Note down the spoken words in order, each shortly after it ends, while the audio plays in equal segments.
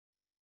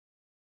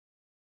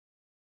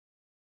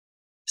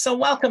So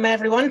welcome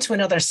everyone to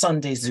another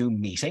Sunday Zoom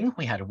meeting.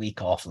 We had a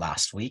week off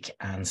last week,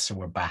 and so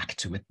we're back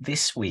to it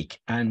this week.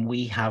 And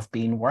we have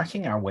been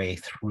working our way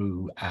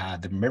through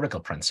the miracle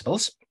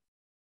principles,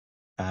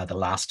 the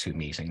last two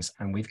meetings,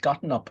 and we've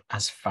gotten up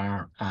as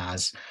far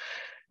as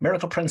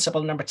miracle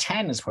principle number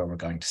 10 is where we're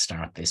going to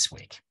start this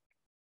week.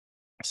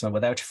 So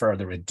without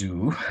further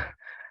ado,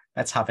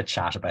 let's have a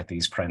chat about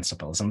these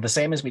principles. And the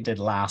same as we did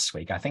last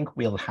week, I think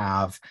we'll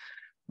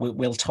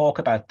talk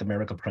about the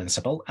miracle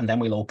principle, and then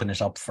we'll open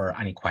it up for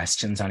any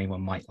questions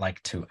anyone might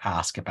like to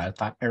ask about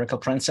that miracle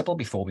principle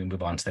before we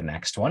move on to the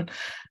next one.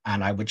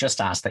 And I would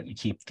just ask that you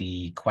keep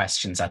the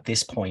questions at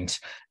this point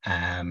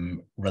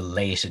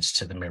related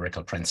to the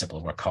miracle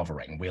principle we're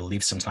covering. We'll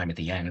leave some time at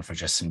the end for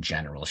just some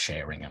general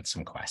sharing and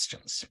some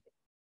questions.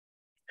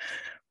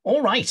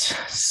 All right,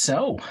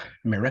 so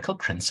miracle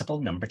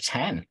principle number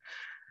 10.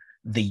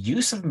 The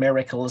use of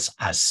miracles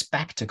as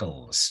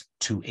spectacles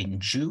to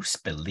induce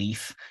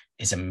belief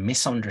is a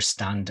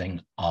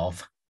misunderstanding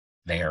of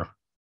their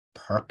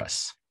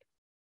purpose.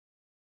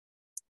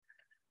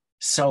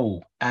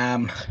 So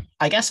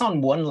I guess on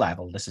one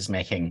level, this is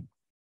one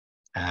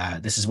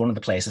of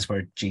the places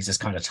where Jesus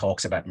kind of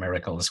talks about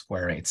miracles,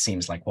 where it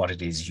seems like what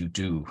it is you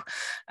do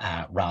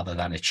rather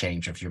than a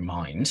change of your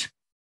mind.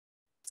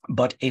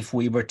 But if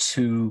we were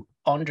to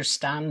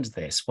understand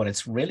this, what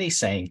it's really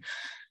saying,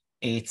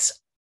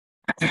 it's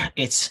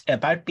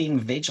about being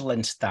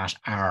vigilant that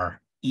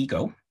our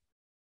ego,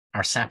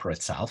 our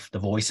separate self, the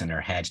voice in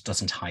our head,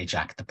 doesn't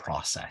hijack the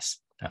process.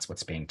 That's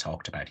what's being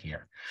talked about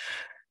here.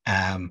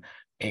 Our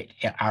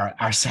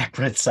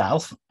separate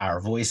self,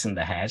 our voice in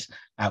the head,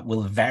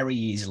 will very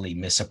easily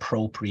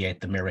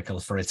misappropriate the miracle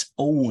for its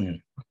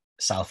own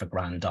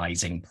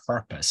self-aggrandizing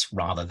purpose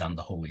rather than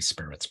the Holy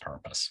Spirit's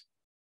purpose.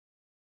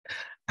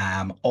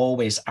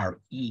 Always our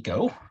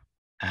ego,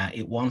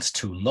 it wants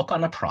to look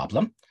on a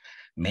problem,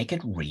 make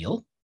it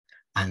real,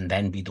 and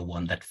then be the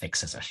one that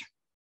fixes it.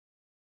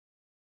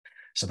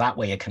 So that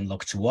way it can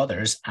look to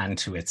others and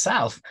to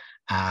itself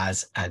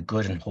as a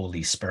good and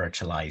holy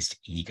spiritualized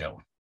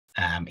ego.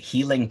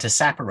 Healing to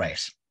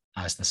separate,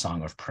 as the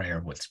Song of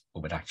Prayer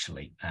would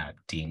actually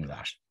deem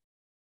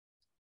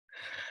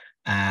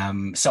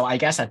that. So I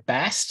guess at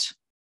best,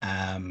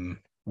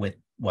 with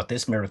what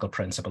this miracle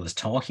principle is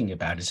talking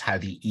about is how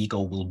the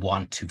ego will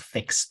want to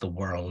fix the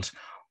world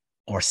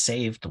or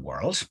save the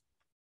world.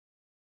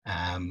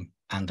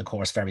 And the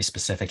Course very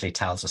specifically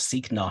tells us,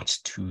 seek not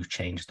to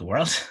change the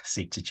world,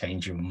 seek to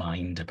change your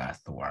mind about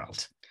the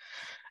world.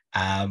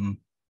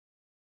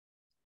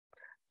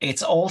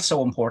 It's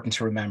also important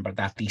to remember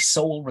that the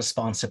sole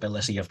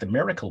responsibility of the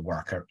miracle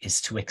worker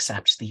is to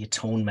accept the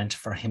atonement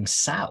for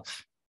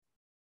himself.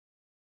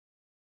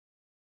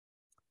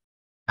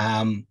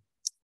 And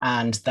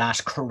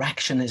that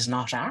correction is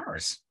not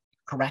ours.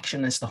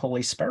 Correction is the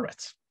Holy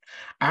Spirit's.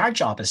 Our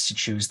job is to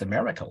choose the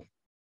miracle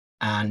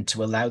and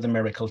to allow the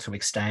miracle to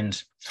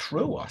extend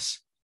through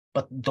us.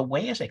 But the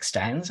way it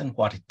extends and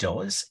what it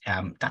does,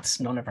 that's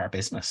none of our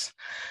business.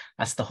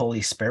 That's the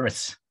Holy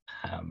Spirit's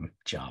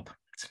job.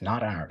 It's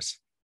not ours.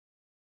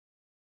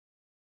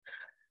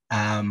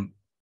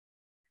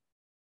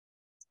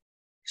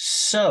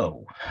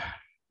 So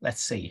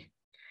let's see.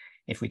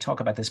 If we talk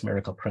about this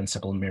miracle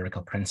principle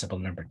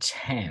number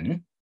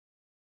 10,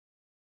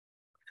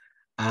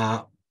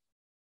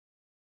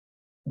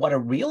 what a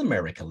real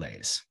miracle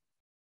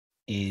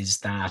is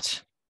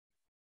that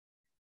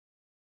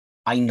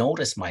I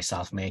notice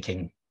myself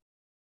making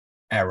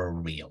error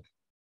real,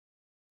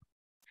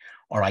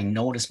 or I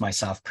notice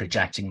myself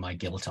projecting my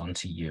guilt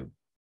onto you.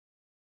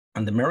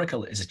 And the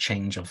miracle is a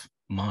change of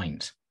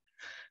mind.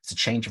 It's a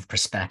change of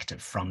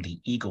perspective from the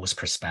ego's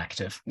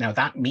perspective. Now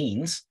that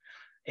means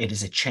it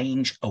is a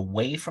change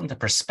away from the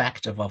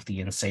perspective of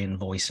the insane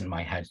voice in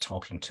my head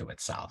talking to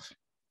itself.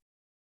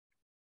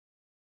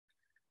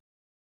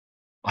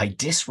 I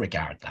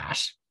disregard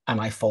that and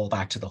I fall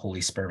back to the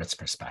Holy Spirit's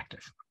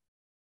perspective.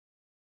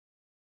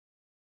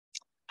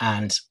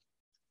 And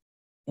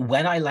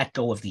when I let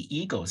go of the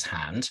ego's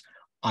hand,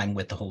 I'm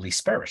with the Holy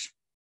Spirit.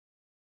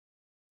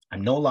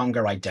 I'm no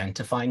longer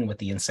identifying with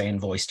the insane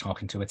voice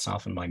talking to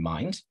itself in my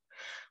mind.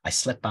 I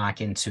slip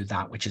back into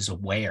that which is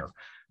aware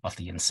of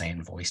the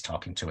insane voice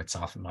talking to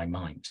itself in my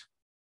mind.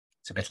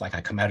 It's a bit like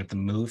I come out of the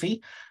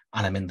movie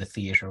and I'm in the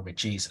theater with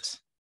Jesus.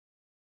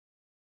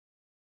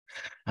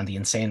 And the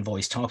insane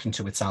voice talking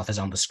to itself is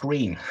on the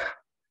screen.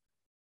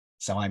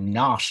 So I'm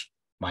not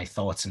my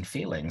thoughts and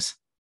feelings.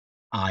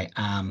 I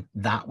am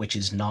that which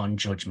is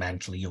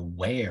non-judgmentally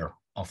aware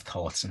of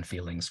thoughts and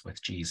feelings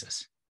with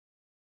Jesus.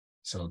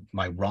 So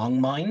my wrong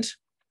mind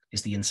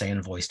is the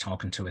insane voice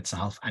talking to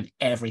itself and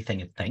everything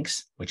it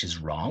thinks, which is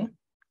wrong.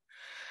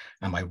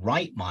 And my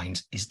right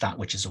mind is that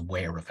which is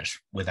aware of it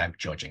without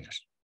judging it.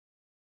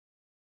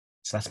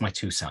 So that's my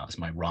two selves,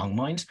 my wrong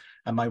mind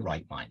and my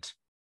right mind.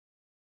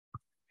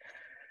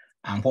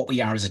 And what we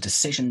are is a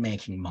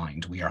decision-making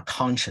mind. We are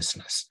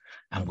consciousness,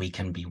 and we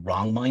can be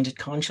wrong-minded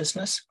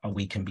consciousness or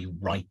we can be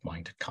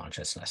right-minded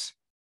consciousness.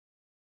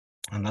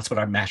 And that's what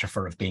our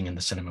metaphor of being in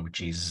the cinema with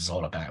Jesus is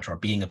all about, or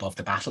being above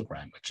the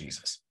battleground with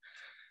Jesus.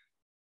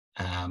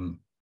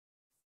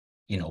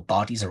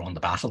 Bodies are on the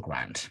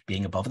battleground.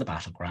 Being above the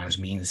battleground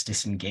means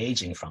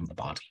disengaging from the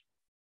body,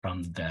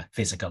 from the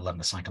physical and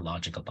the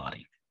psychological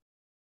body,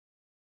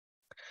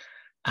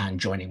 and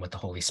joining with the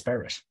Holy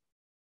Spirit.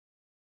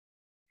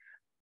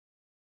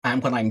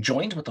 And when I'm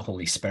joined with the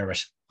Holy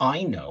Spirit,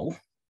 I know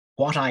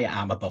what I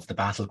am above the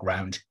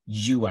battleground,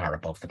 you are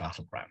above the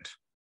battleground.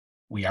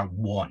 We are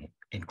one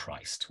in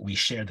Christ. We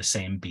share the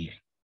same being.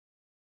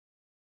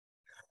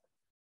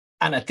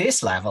 And at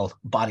this level,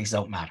 bodies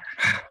don't matter.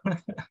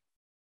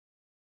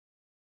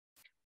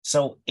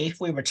 So if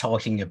we were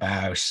talking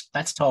about,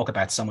 let's talk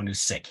about someone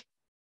who's sick.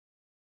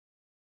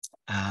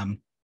 The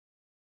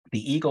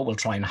ego will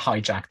try and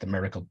hijack the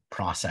miracle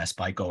process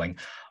by going,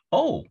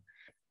 oh,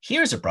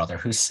 here's a brother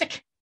who's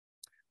sick.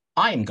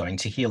 I'm going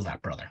to heal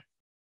that brother.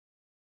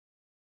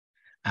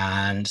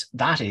 And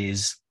that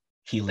is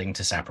healing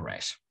to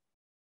separate.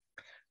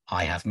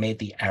 I have made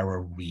the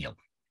error real.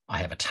 I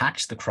have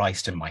attacked the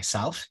Christ in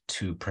myself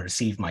to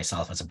perceive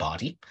myself as a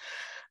body,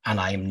 and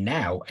I am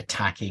now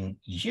attacking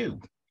you,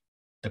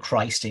 the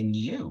Christ in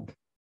you,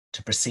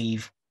 to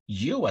perceive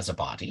you as a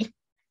body,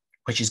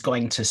 which is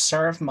going to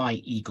serve my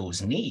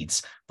ego's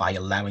needs by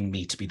allowing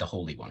me to be the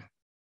Holy One.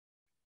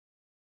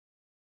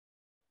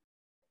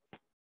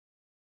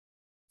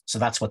 So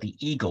that's what the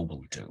ego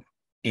will do.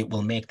 It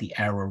will make the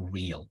error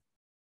real.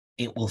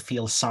 It will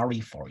feel sorry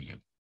for you.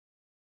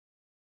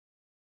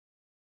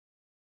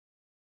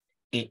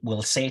 It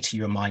will say to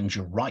your mind,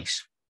 you're right.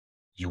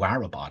 You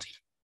are a body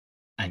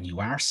and you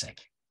are sick.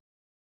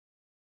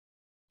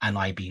 And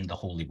I, being the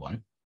Holy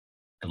One,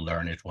 the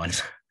learned one,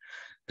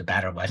 the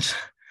better one,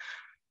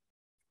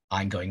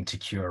 I'm going to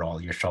cure all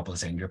your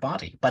troubles in your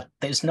body. But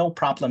there's no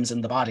problems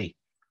in the body.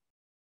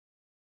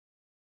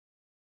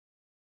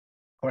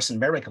 Course in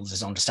Miracles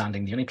is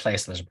understanding the only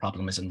place there's a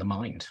problem is in the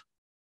mind,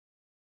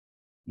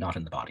 not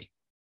in the body.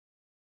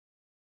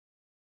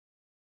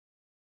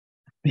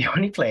 The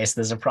only place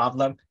there's a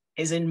problem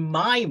is in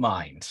my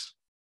mind.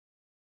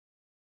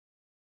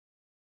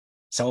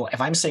 So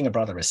if I'm saying a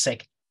brother is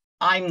sick,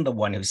 I'm the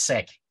one who's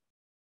sick.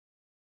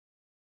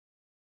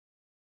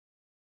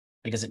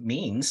 Because it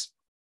means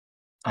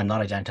I'm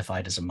not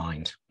identified as a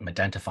mind. I'm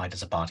identified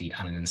as a body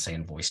and an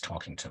insane voice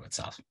talking to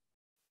itself.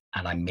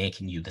 And I'm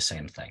making you the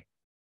same thing.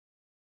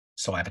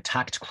 So I've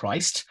attacked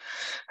Christ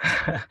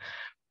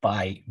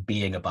by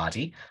being a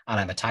body, and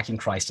I'm attacking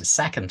Christ a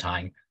second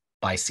time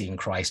by seeing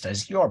Christ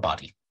as your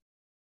body.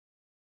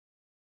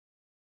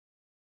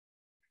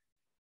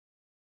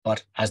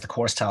 But as the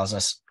Course tells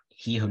us,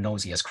 he who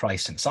knows he has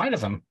Christ inside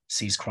of him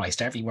sees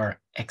Christ everywhere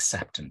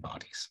except in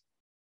bodies.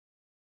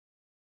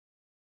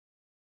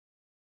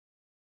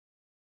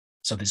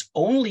 So there's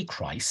only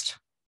Christ,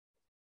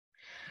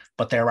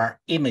 but there are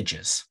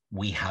images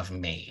we have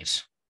made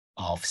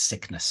of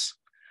sickness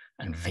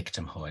and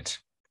victimhood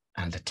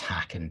and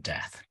attack and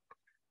death.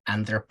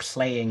 And they're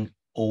playing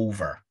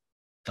over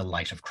the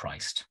light of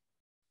Christ.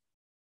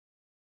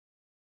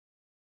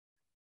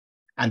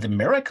 And the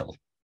miracle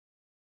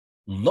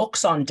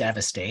looks on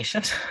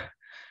devastation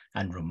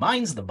and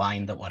reminds the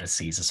mind that what it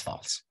sees is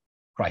false.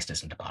 Christ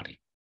isn't a body.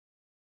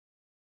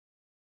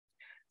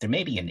 There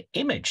may be an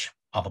image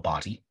of a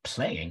body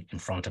playing in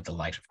front of the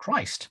light of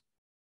Christ,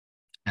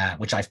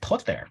 which I've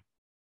put there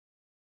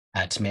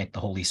to make the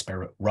Holy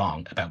Spirit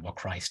wrong about what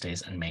Christ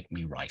is and make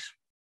me right.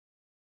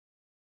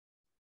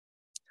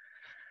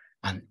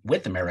 And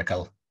with the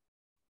miracle,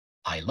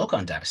 I look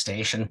on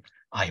devastation,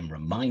 I am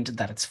reminded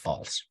that it's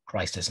false.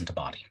 Christ isn't a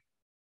body.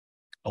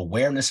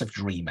 Awareness of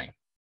dreaming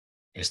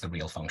is the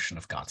real function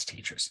of God's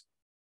teachers.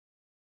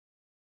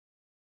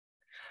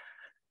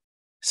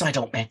 So I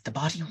don't make the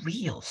body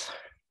real.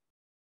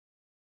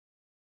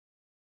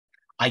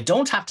 I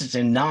don't have to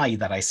deny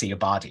that I see a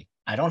body.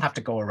 I don't have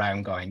to go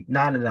around going,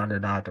 no,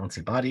 I don't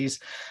see bodies.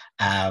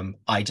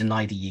 I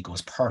deny the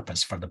ego's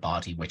purpose for the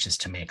body, which is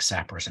to make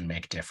separate and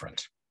make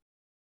different.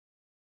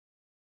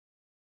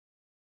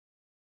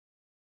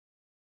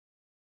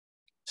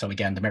 So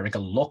again, the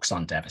miracle looks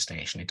on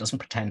devastation. It doesn't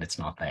pretend it's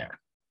not there,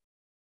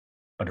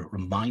 but it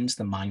reminds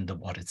the mind that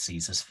what it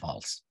sees is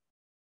false.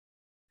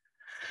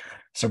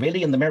 So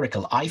really in the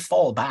miracle, I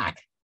fall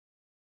back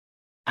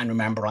and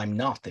remember I'm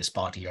not this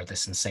body or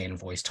this insane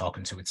voice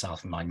talking to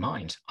itself in my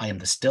mind. I am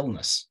the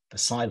stillness, the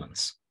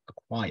silence, the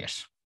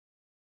quiet,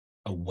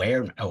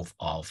 aware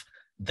of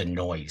the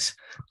noise,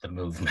 the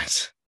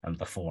movement, and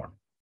the form.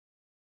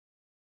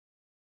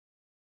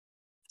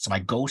 So I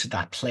go to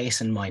that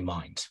place in my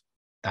mind,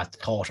 that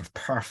thought of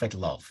perfect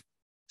love,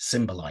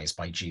 symbolized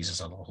by Jesus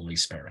and the Holy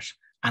Spirit,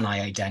 and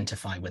I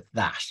identify with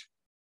that.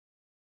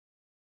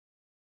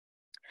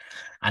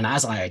 And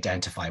as I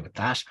identify with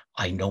that,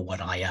 I know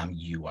what I am,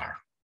 you are.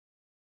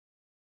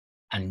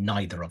 And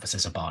neither of us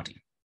is a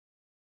body.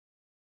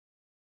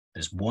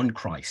 There's one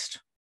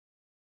Christ.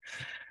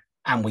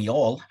 And we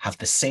all have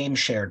the same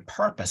shared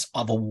purpose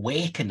of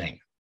awakening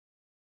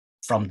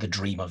from the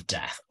dream of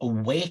death,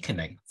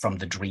 awakening from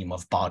the dream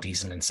of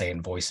bodies and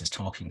insane voices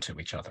talking to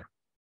each other,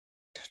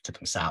 to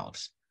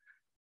themselves.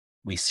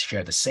 We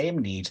share the same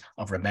need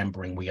of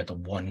remembering we are the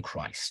one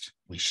Christ.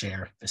 We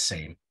share the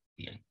same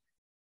being.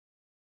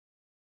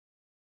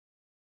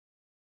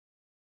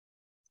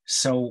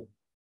 So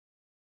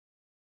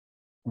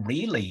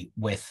really,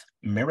 with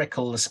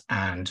miracles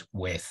and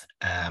with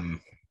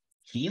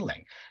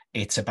healing,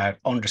 it's about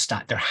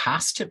understand there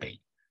has to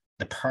be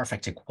the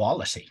perfect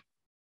equality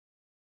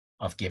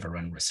of giver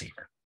and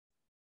receiver.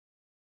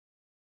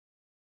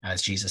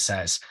 As Jesus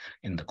says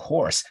in the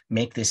Course,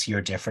 make this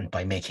year different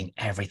by making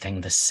everything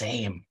the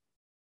same.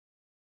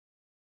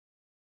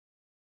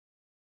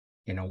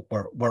 You know,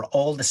 we're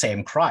all the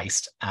same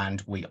Christ,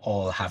 and we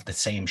all have the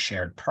same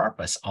shared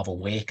purpose of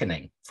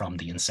awakening from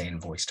the insane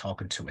voice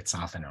talking to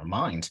itself in our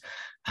mind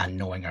and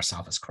knowing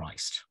ourselves as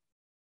Christ.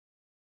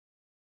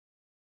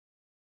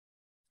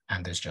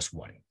 And there's just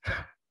one.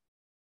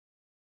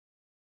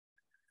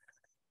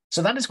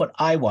 So that is what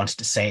I wanted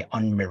to say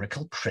on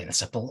miracle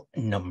principle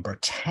number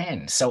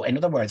 10. So in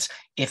other words,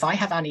 if I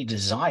have any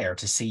desire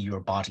to see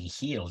your body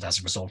healed as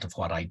a result of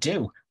what I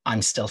do,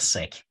 I'm still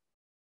sick.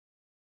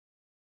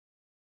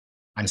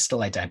 I'm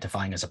still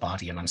identifying as a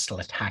body, and I'm still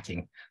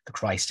attacking the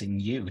Christ in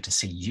you to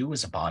see you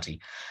as a body,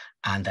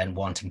 and then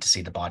wanting to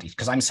see the body,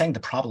 because I'm saying the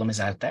problem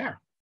is out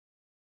there.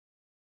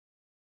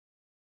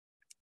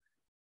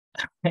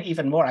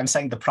 Even more, I'm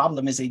saying the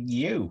problem is in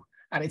you.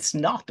 And it's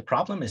not. The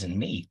problem is in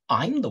me.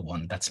 I'm the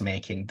one that's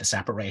making the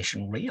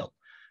separation real.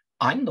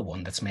 I'm the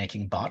one that's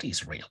making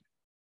bodies real.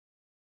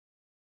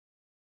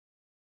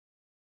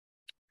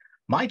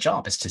 My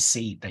job is to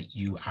see that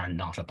you are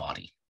not a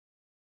body.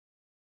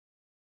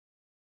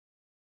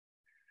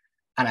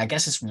 And I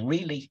guess it's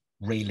really,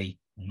 really,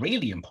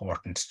 really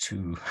important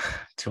to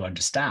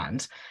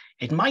understand.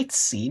 It might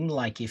seem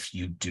like if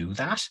you do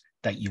that,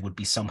 that you would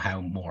be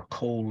somehow more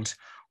cold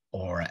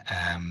or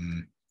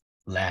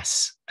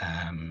less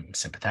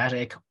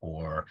sympathetic,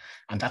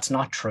 and that's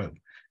not true.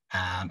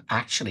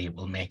 Actually, it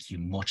will make you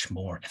much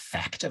more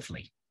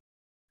effectively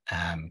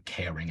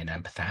caring and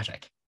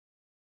empathetic.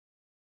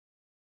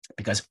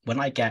 Because when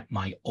I get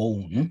my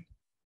own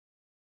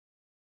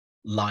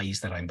lies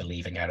that I'm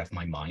believing out of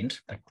my mind,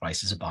 that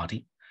Christ is a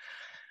body,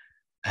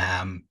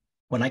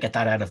 when I get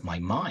that out of my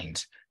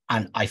mind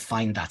and I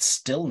find that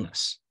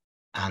stillness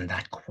and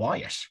that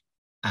quiet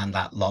and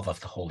that love of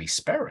the Holy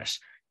Spirit,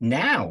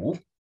 now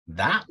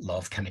that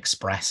love can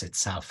express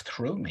itself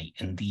through me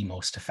in the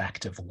most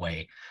effective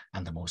way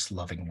and the most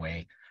loving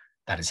way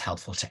that is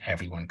helpful to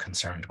everyone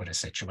concerned with a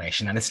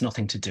situation. And it's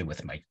nothing to do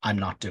with me. I'm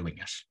not doing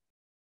it.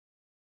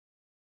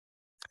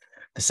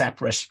 The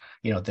separate,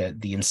 you know,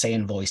 the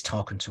insane voice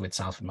talking to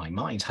itself in my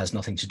mind has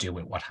nothing to do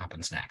with what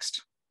happens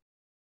next.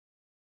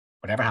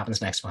 Whatever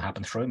happens next will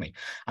happen through me.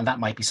 And that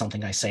might be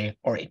something I say,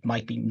 or it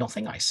might be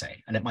nothing I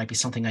say. And it might be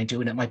something I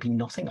do, and it might be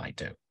nothing I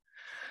do.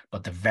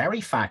 But the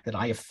very fact that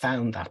I have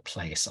found that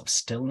place of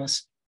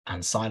stillness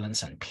and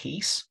silence and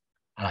peace,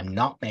 and I'm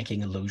not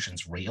making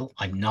illusions real,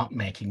 I'm not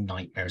making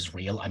nightmares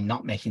real, I'm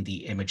not making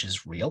the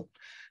images real,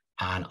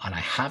 and I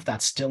have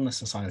that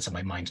stillness and silence in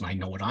my mind, and I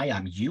know what I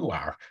am, you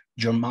are,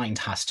 your mind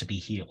has to be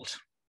healed.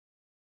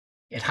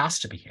 It has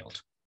to be healed.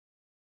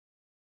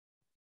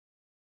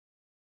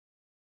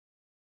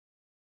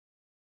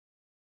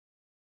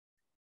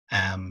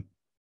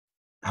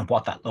 And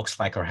what that looks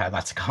like or how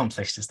that's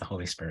accomplished is the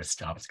Holy Spirit's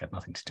job. It's got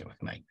nothing to do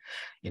with me.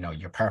 You know,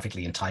 you're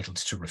perfectly entitled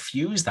to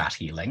refuse that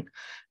healing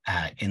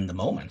in the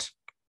moment.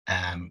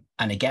 And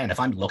again, if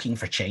I'm looking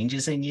for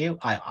changes in you,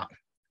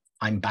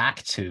 I'm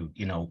back to,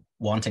 you know,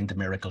 wanting the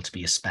miracle to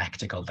be a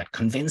spectacle that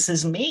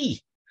convinces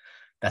me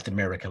that the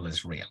miracle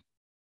is real.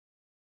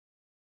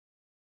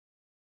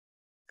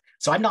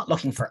 So I'm not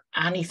looking for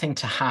anything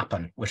to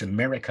happen with a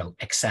miracle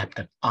except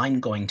that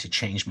I'm going to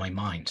change my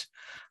mind.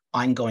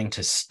 I'm going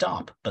to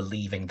stop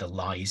believing the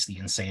lies the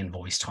insane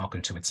voice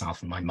talking to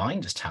itself in my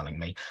mind is telling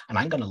me, and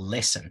I'm going to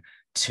listen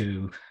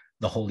to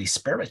the Holy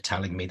Spirit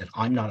telling me that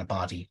I'm not a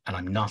body and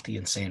I'm not the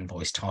insane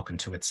voice talking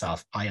to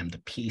itself. I am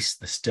the peace,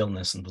 the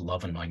stillness, and the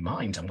love in my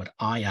mind, and what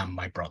I am,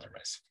 my brother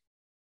is.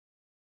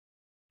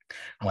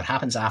 And what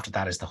happens after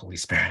that is the Holy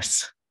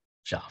Spirit's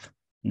job.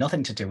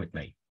 Nothing to do with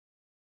me.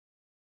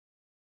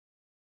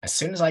 As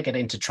soon as I get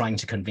into trying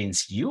to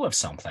convince you of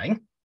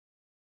something,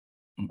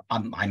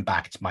 I'm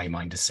back to my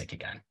mind is sick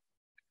again.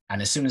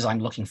 And as soon as I'm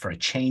looking for a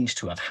change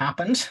to have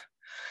happened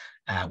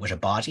with a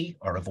body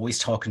or a voice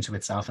talking to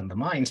itself in the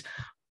mind,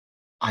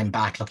 I'm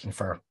back looking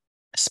for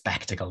a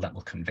spectacle that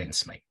will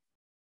convince me.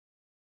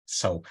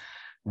 So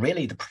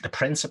really the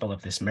principle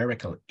of this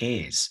miracle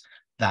is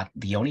that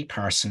the only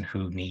person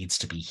who needs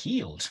to be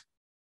healed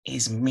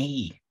is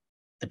me,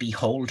 the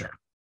beholder.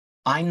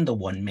 I'm the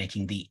one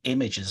making the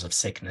images of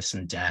sickness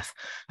and death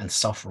and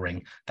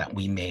suffering that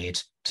we made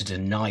to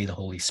deny the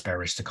Holy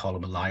Spirit, to call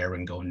him a liar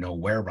and go, no,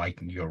 we're right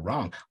and you're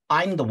wrong.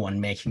 I'm the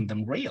one making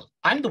them real.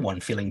 I'm the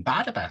one feeling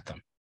bad about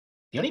them.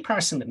 The only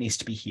person that needs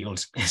to be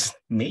healed is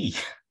me.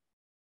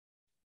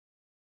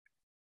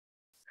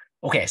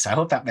 Okay, so I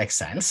hope that makes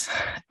sense.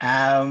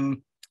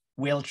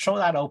 We'll throw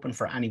that open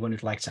for anyone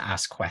who'd like to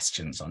ask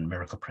questions on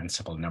miracle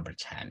principle number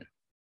 10.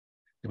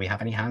 Do we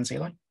have any hands,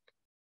 Eli?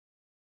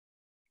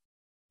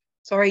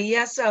 Sorry,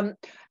 yes.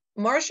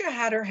 Marcia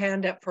had her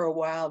hand up for a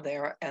while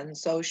there, and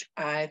so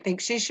I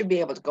think she should be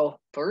able to go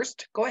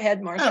first. Go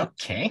ahead, Marcia.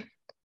 Okay.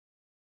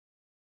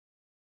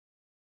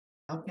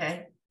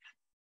 Okay.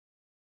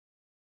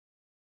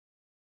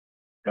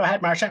 Go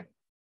ahead, Marcia.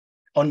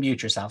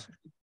 Unmute yourself.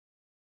 I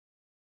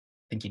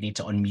think you need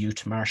to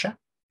unmute, Marcia.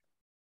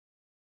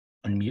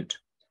 Unmute.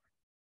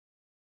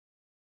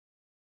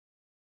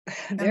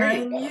 There Am I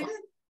you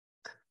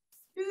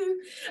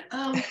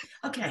unmuted?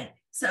 Okay,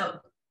 so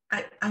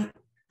I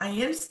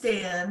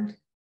understand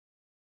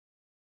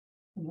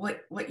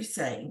what you're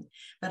saying,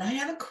 but I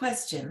have a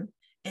question,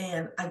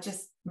 and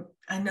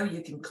I know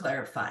you can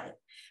clarify it.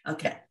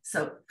 Okay,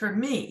 so for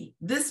me,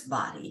 this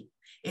body,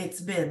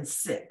 it's been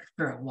sick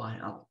for a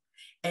while,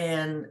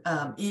 and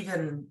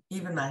even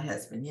my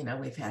husband,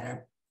 we've had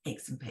our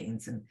aches and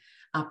pains and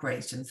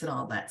operations and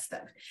all that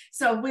stuff.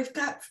 So we've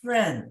got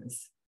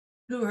friends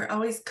who are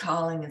always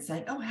calling and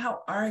saying, "Oh,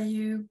 how are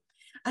you?"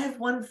 I have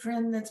one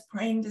friend that's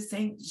praying to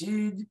St.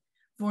 Jude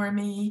for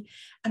me.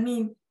 I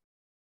mean,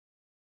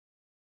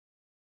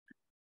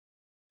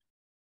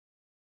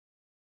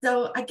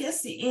 so I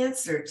guess the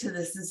answer to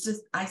this is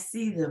just I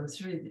see them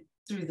through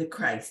the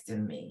Christ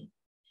in me.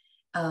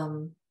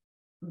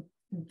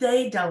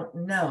 They don't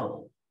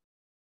know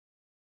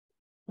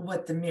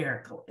what the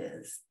miracle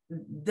is.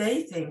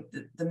 They think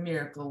that the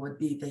miracle would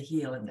be the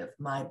healing of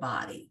my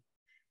body.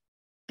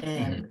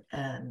 And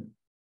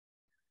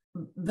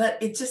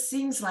but it just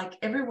seems like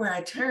everywhere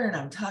I turn,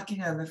 I'm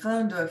talking on the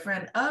phone to a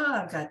friend. "Oh,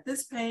 I've got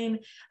this pain.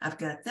 I've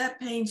got that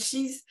pain."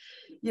 She's,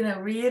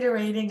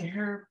 reiterating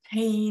her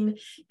pain.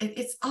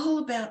 It's all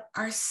about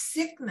our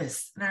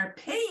sickness and our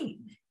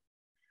pain.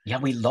 Yeah,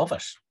 we love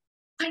it.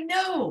 I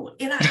know,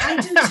 and I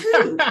do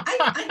too.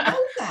 I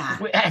know that.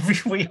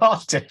 We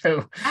all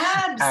do.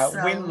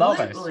 Absolutely. We love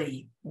it.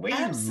 We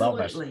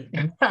Absolutely.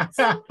 love it.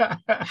 So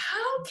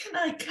how can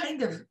I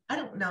kind of, I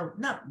don't know,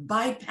 not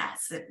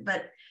bypass it,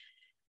 but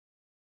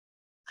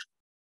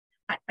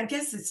I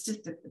guess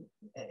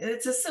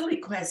it's a silly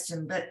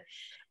question, but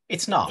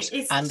it's not.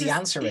 And the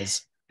answer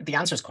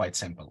is quite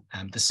simple.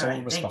 The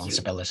sole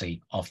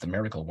responsibility of the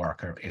miracle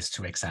worker is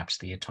to accept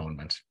the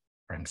atonement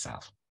for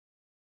himself.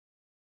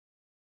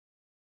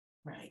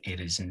 Right. It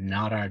is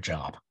not our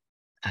job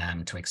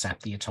to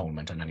accept the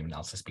atonement on anyone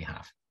else's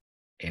behalf.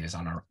 It is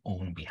on our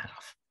own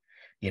behalf.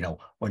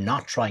 We're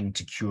not trying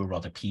to cure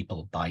other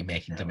people by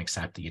making them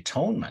accept the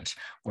atonement.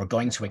 We're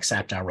going to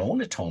accept our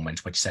own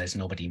atonement, which says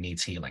nobody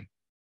needs healing,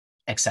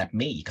 except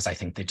me, because I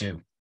think they do.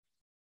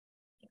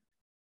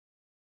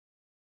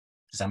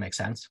 Does that make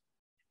sense?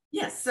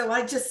 Yes. So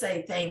I just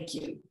say thank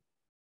you.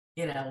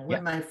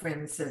 When my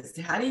friend says,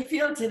 "How do you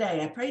feel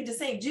today? I prayed to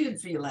St.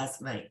 Jude for you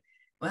last night."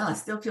 "Well, I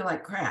still feel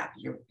like crap.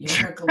 Your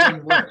miracle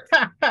didn't work."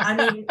 I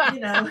mean,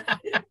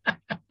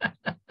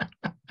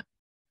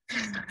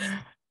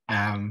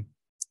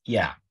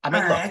 Yeah. I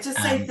mean, look, I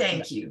just say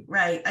thank you,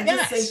 right? I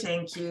just say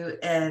thank you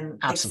and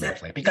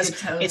absolutely, because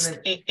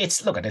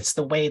it's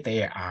the way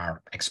they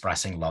are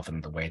expressing love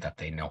in the way that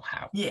they know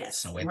how. Yes.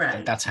 So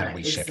that's how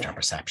we shift our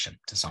perception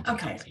to something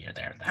healthier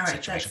there in that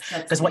situation.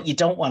 Because what you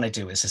don't want to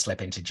do is to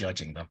slip into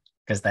judging them,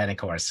 because then, of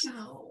course, I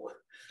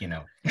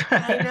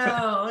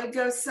know it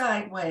goes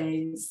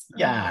sideways.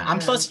 Yeah, and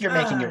plus you're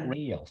making it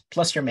real.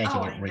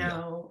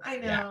 I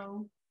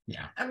know.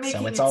 Yeah. I'm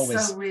making it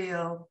always so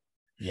real.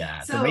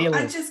 Yeah. So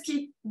I just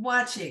keep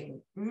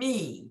watching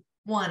me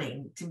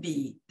wanting to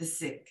be the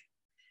sick,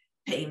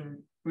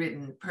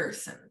 pain-ridden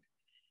person.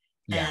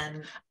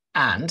 Yeah.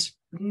 And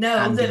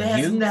know that it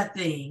has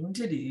nothing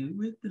to do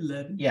with the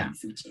love and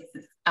peace of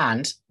Jesus.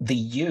 And the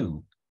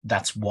you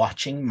that's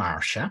watching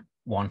Marcia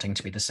wanting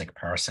to be the sick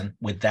person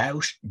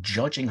without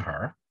judging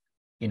her,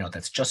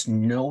 that's just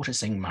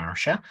noticing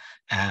Marcia,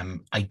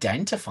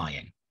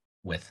 identifying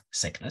with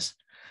sickness,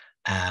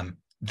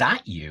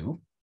 that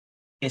you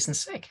isn't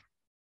sick.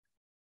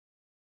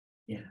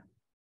 Yeah.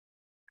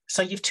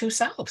 So you've two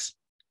selves.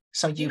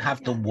 So you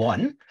have the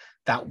one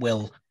that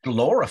will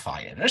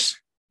glorify in it.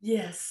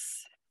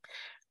 Yes.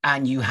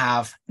 And you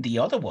have the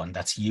other one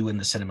that's you in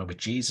the cinema with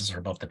Jesus or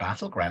above the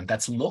battleground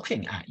that's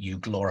looking at you,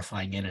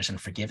 glorifying in it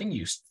and forgiving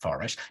you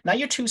for it. Now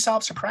your two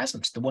selves are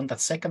present, the one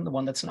that's sick and the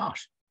one that's not.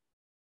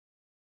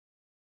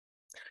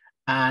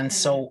 And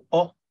so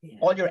all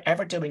you're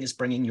ever doing is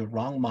bringing your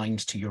wrong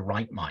mind to your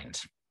right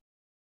mind.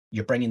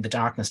 You're bringing the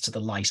darkness to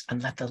the light,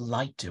 and let the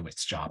light do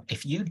its job.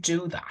 If you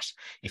do that,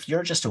 if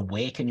you're just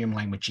awake in your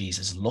mind with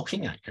Jesus,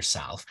 looking at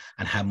yourself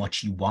and how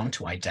much you want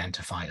to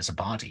identify as a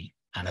body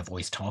and a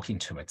voice talking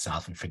to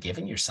itself and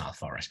forgiving yourself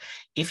for it,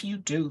 if you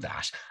do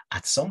that,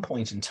 at some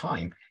point in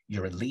time,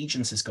 your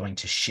allegiance is going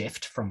to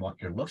shift from what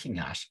you're looking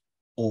at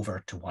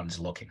over to what is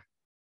looking.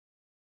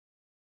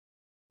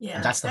 Yeah,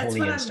 and that's the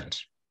holy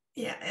instant.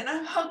 Yeah, and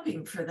I'm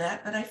hoping for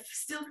that, but I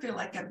still feel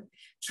like I'm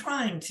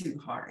trying too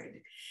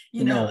hard.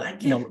 You are.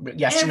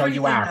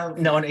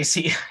 No, and you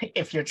see,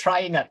 if you're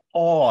trying at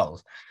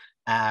all,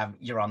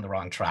 you're on the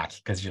wrong track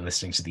because you're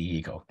listening to the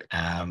ego,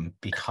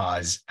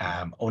 because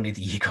only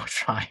the ego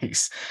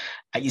tries.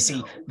 You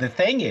see, the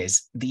thing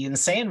is, the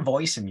insane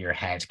voice in your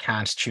head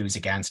can't choose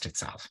against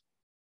itself.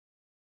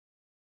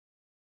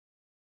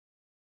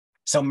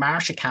 So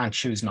Marcia can't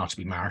choose not to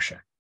be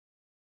Marcia.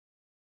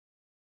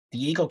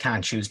 The ego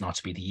can't choose not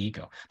to be the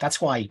ego.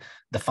 That's why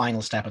the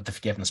final step of the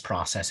forgiveness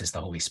process is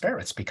the Holy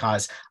Spirit,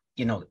 because,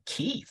 you know,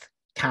 Keith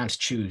can't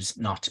choose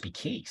not to be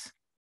Keith.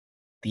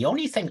 The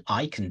only thing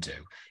I can do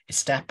is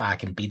step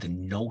back and be the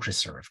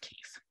noticer of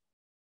Keith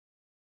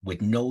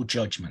with no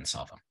judgments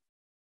of him,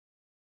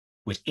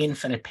 with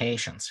infinite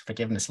patience.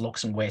 Forgiveness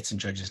looks and waits and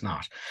judges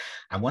not.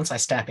 And once I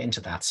step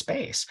into that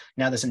space,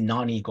 now there's a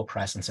non-ego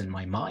presence in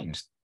my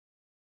mind.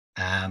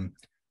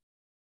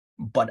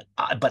 But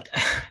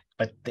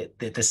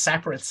the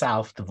separate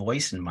self, the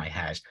voice in my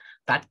head,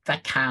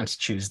 that can't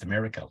choose the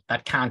miracle,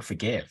 that can't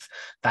forgive,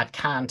 that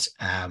can't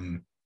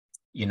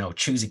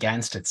choose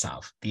against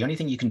itself. The only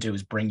thing you can do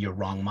is bring your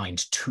wrong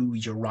mind to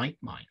your right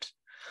mind.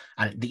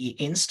 And the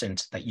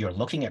instant that you're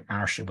looking at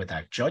Marcia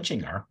without judging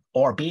her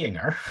or being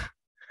her,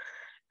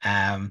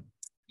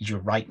 your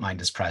right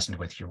mind is present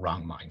with your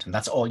wrong mind. And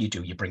that's all you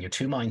do. You bring your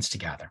two minds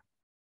together.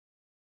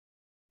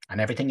 And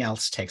everything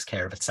else takes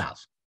care of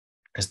itself,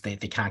 because they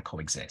can't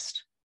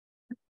coexist.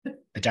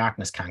 The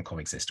darkness can't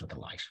coexist with the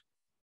light.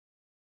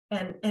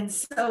 And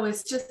so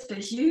it's just a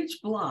huge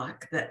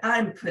block that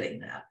I'm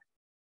putting up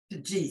to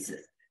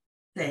Jesus,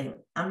 saying,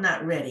 I'm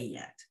not ready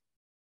yet.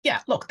 Yeah,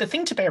 look, the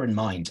thing to bear in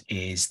mind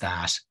is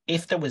that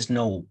if there was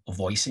no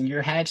voice in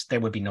your head, there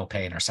would be no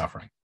pain or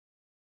suffering.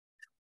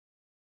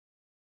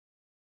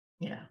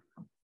 Yeah.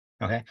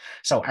 Okay.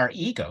 So our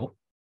ego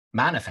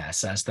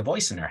manifests as the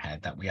voice in our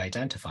head that we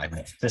identify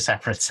with, the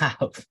separate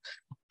self.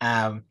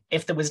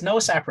 If there was no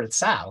separate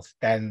self,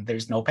 then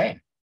there's no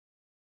pain.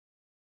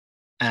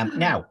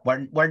 Now,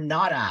 we're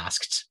not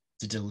asked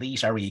to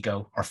delete our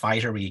ego or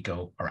fight our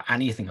ego or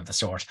anything of the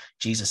sort.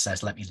 Jesus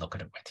says, let me look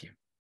at it with you.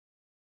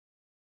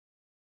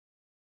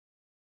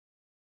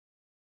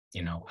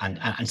 You know,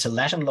 and to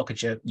let him look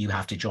at you, you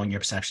have to join your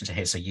perception to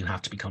his. So you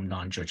have to become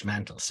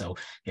non-judgmental. So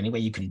the only way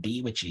you can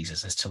be with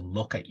Jesus is to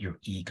look at your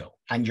ego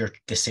and your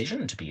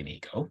decision to be an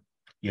ego,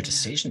 your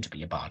decision to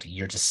be a body,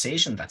 your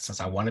decision that says,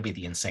 I want to be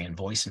the insane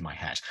voice in my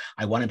head.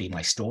 I want to be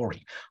my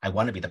story. I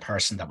want to be the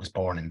person that was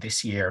born in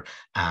this year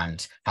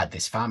and had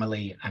this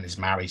family and is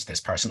married to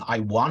this person.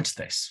 I want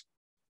this.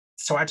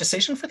 So our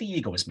decision for the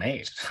ego is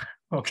made.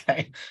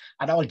 Okay.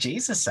 And all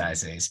Jesus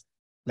says is,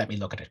 let me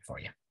look at it for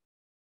you,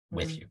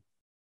 with you.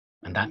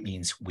 And that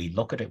means we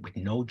look at it with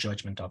no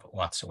judgment of it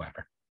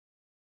whatsoever.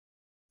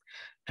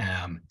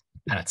 And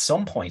at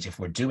some point, if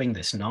we're doing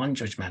this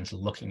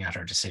non-judgmental looking at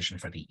our decision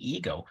for the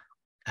ego,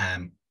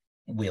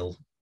 we'll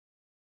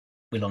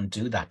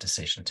undo that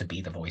decision to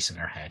be the voice in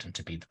our head and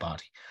to be the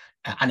body.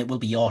 And it will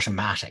be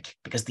automatic,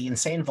 because the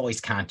insane voice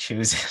can't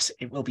choose it.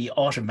 It will be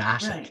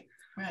automatic.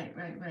 Right.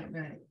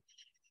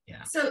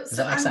 Yeah. So Does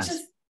that make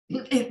sense?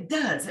 It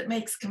does. It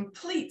makes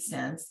complete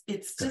sense.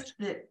 It's just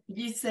that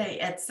you say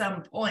at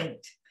some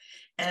point,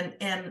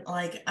 and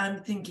like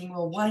I'm thinking,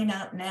 well, why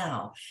not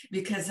now?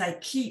 Because I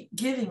keep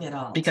giving it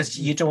all. Because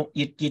you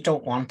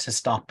don't want to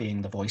stop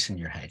being the voice in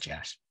your head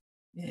yet.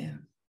 Yeah.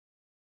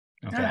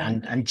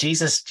 Okay. And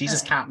Jesus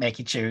can't make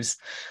you choose,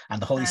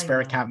 and the Holy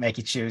Spirit can't make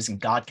you choose, and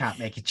God can't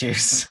make you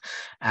choose,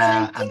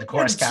 and the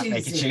Course can't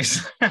make you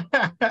choose.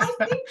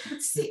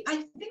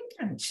 I think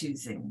I'm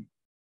choosing.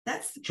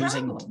 That's the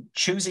problem.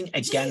 Choosing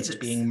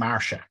against being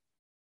Marcia.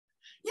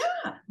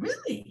 Yeah,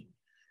 really.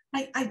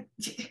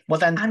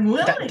 Well, then I'm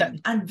willing.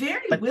 I'm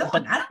very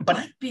willing. I don't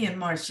like being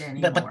Marcia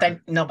anymore.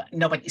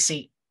 But you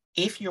see,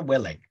 if you're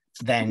willing,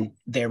 then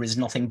there is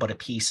nothing but a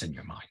peace in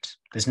your mind.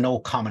 There's no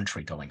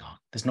commentary going on.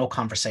 There's no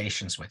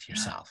conversations with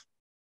yourself.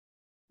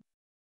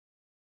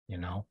 You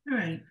know? All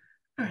right.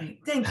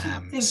 Thank you.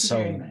 Thank you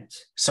very much.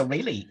 So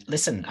really,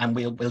 listen, and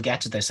we'll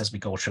get to this as we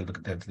go through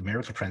the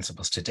miracle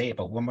principles today,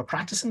 but when we're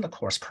practicing the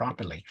Course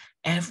properly,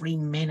 every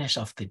minute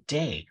of the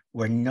day,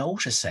 we're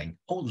noticing,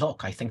 oh,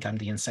 look, I think I'm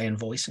the insane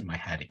voice in my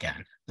head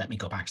again. Let me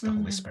go back to the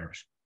Holy Spirit.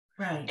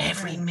 Right.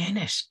 Every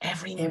minute.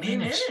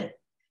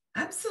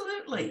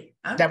 Absolutely.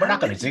 We're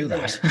not going to do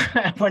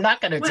that. We're not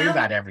going to do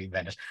that every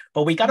minute,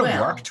 but we got to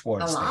work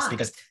towards this,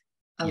 because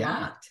a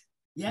lot.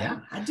 Yeah.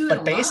 I do it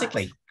but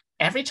basically,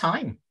 every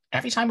time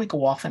we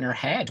go off in our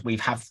head, we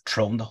have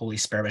thrown the Holy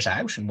Spirit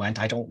out and went,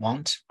 I don't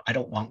want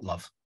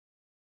love.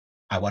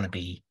 I want to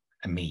be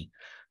a me.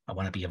 I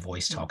want to be a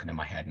voice talking in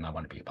my head, and I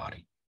want to be a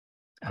body.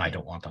 And I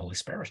don't want the Holy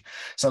Spirit.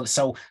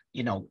 So,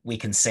 you know, we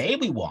can say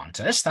we want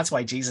it. That's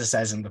why Jesus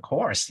says in the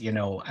Course, you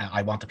know,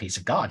 I want the peace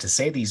of God. To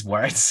say these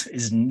words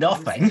is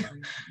nothing,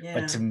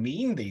 but to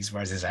mean these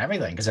words is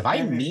everything. Because if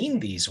I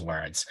mean these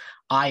words,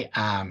 I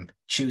am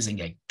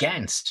choosing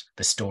against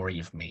the story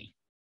of me,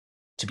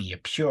 to be a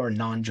pure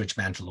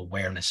non-judgmental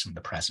awareness in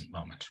the present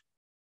moment.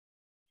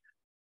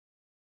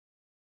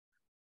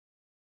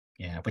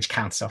 Yeah, which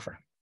can't suffer.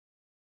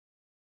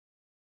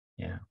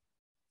 Yeah.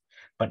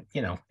 But,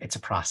 you know, it's a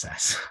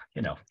process,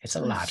 you know, it's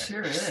a ladder. It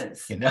sure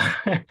is. You know,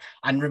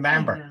 and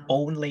remember,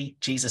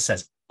 Jesus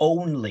says,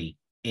 only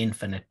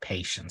infinite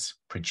patience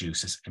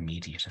produces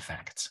immediate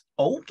effects.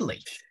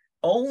 Only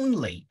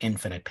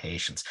infinite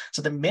patience.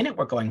 So the minute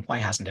we're going, why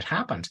hasn't it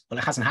happened? Well,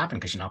 it hasn't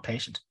happened because you're not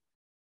patient.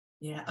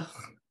 Yeah.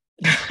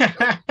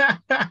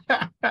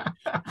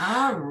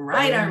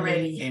 right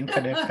already.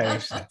 Infinite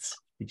patience.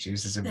 It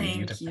chooses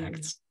immediate Thank you.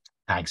 effects.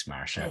 Thanks,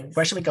 Marcia. Thanks.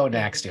 Where should we go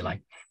next, Thank you. Eli?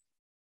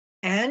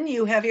 Anne,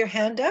 you have your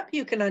hand up.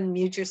 You can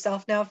unmute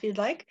yourself now if you'd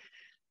like.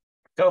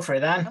 Go for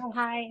it, Anne. Oh,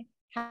 hi.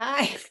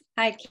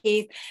 Hi,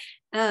 Keith.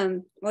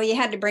 Well, you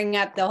had to bring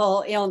up the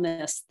whole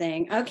illness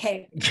thing.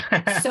 Okay.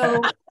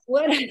 So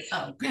what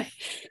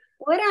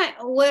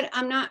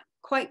I'm not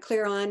quite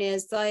clear on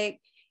is, like,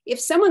 if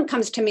someone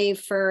comes to me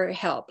for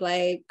help,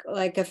 like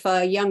if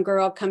a young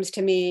girl comes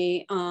to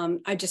me,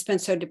 I just been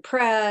so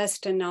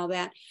depressed and all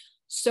that.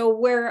 So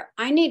where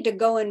I need to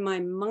go in my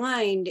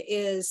mind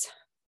is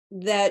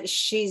that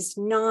she's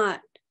not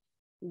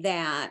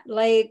that,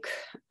 like,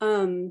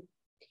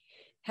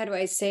 how do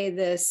I say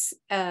this?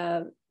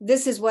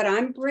 This is what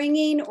I'm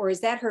bringing, or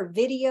is that her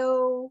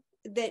video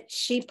that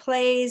she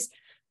plays?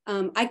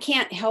 I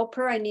can't help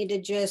her. I need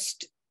to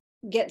just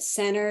get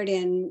centered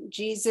in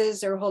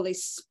Jesus or Holy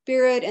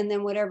Spirit, and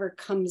then whatever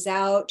comes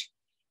out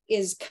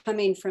is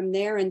coming from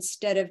there,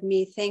 instead of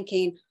me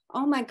thinking,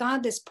 oh my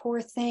God, this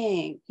poor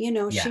thing,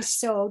 Yes. she's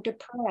so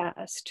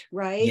depressed,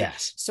 right?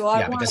 Yes. So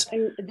I want, because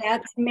and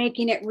that's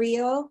making it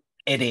real.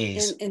 it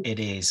is. And It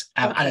is.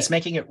 And okay. it's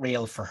making it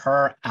real for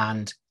her.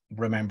 And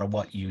remember,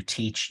 what you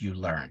teach, you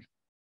learn.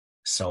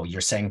 So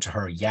you're saying to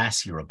her,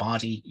 yes, you're a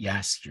body.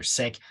 Yes, you're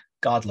sick.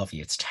 God love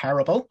you. It's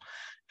terrible.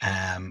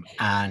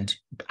 And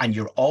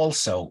you're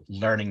also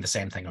learning the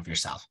same thing of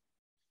yourself.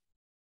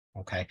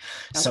 Okay.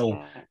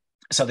 So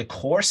the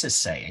Course is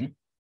saying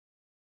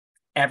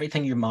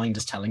everything your mind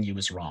is telling you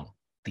is wrong.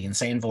 The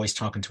insane voice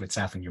talking to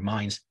itself in your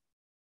mind,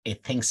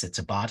 it thinks it's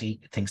a body,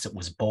 it thinks it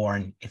was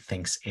born, it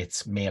thinks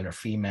it's male or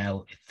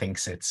female, it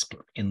thinks it's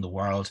in the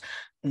world.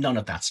 None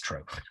of that's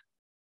true.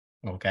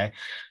 Okay,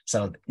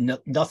 so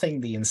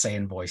nothing the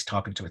insane voice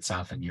talking to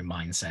itself in your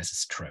mind says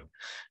is true,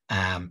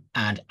 and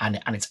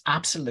it's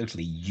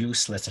absolutely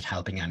useless at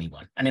helping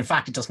anyone. And in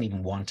fact, it doesn't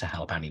even want to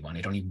help anyone.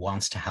 It only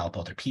wants to help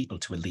other people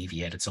to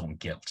alleviate its own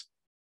guilt,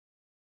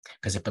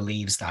 because it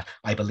believes that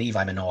I believe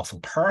I'm an awful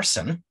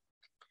person,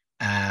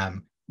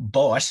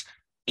 but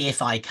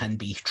if I can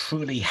be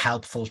truly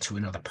helpful to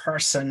another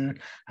person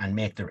and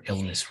make their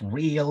illness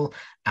real,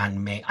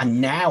 and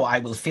now I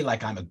will feel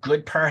like I'm a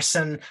good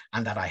person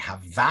and that I have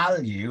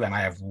value and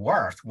I have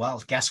worth.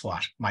 Well, guess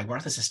what? My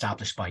worth is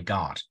established by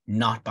God,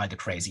 not by the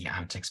crazy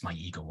antics my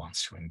ego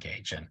wants to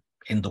engage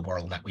in the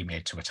world that we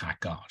made to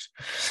attack God.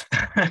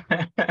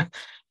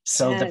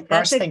 So the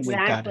first thing we've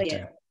got to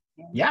do,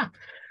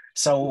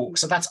 so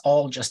that's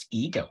all just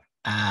ego,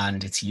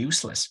 and it's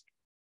useless.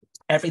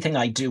 Everything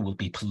I do will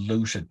be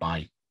polluted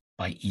by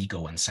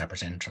ego and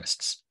separate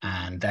interests.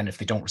 And then if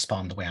they don't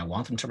respond the way I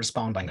want them to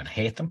respond, I'm going to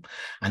hate them.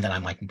 And then I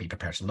mightn't be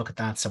prepared to look at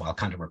that. So I'll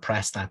kind of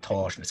repress that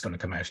thought, and it's going to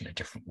come out in a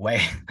different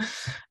way.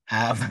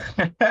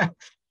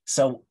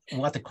 So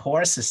what the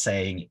Course is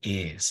saying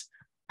is,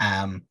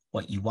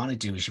 what you want to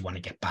do is you want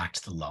to get back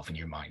to the love in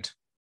your mind.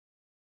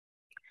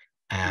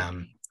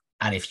 And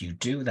if you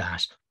do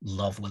that,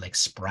 love will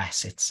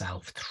express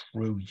itself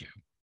through you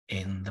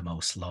in the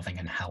most loving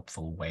and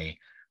helpful way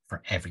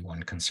for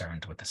everyone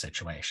concerned with the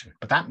situation.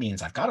 But that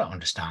means I've got to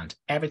understand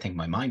everything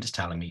my mind is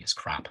telling me is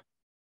crap.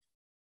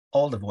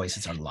 All the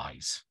voices are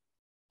lies.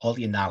 All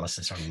the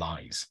analysis are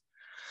lies.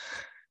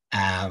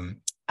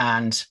 And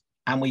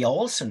we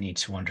also need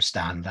to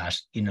understand that,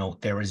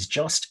 there is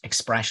just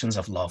expressions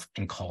of love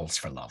and calls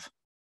for love.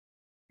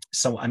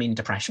 So, I mean,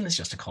 depression is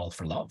just a call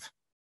for love.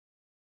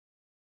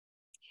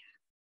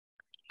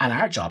 And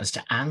our job is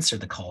to answer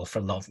the call for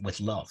love with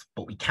love.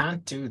 But we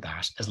can't do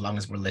that as long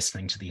as we're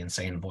listening to the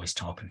insane voice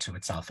talking to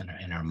itself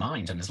in our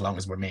mind, and as long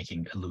as we're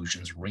making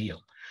illusions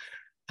real.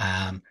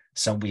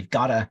 So we've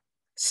got to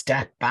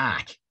step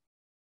back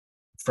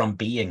from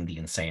being the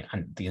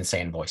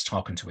insane voice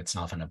talking to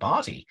itself in a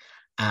body.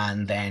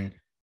 And then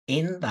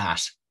in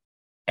that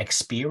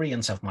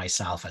experience of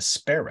myself as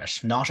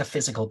spirit, not a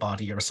physical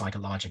body or a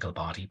psychological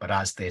body, but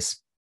as this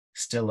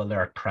still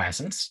alert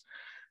presence,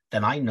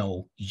 then I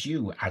know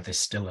you are this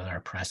still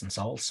alert presence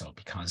also,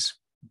 because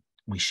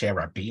we share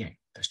our being.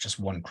 There's just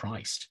one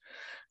Christ.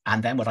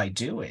 And then what I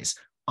do is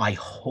I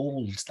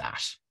hold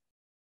that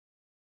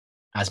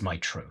as my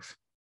truth.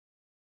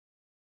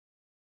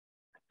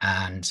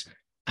 And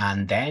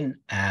then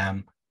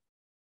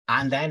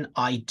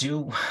I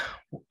do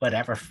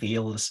whatever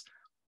feels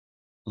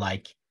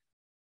like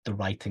the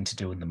right thing to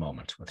do in the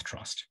moment with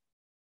trust.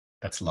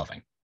 That's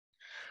loving.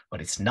 But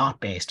it's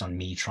not based on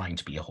me trying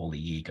to be a holy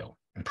ego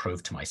and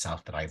prove to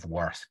myself that I have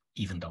worth,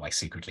 even though I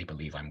secretly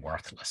believe I'm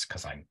worthless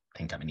because I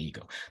think I'm an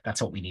ego. That's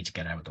what we need to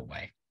get out of the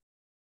way.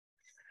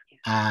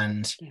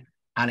 And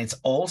it's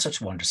also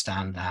to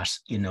understand that,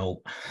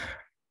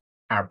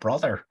 our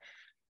brother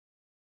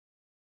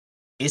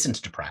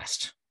isn't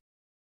depressed.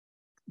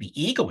 The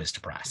ego is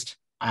depressed,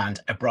 and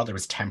a brother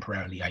is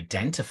temporarily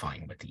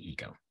identifying with the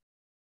ego.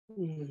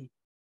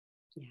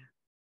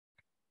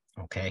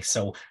 Okay,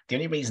 so the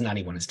only reason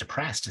anyone is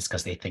depressed is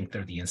because they think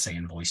they're the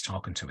insane voice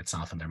talking to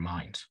itself in their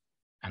mind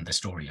and the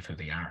story of who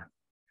they are.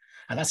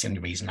 And that's the only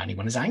reason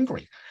anyone is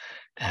angry.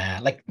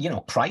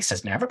 Christ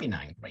has never been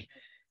angry.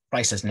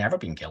 Christ has never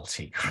been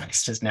guilty.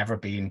 Christ has never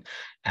been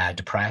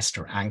depressed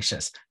or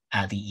anxious.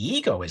 The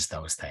ego is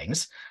those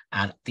things.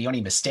 And the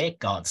only mistake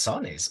God's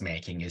Son is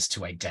making is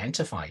to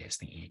identify as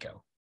the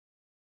ego.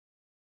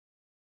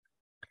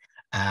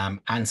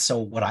 And so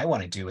what I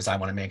want to do is I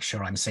want to make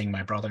sure I'm seeing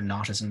my brother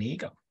not as an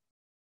ego.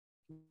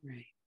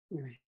 Right.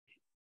 Right.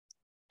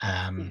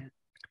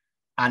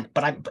 And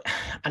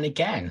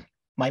again,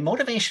 my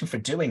motivation for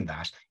doing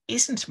that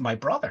isn't my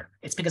brother.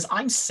 It's because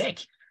I'm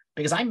sick,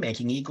 because I'm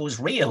making egos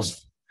real.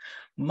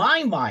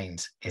 My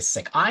mind is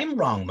sick. I'm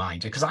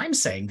wrong-minded because I'm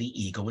saying the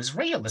ego is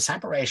real. The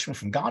separation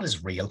from God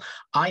is real.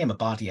 I am a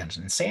body and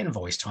an insane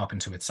voice talking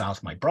to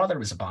itself. My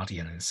brother is a body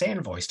and an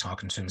insane voice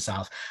talking to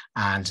himself.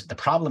 And the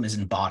problem is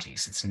in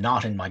bodies. It's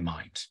not in my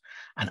mind.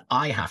 And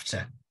I have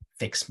to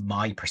fix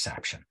my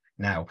perception.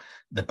 Now,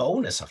 the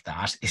bonus of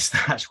that is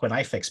that when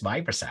I fix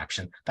my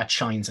perception, that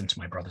shines into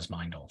my brother's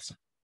mind also.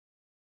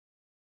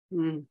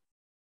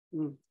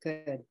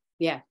 Good.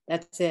 Yeah,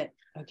 that's it.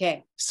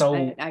 Okay.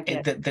 So I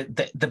get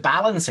the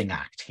balancing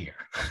act here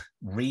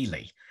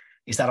really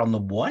is that on the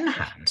one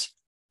hand,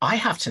 I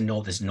have to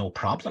know there's no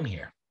problem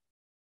here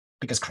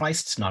because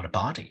Christ's not a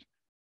body.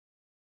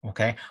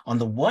 Okay. On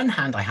the one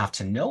hand, I have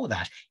to know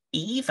that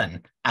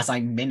even as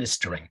I'm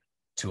ministering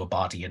to a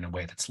body in a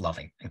way that's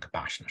loving and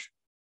compassionate.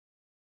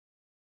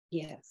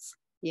 Yes.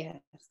 Yes.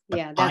 But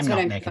yeah. That's what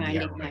I'm making finding.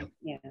 the error real.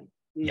 Yeah.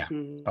 Yeah,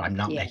 but I'm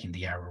not making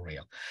the error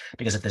real,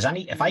 because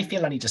if I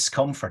feel any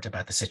discomfort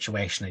about the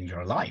situation in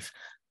your life,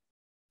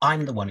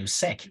 I'm the one who's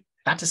sick.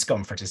 That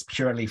discomfort is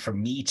purely for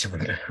me to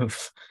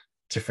remove,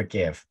 to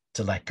forgive,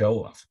 to let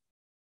go of.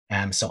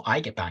 So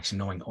I get back to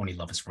knowing only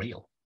love is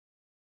real.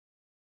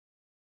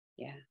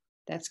 Yeah,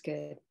 that's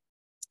good.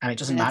 And it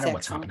doesn't matter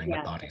what's happening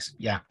with bodies.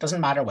 Yeah, it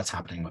doesn't matter what's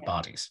happening with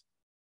bodies.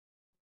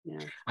 Yeah.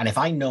 And if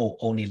I know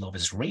only love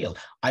is real,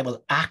 I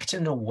will act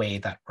in a way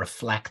that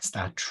reflects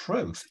that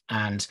truth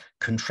and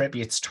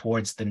contributes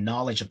towards the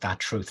knowledge of that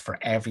truth for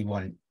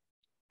everyone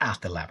at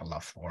the level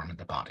of form in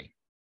the body.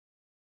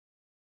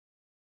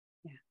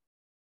 Yeah.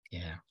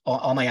 Yeah.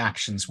 All my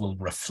actions will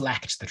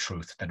reflect the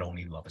truth that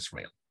only love is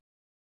real.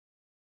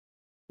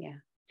 Yeah.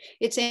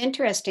 It's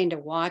interesting to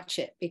watch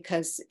it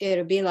because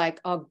it'll be like,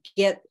 I'll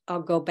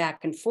go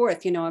back and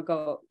forth, I'll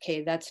go,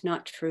 okay, that's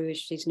not true.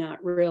 She's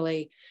not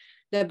really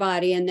the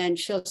body. And then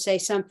she'll say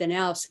something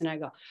else. And I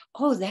go,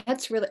 oh,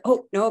 that's really,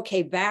 oh, no,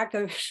 okay, back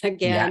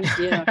again.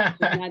 Yeah.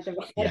 Not the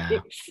body. Yeah.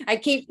 I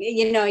keep,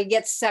 you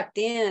get sucked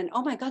in.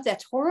 Oh my God,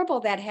 that's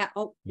horrible.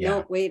 Oh, yeah.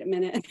 No, wait a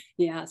minute.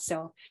 Yeah.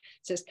 So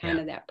it's just kind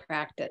of that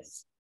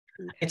practice.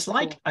 Okay, it's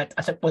like, I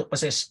think, what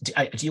was this? Do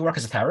you work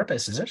as a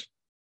therapist, is it?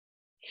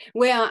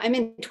 Well, I'm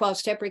in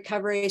 12-step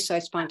recovery, so I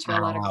sponsor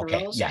a lot of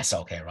girls. Yes,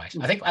 okay, right.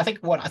 I think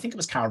it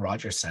was Carl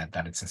Rogers said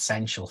that it's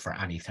essential for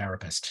any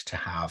therapist to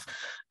have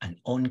an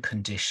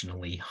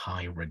unconditionally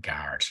high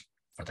regard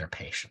for their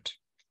patient.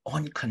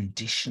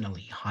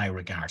 Unconditionally high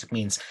regard. It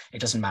means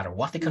it doesn't matter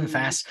what they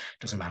confess,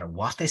 doesn't matter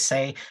what they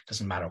say,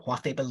 doesn't matter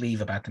what they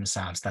believe about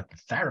themselves, that the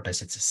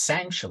therapist, it's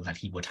essential that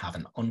he would have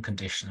an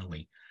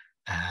unconditionally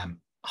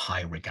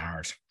high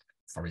regard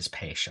for his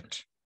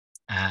patient.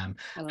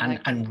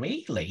 And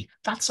really,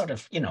 that's sort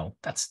of,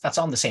 that's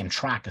on the same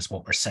track as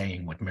what we're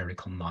saying with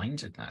miracle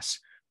mindedness,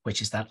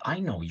 which is that I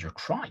know you're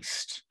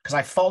Christ, because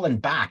I've fallen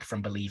back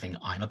from believing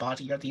I'm a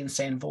body or the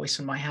insane voice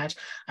in my head.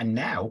 And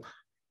now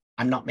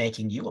I'm not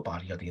making you a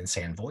body or the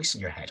insane voice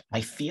in your head.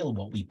 I feel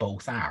what we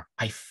both are.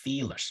 I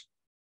feel it.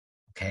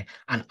 Okay.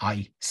 And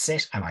I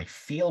sit and I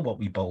feel what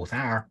we both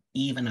are,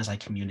 even as I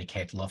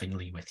communicate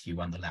lovingly with you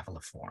on the level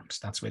of forms.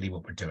 That's really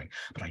what we're doing.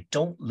 But I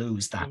don't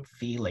lose that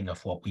feeling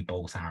of what we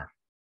both are.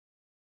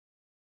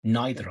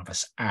 Neither of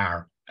us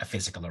are a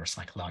physical or a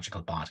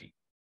psychological body.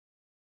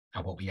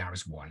 And what we are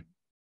is one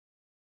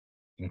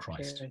in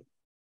Christ. Good.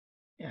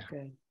 Yeah.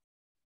 Good.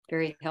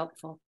 Very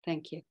helpful.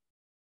 Thank you.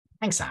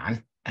 Thanks,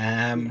 Anne.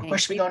 Where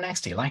should we go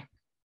next, Eli?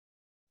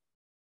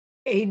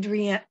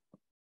 Adrienne?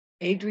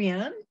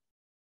 Adrian?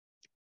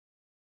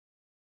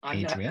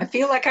 I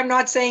feel like I'm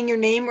not saying your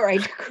name right.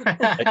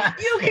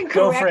 You can correct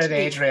Go for it, me.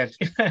 Adrian.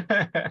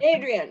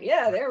 Adrian,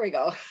 yeah, there we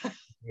go.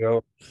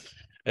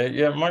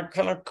 Yeah, my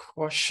kind of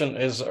question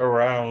is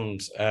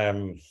around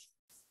that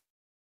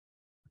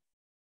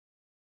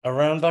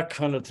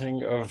kind of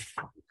thing of,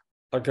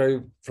 like,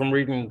 from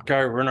reading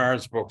Gary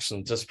Renard's books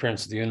and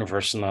Disappearance of the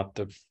Universe, and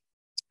that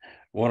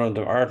one of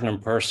them, Arden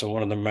and Person,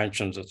 one of them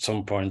mentions at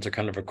some point a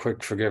kind of a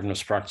quick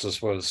forgiveness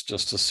practice was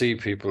just to see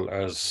people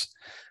as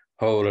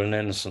whole and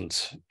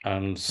innocent,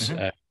 and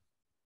say,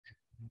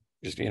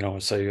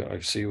 I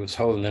see you as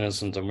whole and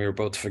innocent, and we were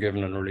both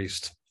forgiven and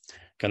released,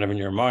 kind of in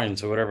your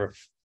minds or whatever.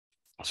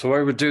 So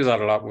I would do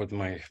that a lot with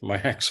my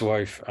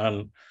ex-wife,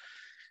 and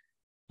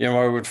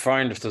I would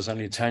find if there's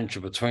any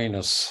tension between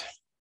us,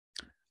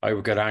 I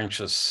would get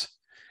anxious,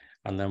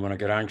 and then when I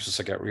get anxious,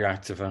 I get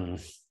reactive, and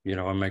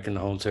I'm making the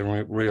whole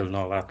thing real and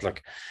all that.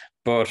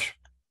 But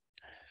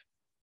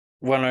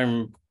when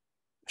I'm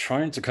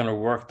trying to kind of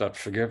work that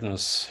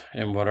forgiveness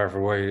in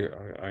whatever way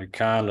I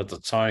can at the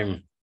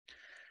time,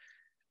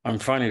 I'm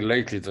finding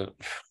lately that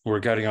we're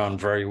getting on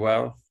very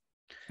well.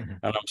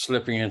 and I'm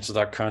slipping into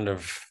that kind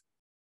of,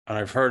 and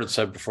I've heard it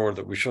said before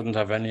that we shouldn't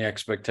have any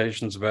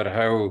expectations about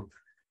how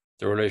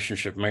the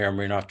relationship may or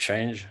may not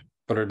change,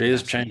 but it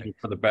is changing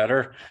for the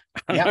better.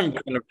 And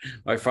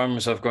I find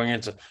myself going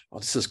into, oh,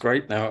 this is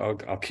great now.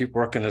 I'll keep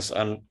working this.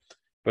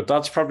 But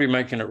that's probably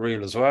making it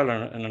real as well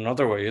in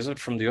another way, is it?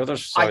 From the other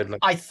side,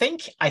 I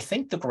think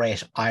the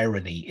great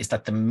irony is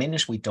that the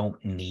minute we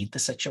don't need the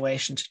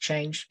situation to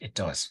change, it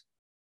does.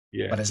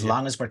 Yeah. But as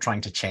long as we're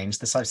trying to change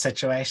the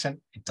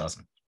situation, it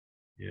doesn't.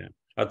 Yeah,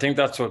 I think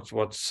that's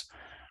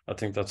I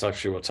think that's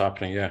actually what's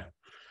happening. Yeah,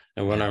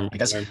 and when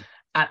because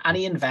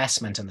any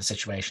investment in the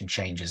situation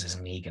changes is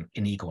an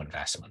ego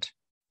investment.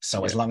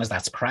 So as long as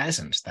that's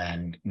present,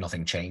 then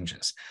nothing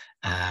changes.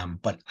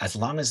 But as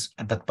long as,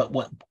 but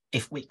what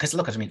if we? Because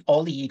look, I mean,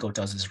 all the ego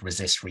does is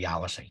resist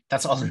reality.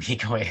 That's all an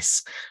ego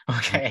is.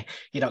 Okay,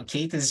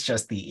 Keith is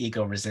just the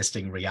ego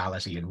resisting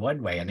reality in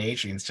one way, and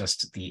Adrian's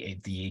just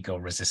the ego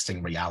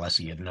resisting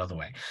reality in another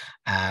way.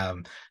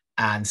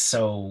 And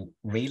so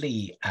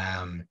really,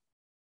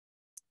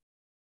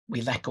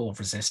 we let go of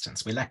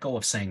resistance. We let go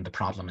of saying the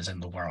problem is in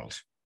the world.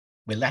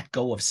 We let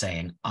go of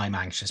saying, I'm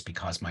anxious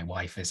because my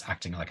wife is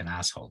acting like an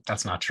asshole.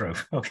 That's not true,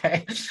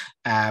 okay?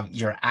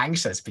 You're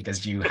anxious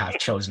because you have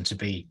chosen to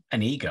be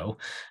an ego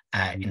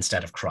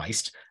instead of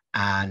Christ,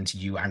 and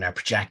you are now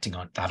projecting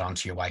that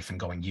onto your wife and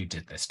going, you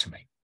did this to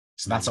me.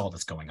 So that's all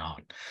that's going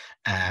on.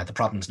 The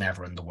problem's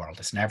never in the world.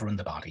 It's never in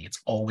the body.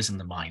 It's always in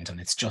the mind. And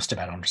it's just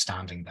about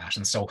understanding that.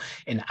 And so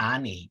in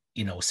any,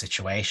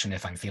 situation,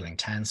 if I'm feeling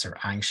tense or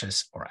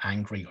anxious or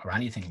angry or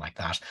anything like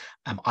that,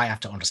 I have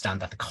to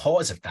understand that the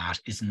cause of that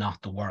is not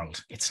the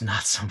world. It's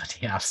not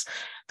somebody else.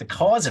 The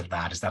cause of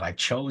that is that I've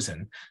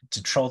chosen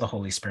to throw the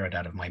Holy Spirit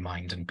out of my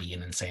mind and be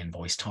an insane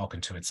voice talking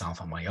to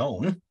itself on my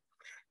own.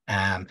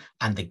 And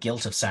the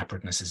guilt of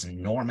separateness is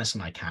enormous,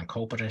 and I can't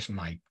cope with it, and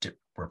I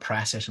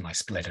repress it, and I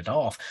split it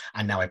off,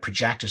 and now I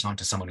project it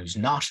onto someone who's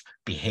not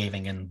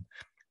behaving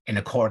in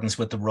accordance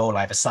with the role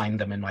I've assigned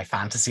them in my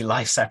fantasy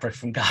life separate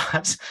from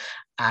God.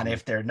 And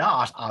if they're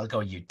not, I'll go,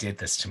 you did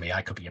this to me.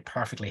 I could be a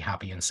perfectly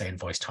happy, insane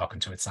voice talking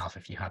to itself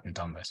if you hadn't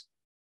done this.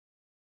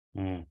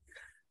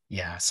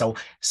 Yeah, so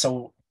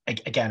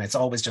again, it's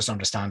always just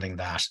understanding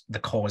that the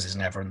cause is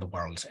never in the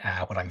world.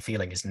 What I'm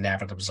feeling is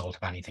never the result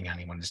of anything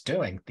anyone is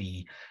doing.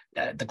 The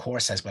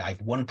Course says, well, I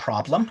have one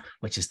problem,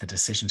 which is the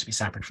decision to be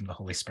separate from the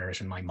Holy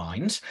Spirit in my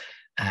mind.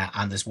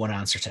 And there's one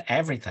answer to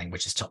everything,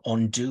 which is to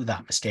undo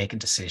that mistaken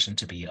decision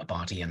to be a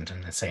body and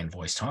an insane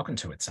voice talking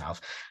to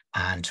itself,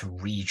 and to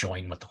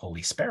rejoin with the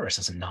Holy Spirit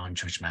as a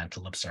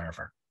non-judgmental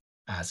observer,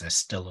 as a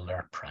still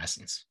alert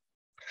presence.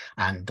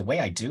 And the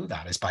way I do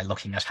that is by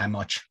looking at how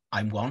much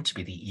I want to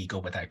be the ego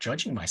without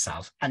judging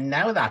myself. And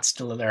now that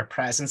still alert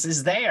presence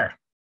is there.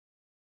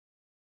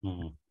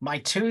 My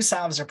two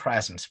selves are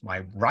present.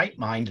 My right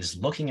mind is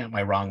looking at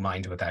my wrong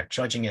mind without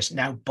judging it.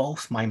 Now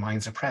both my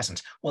minds are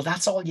present. Well,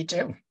 that's all you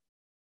do.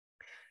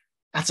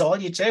 That's all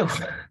you do.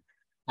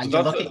 And you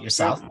look at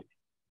yourself.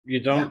 You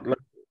don't,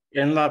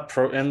 in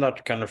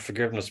that kind of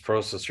forgiveness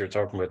process you're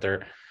talking about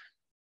there,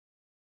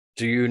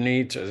 do you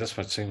need to, this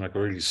might seem like a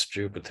really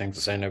stupid thing to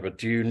say now, but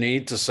do you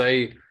need to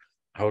say,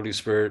 Holy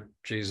Spirit,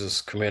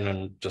 Jesus, come in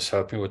and just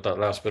help me with that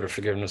last bit of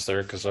forgiveness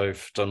there, because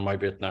I've done my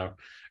bit now?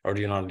 Or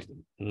do you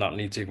not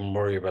need to even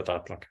worry about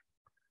that?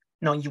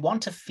 No, you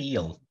want to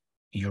feel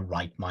your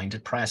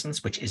right-minded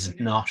presence, which is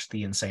not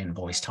the insane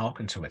voice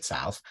talking to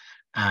itself.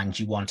 And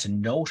you want to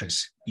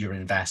notice your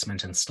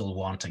investment in still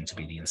wanting to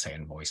be the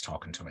insane voice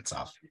talking to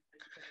itself.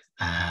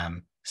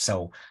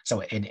 So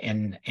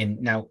in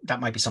now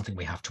that might be something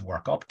we have to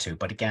work up to,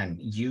 but again,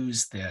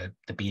 use the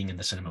being in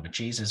the cinema with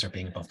Jesus or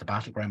being above the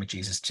battleground with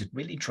Jesus to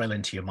really drill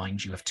into your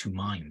mind. You have two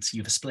minds.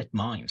 You have a split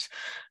mind.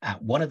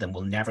 One of them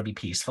will never be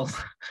peaceful,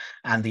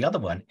 and the other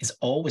one is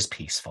always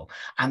peaceful,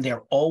 and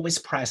they're always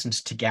present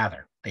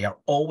together. They are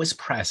always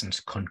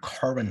present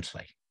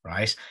concurrently.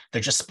 Right?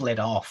 They're just split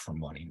off from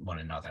one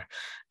another.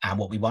 And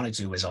what we want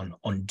to do is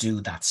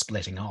undo that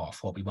splitting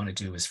off. What we want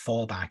to do is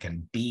fall back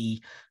and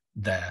be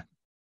the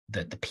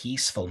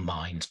peaceful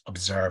mind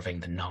observing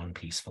the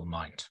non-peaceful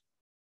mind.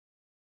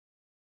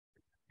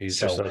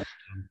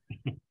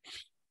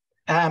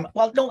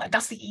 Well, no,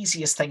 that's the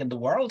easiest thing in the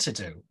world to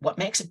do. What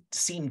makes it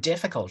seem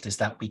difficult is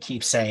that we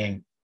keep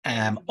saying,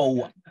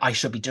 oh, I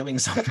should be doing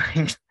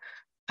something.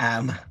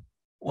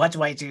 What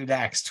do I do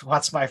next?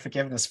 What's my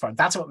forgiveness for?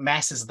 That's what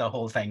messes the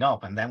whole thing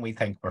up. And then we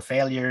think we're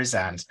failures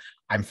and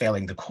I'm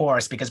failing the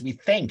Course because we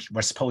think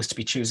we're supposed to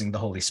be choosing the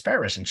Holy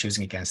Spirit and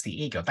choosing against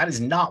the ego. That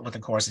is not what the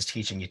Course is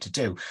teaching you to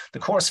do. The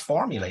Course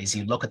formula is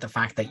you look at the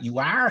fact that you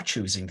are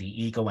choosing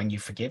the ego and you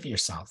forgive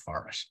yourself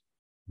for it.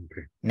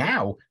 Okay.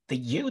 Now, the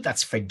you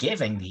that's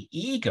forgiving the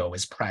ego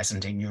is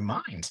present in your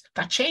mind.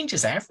 That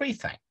changes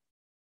everything.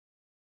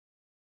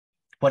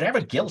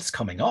 Whatever guilt's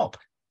coming up,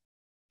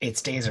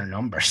 its days are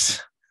numbers.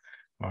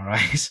 All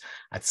right.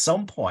 At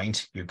some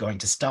point, you're going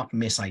to stop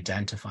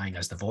misidentifying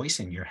as the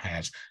voice in your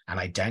head and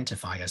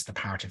identify as the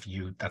part of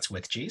you that's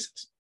with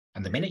Jesus.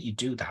 And the minute you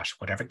do that,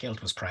 whatever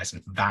guilt was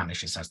present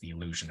vanishes as the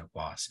illusion it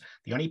was.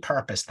 The only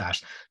purpose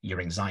that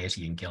your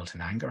anxiety and guilt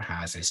and anger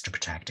has is to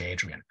protect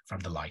Adrian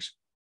from the light.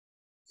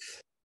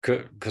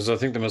 Because I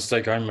think the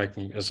mistake I'm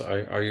making is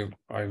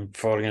I'm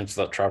falling into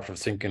that trap of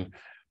thinking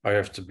I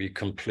have to be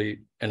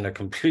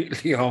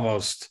completely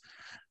almost.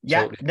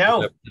 Yeah,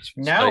 totally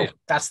no,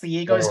 that's the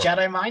ego's Or-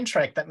 Jedi mind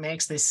trick that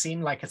makes this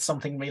seem like it's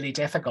something really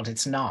difficult.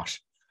 It's not.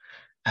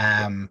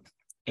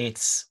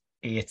 It's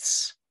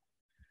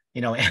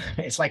you know,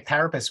 it's like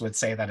therapists would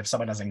say that if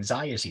someone has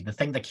anxiety, the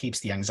thing that keeps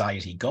the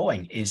anxiety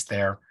going is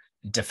their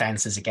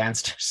defenses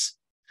against it.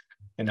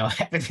 You know,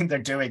 everything they're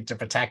doing to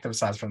protect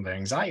themselves from their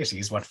anxiety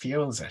is what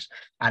fuels it.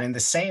 And in the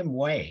same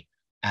way,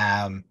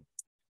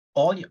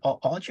 all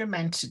you're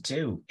meant to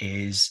do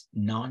is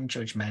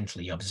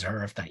non-judgmentally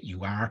observe that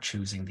you are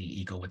choosing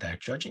the ego without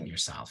judging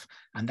yourself.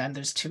 And then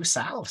there's two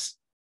selves.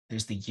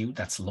 There's the you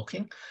that's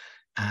looking,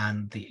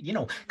 and the, you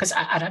know, because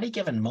at any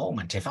given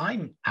moment, if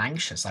I'm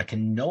anxious, I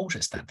can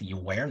notice that the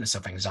awareness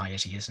of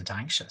anxiety isn't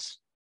anxious.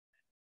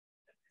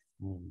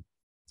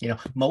 You know,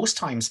 most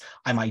times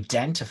I'm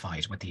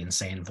identified with the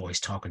insane voice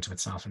talking to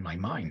itself in my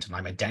mind, and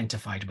I'm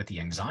identified with the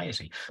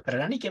anxiety. But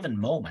at any given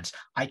moment,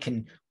 I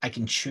can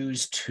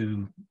choose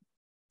to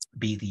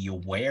be the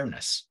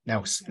awareness.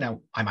 Now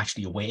I'm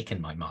actually awake in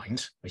my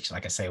mind, which,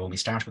 like I say, when we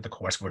start with the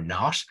course, we're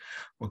not.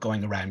 We're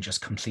going around just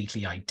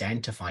completely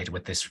identified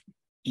with this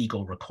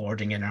ego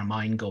recording in our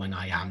mind going,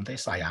 I am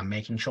this, I am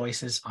making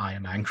choices, I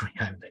am angry.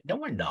 No,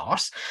 we're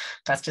not.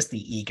 That's just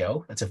the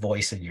ego. That's a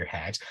voice in your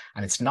head,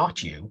 and it's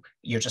not you.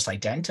 You're just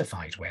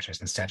identified with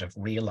it instead of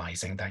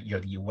realizing that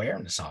you're the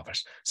awareness of it.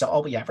 So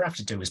all we ever have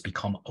to do is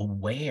become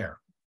aware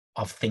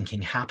of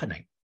thinking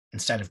happening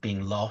instead of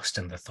being lost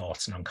in the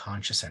thoughts and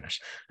unconscious in it.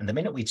 And the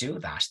minute we do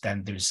that,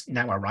 then there's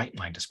now our right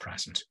mind is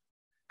present,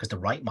 because the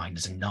right mind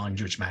is a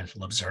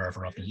non-judgmental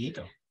observer of the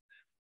ego.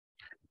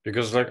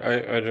 Because like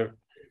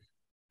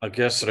like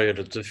yesterday I had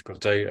a difficult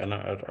day, and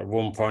at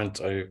one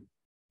point I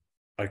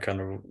kind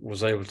of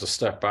was able to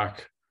step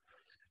back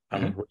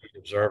and really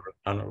observe it,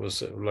 and it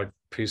was like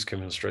peace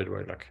came in straight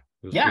away. Like,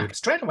 it was beautiful.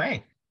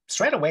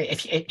 straight away.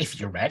 If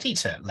you're ready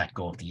to let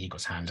go of the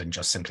ego's hand and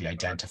just simply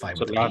identify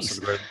with the peace.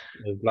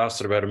 It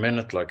lasted about a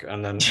minute, like,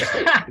 and then it's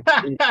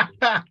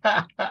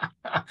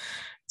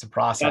a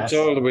process. That's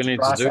all that we need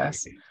to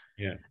do.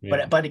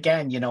 Yeah. But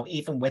again, you know,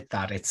 even with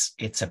that,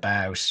 it's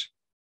about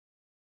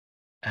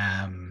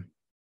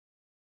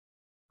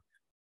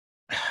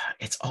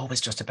it's always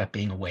just about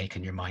being awake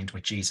in your mind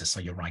with Jesus, so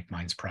your right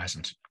mind's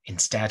present,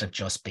 instead of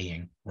just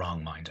being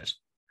wrong-minded.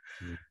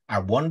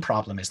 Our one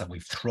problem is that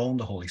we've thrown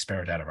the Holy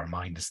Spirit out of our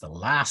mind. It's the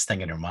last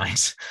thing in our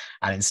mind,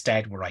 and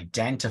instead we're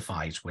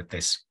identified with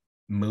this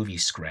movie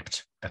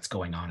script that's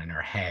going on in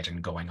our head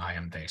and going, I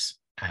am this.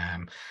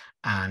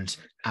 And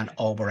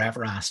all we're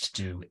ever asked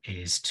to do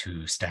is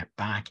to step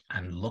back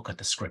and look at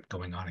the script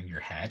going on in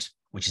your head,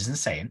 which is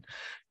insane.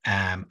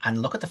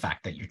 And look at the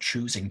fact that you're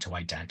choosing to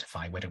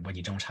identify with it when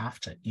you don't have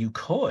to. You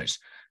could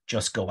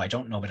just go, I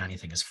don't know what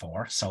anything is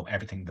for, so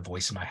everything the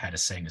voice in my head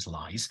is saying is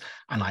lies,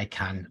 and I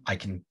can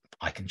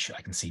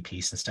see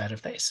peace instead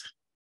of this.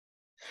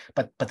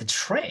 But the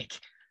trick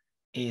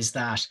is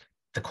that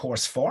the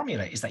course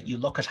formula is that you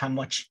look at how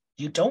much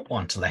you don't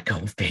want to let go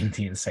of being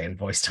the insane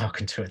voice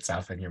talking to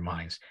itself in your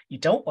mind. You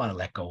don't want to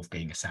let go of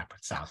being a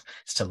separate self.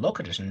 It's to look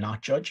at it and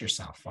not judge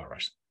yourself for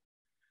it.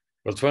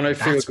 But when I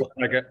feel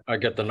I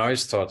get the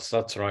nice thoughts,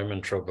 that's where I'm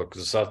in trouble,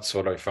 because that's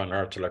what I find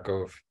hard to let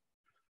go of.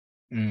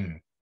 You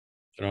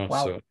know,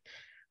 well, so,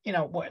 you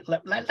know,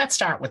 let's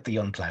start with the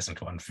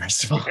unpleasant one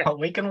first of all.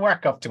 We can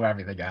work up to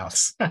everything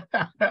else.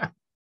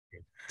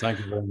 Thank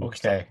you very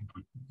much. Okay,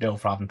 no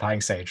problem.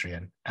 Thanks,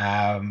 Adrian.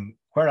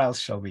 Where else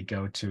shall we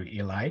go to,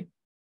 Eli?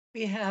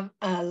 We have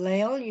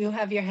Lael, you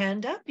have your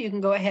hand up. You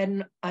can go ahead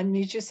and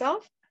unmute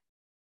yourself.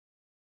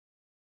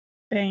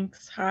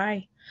 Thanks.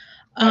 Hi.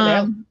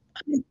 Hi, Lael.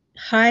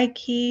 Hi,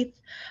 Keith.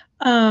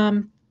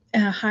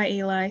 Hi,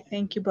 Eli.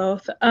 Thank you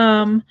both.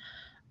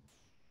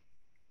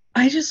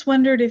 I just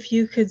wondered if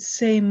you could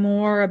say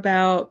more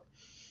about,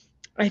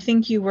 I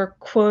think you were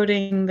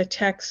quoting the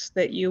text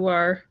that you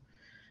are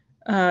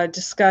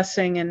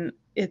discussing, and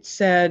it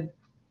said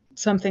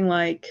something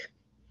like,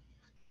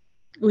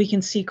 we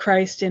can see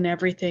Christ in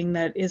everything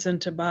that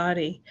isn't a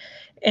body.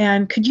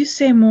 And could you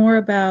say more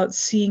about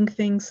seeing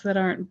things that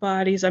aren't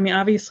bodies? I mean,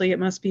 obviously it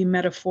must be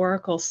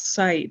metaphorical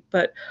sight,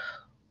 but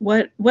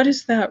what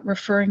is that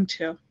referring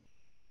to?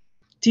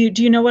 Do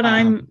you know what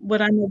I'm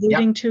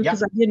alluding to?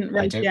 Because I didn't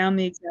write down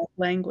the exact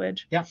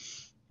language. Yeah.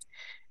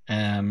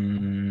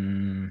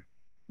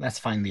 Let's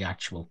find the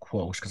actual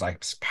quote, because I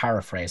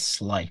paraphrase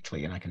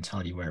slightly and I can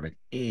tell you where it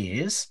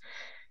is.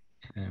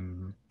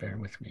 Bear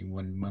with me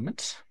one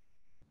moment.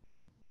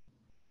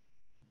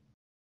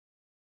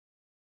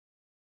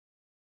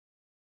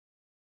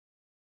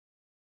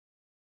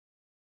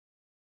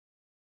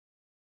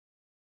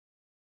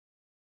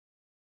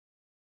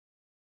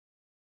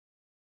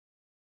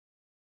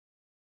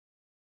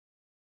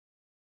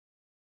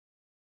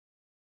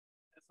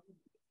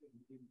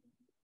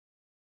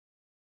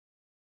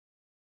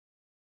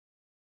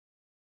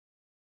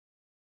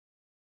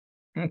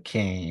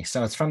 Okay,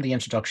 so it's from the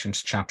introduction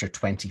to chapter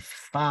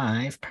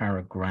 25,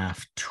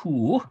 paragraph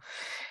 2.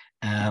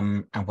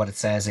 And what it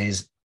says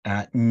is,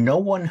 no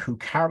one who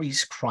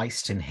carries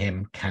Christ in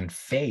him can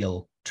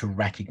fail to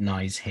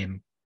recognize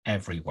him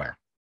everywhere,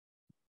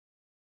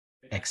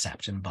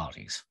 except in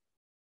bodies.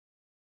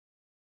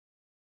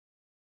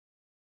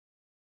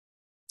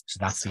 So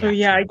that's the So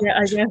yeah, I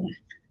quote. guess,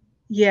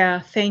 yeah,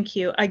 thank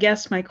you. I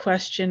guess my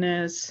question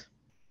is,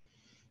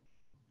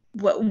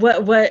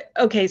 what,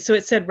 okay, so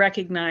it said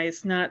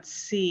recognize, not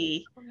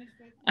see.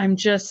 I'm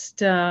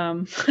just,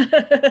 I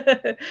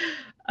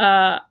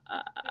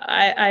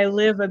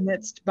live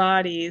amidst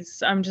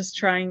bodies. I'm just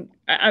trying,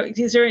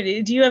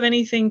 do you have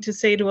anything to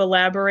say to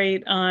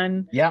elaborate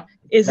on? Yeah.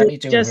 Is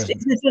it just,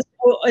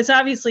 it's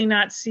obviously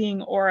not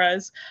seeing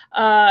auras.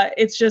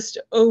 It's just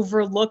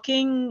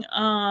overlooking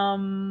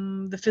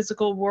the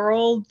physical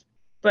world,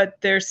 but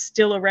there's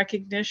still a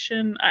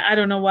recognition. I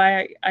don't know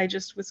why. I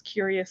just was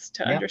curious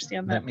to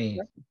understand that. Let me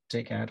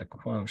take out a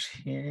quote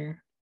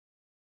here.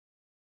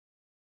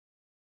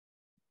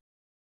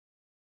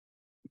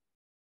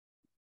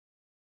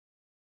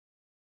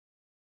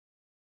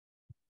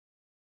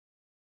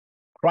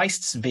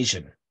 Christ's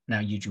vision. Now,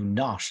 you do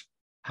not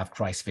have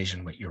Christ's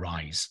vision with your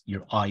eyes.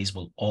 Your eyes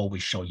will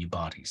always show you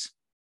bodies.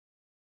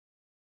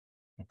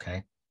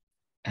 Okay.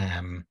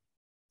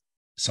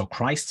 So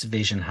Christ's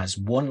vision has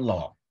one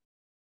law.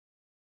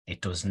 It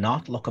does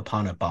not look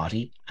upon a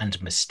body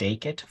and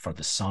mistake it for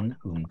the Son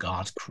whom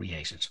God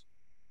created.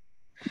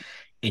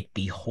 It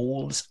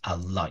beholds a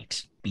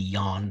light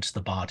beyond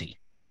the body,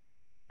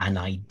 an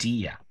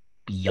idea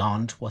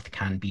beyond what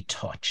can be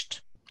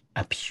touched,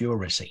 a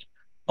purity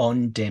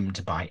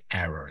undimmed by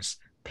errors,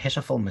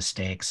 pitiful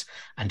mistakes,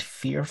 and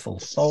fearful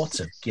thoughts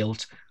of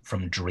guilt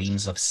from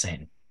dreams of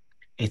sin.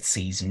 It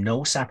sees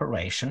no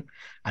separation,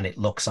 and it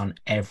looks on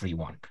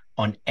everyone,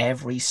 on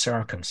every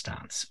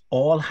circumstance,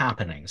 all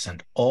happenings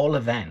and all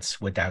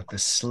events without the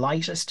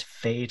slightest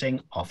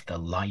fading of the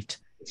light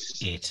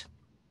it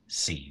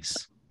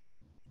sees.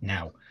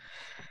 Now,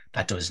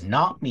 that does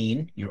not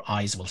mean your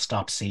eyes will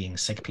stop seeing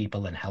sick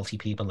people and healthy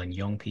people and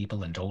young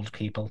people and old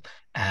people.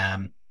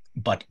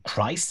 But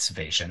Christ's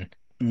vision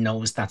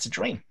knows that's a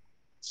dream.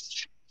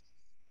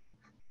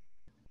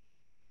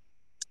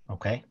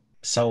 Okay,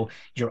 so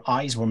your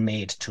eyes were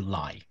made to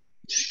lie.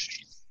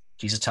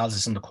 Jesus tells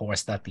us in the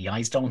course that the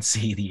eyes don't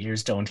see, the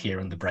ears don't hear,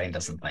 and the brain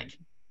doesn't think.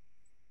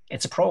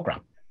 It's a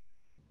program.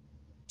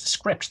 It's a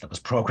script that was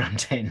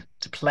programmed in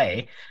to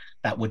play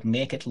that would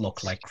make it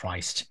look like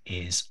Christ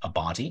is a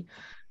body,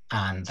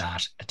 and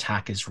that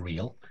attack is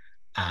real,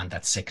 and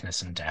that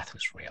sickness and death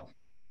is real.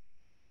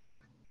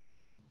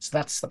 So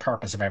that's the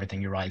purpose of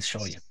everything your eyes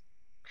show you.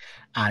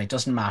 And it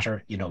doesn't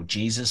matter, you know,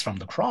 Jesus from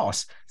the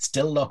cross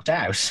still looked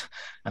out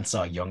and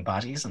saw young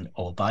bodies and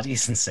old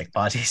bodies and sick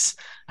bodies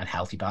and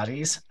healthy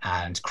bodies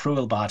and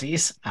cruel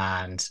bodies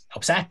and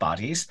upset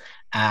bodies.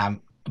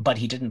 But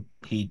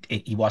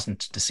he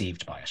wasn't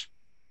deceived by it.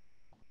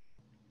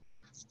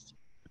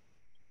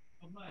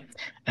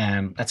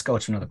 Let's go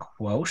to another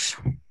quote.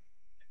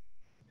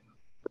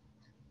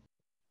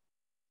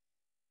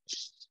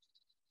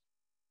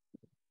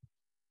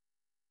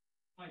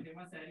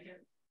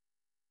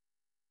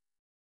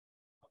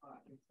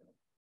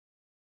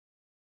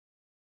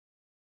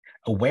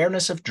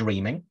 Awareness of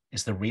dreaming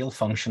is the real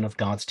function of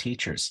God's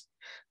teachers.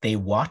 They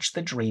watch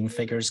the dream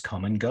figures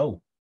come and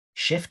go,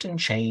 shift and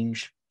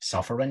change,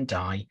 suffer and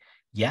die,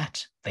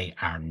 yet they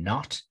are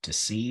not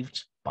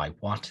deceived by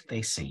what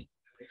they see.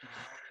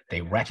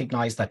 They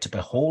recognize that to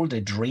behold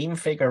a dream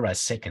figure as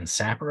sick and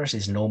separate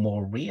is no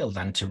more real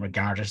than to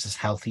regard it as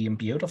healthy and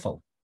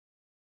beautiful.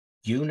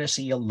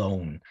 Unity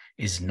alone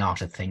is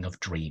not a thing of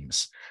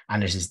dreams,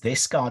 and it is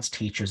this God's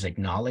teachers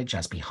acknowledge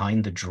as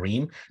behind the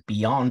dream,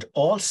 beyond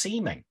all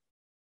seeming,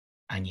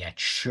 and yet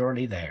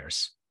surely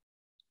theirs.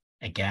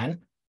 Again,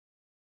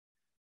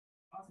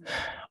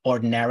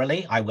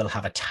 ordinarily, I will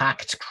have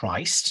attacked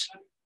Christ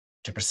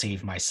to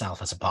perceive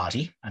myself as a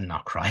body and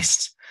not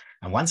Christ.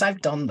 And once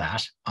I've done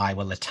that, I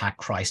will attack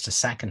Christ a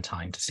second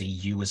time to see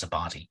you as a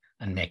body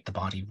and make the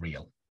body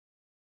real.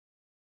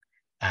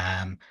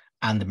 And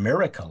the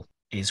miracle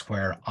is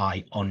where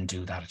I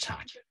undo that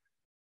attack.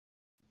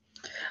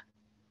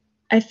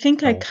 I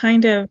think I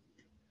kind of...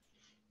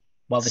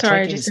 Well, the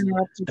trick is,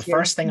 the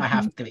first thing I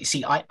have to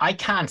see, I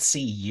can't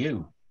see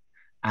you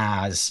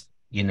as,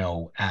 you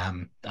know,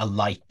 a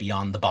light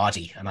beyond the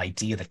body, an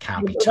idea that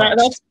can't be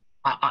touched.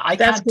 I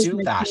can't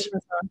do that.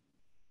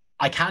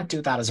 I can't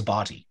do that as a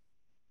body.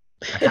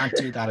 I can't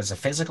do that as a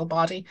physical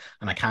body,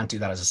 and I can't do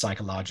that as a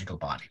psychological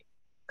body,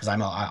 because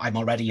I'm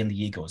already in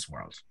the ego's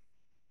world.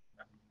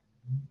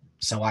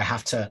 So I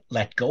have to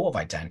let go of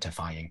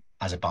identifying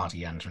as a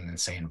body and an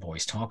insane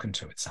voice talking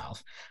to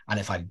itself. And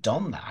if I've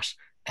done that,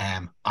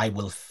 I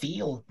will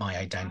feel my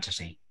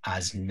identity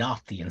as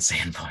not the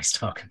insane voice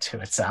talking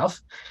to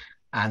itself.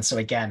 And so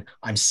again,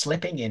 I'm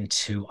slipping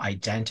into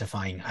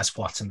identifying as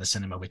what's in the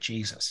cinema with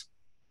Jesus.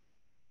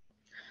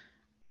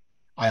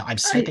 I'm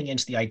slipping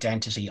into the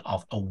identity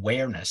of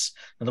awareness.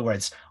 In other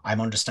words, I'm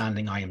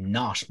understanding I am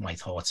not my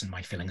thoughts and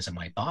my feelings and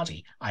my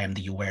body. I am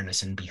the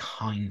awareness in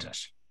behind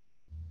it.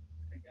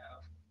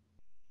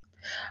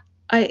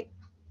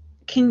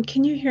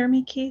 Can you hear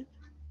me, Keith?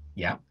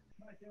 Yeah.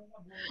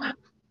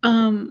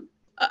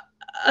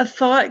 A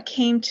thought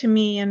came to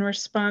me in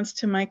response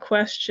to my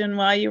question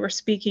while you were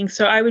speaking.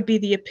 So I would be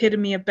the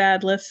epitome of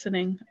bad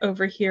listening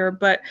over here.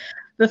 But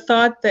the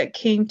thought that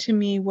came to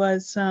me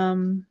was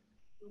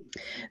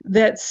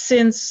that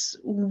since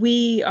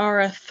we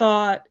are a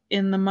thought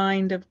in the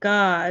mind of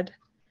God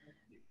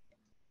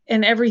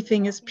and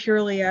everything is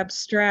purely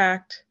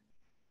abstract,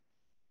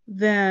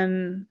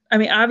 then, I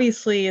mean,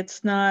 obviously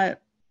it's not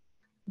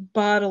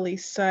bodily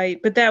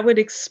sight, but that would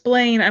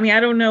explain, I mean, I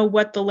don't know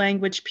what the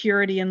language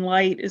purity and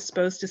light is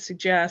supposed to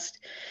suggest.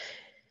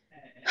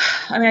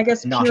 I mean, I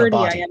guess Not purity, a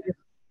body.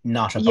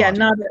 Not a body. Yeah,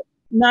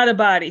 not a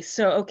body.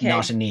 So, okay.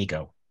 Not an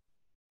ego.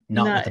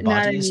 Not what the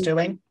body is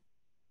doing,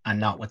 and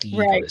not what the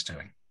ego is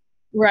doing.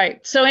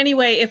 Right. So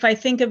anyway, if I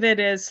think of it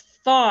as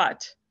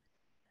thought,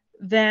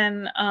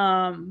 then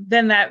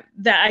that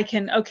I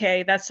can,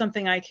 okay, that's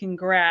something I can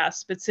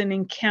grasp. It's an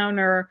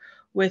encounter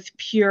with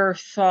pure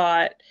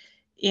thought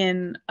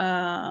in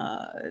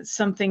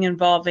something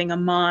involving a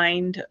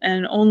mind,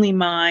 and only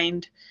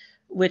mind,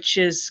 which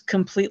is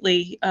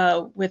completely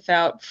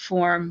without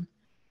form.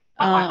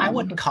 I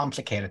wouldn't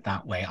complicate it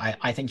that way.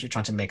 I think you're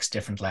trying to mix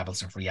different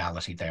levels of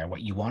reality there.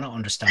 What you want to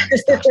understand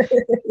is that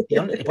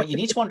what you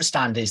need to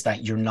understand is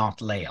that you're not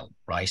Lael,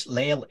 right?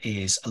 Lael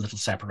is a little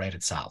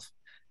separated self.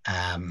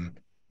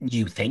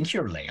 You think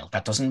you're Lael.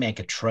 That doesn't make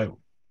it true,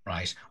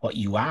 right? What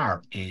you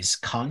are is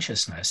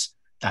consciousness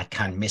that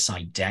can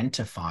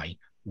misidentify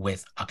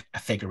with a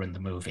figure in the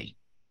movie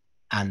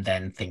and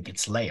then think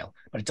it's Lael.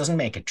 But it doesn't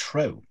make it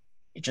true.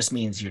 It just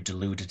means you're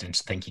deluded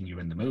into thinking you're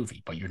in the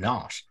movie, but you're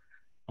not.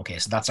 Okay,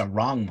 so that's a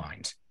wrong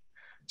mind.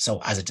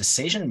 So as a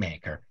decision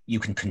maker, you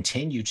can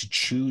continue to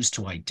choose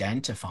to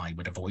identify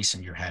with a voice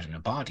in your head and a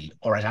body,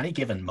 or at any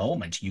given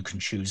moment, you can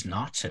choose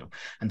not to.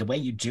 And the way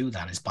you do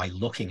that is by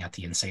looking at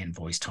the insane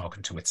voice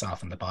talking to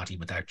itself in the body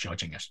without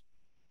judging it.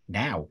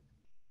 Now,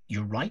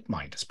 your right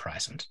mind is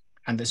present,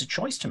 and there's a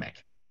choice to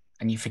make.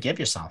 And you forgive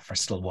yourself for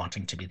still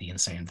wanting to be the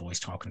insane voice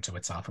talking to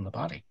itself in the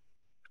body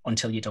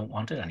until you don't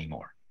want it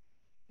anymore.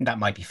 And that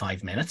might be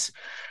 5 minutes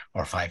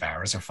or 5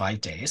 hours or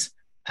 5 days.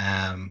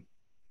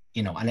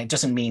 You know, and it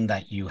doesn't mean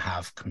that you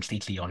have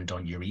completely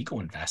undone your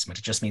ego investment.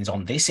 It just means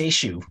on this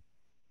issue,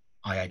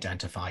 I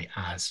identify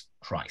as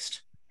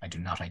Christ. I do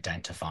not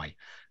identify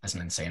as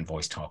an insane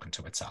voice talking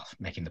to itself,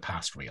 making the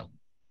past real.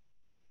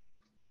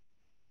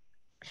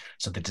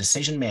 So the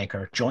decision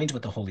maker joined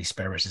with the Holy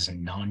Spirit is a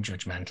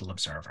non-judgmental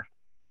observer.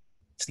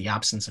 It's the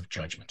absence of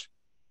judgment.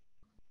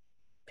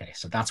 Okay,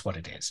 so that's what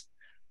it is.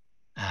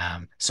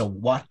 So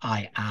what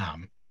I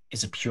am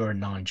is a pure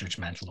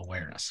non-judgmental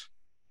awareness.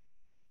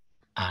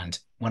 And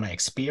when I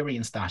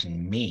experience that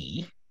in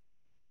me,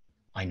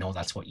 I know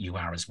that's what you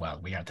are as well.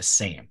 We are the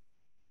same.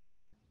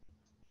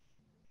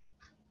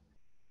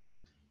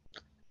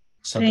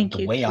 So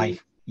the way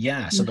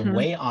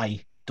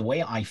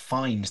I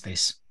find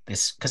this,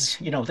 because,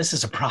 you know, this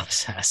is a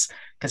process,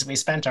 because we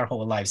spent our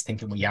whole lives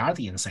thinking we are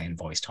the insane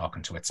voice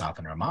talking to itself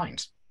in our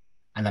mind.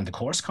 And then the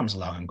Course comes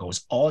along and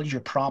goes, all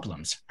your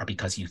problems are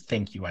because you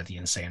think you are the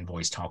insane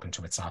voice talking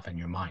to itself in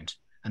your mind.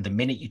 And the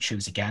minute you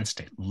choose against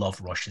it, love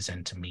rushes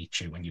in to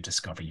meet you when you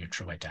discover your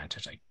true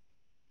identity.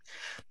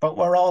 But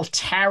we're all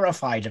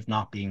terrified of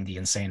not being the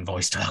insane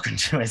voice talking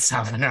to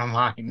itself in our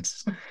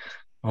minds.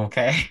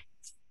 Okay?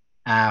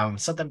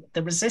 So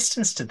the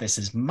resistance to this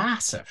is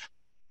massive.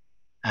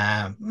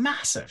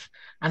 Massive.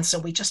 And so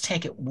we just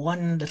take it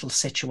one little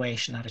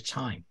situation at a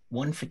time,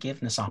 one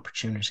forgiveness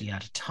opportunity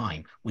at a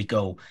time. We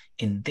go,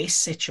 in this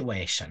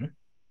situation,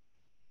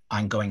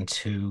 I'm going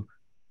to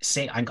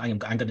say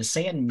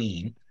and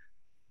mean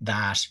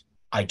that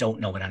I don't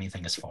know what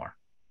anything is for.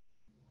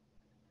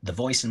 The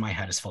voice in my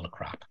head is full of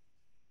crap.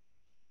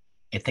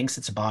 It thinks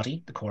it's a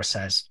body. The Course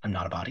says I'm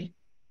not a body.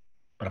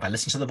 But if I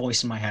listen to the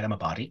voice in my head, I'm a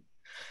body.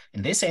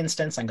 In this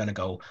instance, I'm going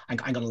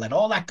to let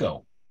all that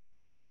go.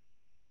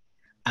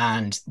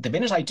 And the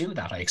minute I do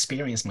that, I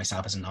experience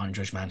myself as a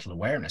non-judgmental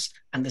awareness.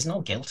 And there's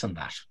no guilt in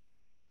that.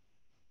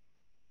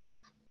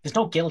 There's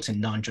no guilt in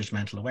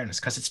non-judgmental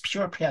awareness because it's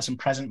pure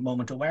present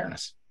moment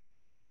awareness.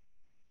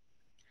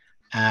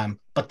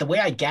 But the way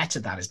I get to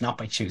that is not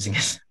by choosing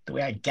it. The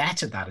way I get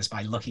to that is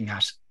by looking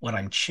at what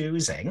I'm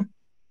choosing,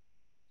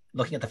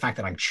 looking at the fact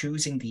that I'm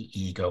choosing the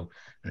ego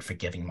and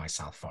forgiving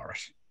myself for it.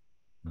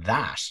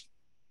 That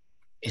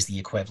is the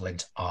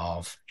equivalent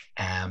of,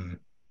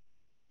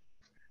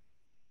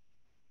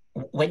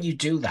 when you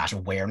do that,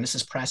 awareness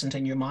is present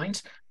in your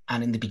mind.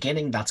 And in the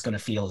beginning, that's going to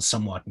feel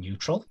somewhat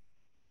neutral.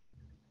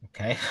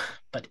 Okay.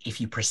 But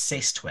if you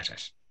persist with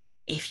it,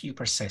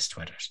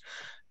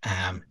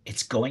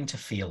 it's going to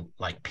feel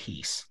like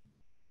peace.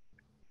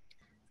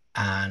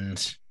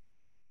 And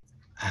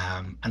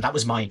that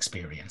was my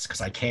experience,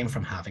 because I came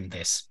from having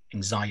this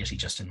anxiety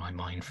just in my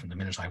mind from the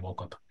minute I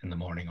woke up in the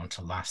morning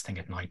until last thing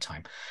at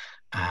nighttime.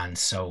 And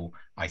so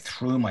I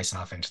threw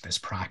myself into this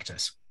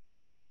practice.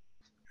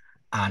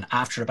 And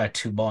after about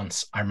 2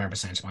 months, I remember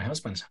saying to my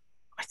husband,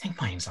 I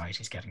think my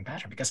anxiety is getting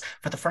better, because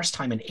for the first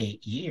time in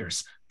 8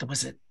 years, there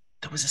was a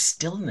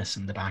stillness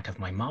in the back of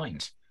my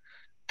mind.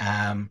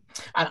 And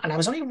I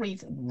was only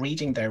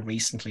reading there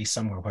recently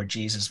somewhere where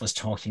Jesus was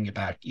talking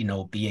about,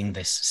 being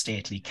this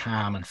stately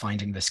calm and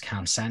finding this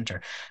calm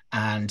center.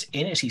 And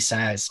in it, he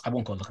says, I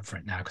won't go looking for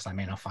it now because I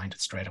may not find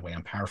it straight away,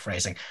 I'm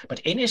paraphrasing, but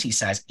in it, he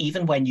says,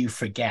 even when you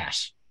forget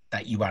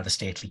that you are the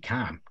stately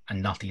calm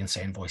and not the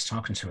insane voice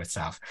talking to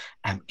itself,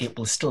 it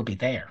will still be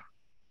there.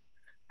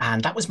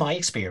 And that was my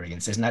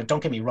experiences. Now,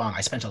 don't get me wrong,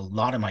 I spent a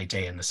lot of my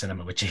day in the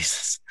cinema with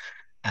Jesus.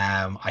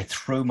 I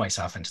threw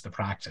myself into the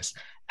practice.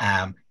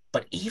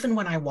 But even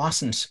when I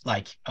wasn't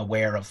like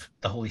aware of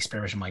the Holy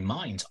Spirit in my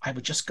mind, I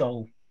would just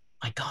go,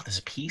 my God, there's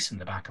a peace in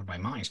the back of my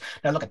mind.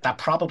 Now, look, that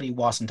probably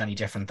wasn't any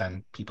different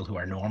than people who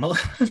are normal,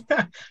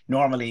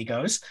 normal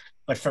egos.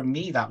 But for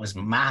me, that was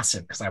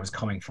massive because I was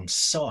coming from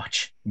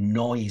such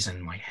noise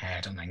in my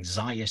head and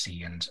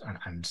anxiety and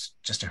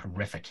just a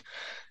horrific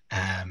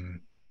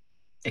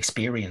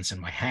experience in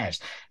my head.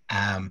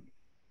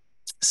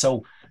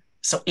 So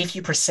if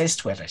you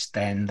persist with it,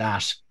 then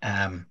that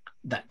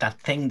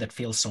thing that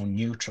feels so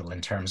neutral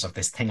in terms of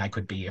this thing I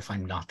could be if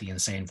I'm not the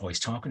insane voice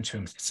talking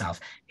to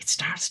itself, it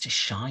starts to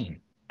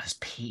shine as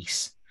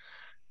peace,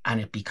 and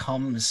it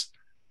becomes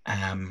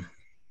a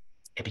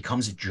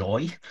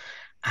joy,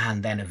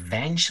 and then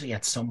eventually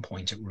at some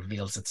point it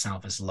reveals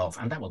itself as love,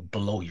 and that will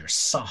blow your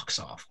socks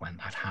off when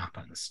that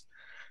happens.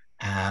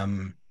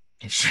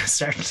 It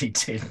certainly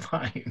did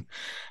mine.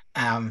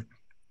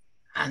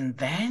 And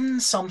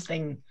then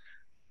something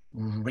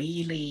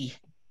really,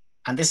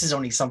 and this is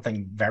only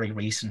something very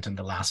recent in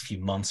the last few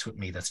months with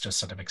me that's just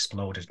sort of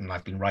exploded, and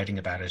I've been writing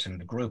about it in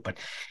the group. But,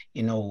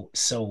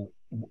 so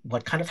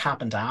what kind of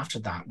happened after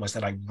that was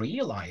that I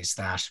realized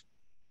that,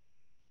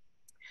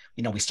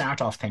 we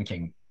start off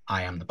thinking,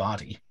 I am the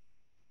body.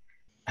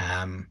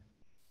 And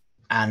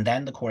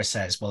then the Course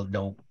says, well,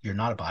 no, you're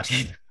not a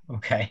body.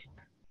 Okay.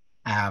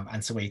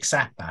 And so we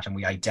accept that, and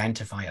we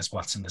identify as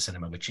what's in the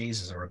cinema with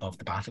Jesus, or above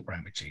the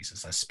battleground with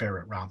Jesus, a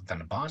spirit rather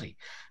than a body.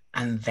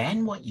 And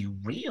then what you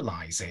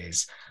realize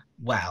is,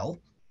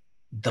 well,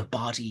 the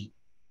body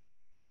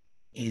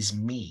is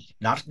me,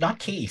 not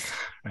Keith,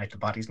 right? The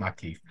body's not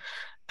Keith.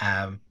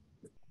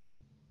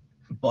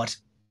 But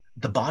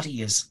the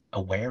body is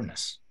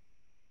awareness.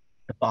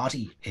 The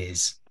body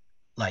is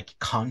like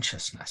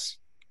consciousness.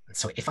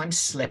 So if I'm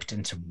slipped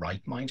into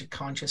right-minded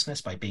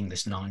consciousness by being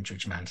this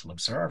non-judgmental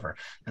observer,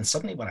 then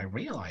suddenly what I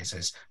realize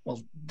is,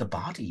 well, the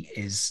body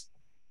is,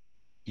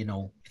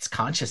 it's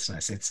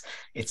consciousness.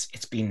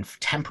 It's been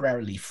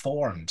temporarily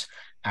formed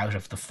out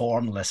of the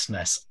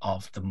formlessness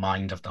of the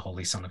mind of the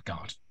Holy Son of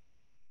God.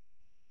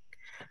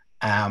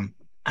 And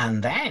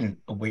then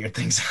weird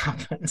things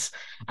happens,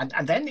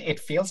 and then it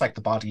feels like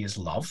the body is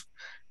love.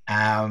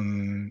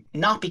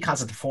 Not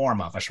because of the form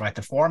of it, right?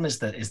 The form is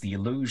the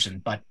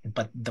illusion, but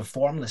the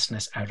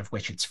formlessness out of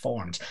which it's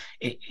formed,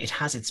 it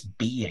has its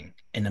being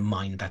in a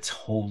mind that's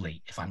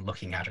holy, if I'm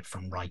looking at it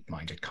from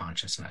right-minded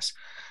consciousness.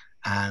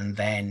 And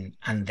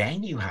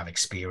then you have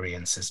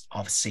experiences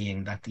of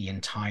seeing that the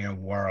entire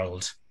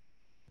world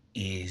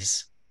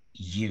is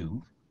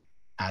you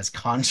as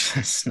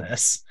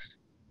consciousness,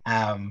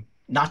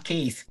 not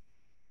Keith.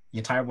 The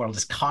entire world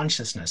is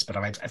consciousness, but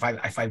if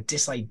I've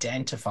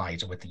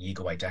disidentified with the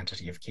ego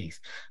identity of Keith,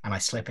 and I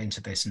slip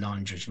into this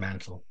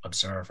non-judgmental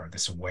observer,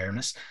 this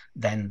awareness,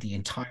 then the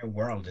entire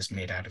world is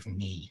made out of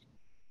me.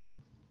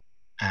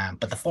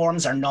 But the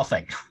forms are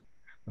nothing.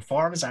 The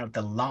forms are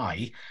the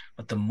lie,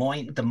 but the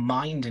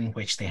mind in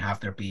which they have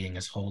their being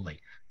is holy.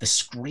 The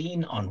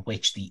screen on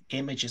which the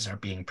images are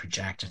being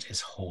projected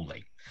is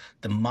holy.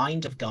 The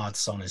mind of God's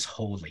Son is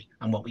holy.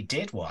 And what we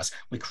did was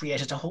we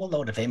created a whole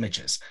load of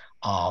images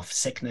of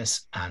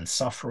sickness and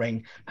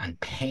suffering and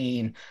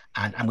pain.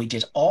 And we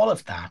did all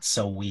of that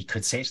so we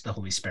could say to the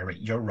Holy Spirit,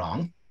 you're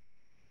wrong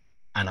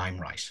and I'm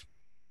right.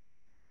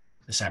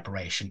 The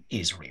separation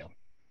is real.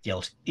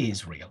 Guilt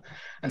is real.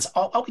 And so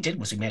all we did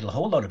was we made a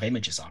whole load of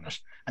images on it,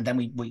 and then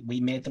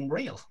we made them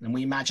real, and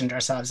we imagined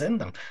ourselves in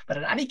them. But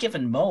at any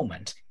given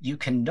moment, you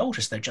can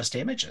notice they're just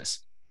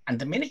images. And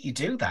the minute you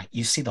do that,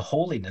 you see the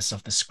holiness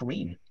of the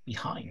screen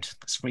behind,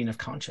 the screen of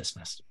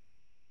consciousness.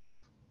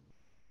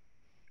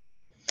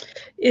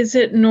 Is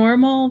it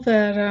normal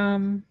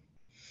that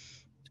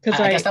because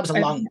I guess that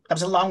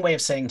was a long way of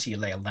saying to you,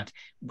 Lael, that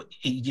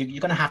you're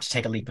going to have to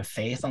take a leap of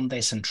faith on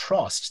this and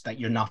trust that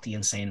you're not the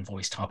insane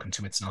voice talking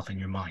to itself in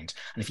your mind.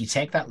 And if you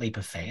take that leap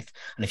of faith,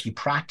 and if you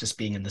practice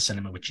being in the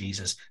cinema with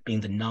Jesus,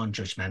 being the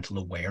non-judgmental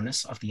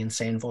awareness of the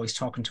insane voice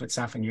talking to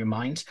itself in your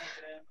mind,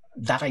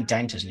 that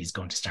identity is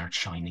going to start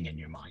shining in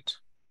your mind.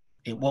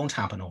 It won't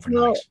happen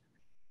overnight.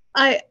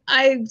 Well,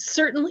 I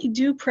certainly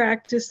do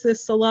practice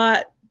this a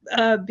lot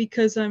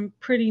because I'm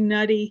pretty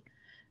nutty.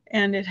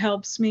 And it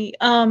helps me.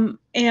 And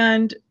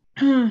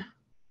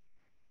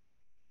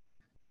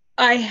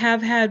I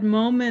have had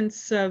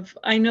moments of,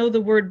 I know the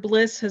word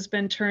bliss has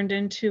been turned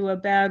into a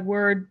bad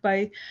word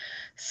by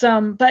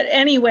some, but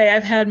anyway,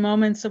 I've had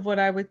moments of what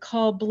I would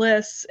call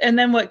bliss. And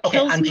then what Okay,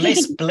 kills and me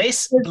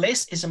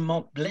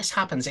bliss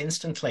happens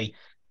instantly.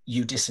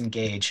 You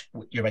disengage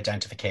your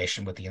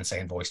identification with the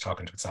insane voice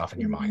talking to itself in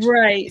your mind.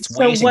 Right. It's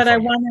So waiting what for I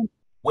you. want to,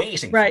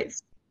 Waiting right.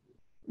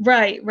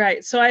 for you.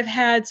 Right. So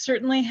I've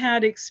certainly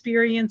had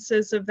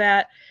experiences of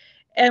that.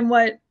 And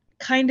what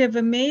kind of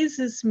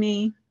amazes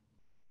me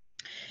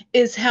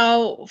is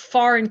how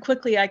far and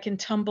quickly I can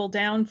tumble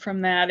down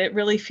from that. It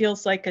really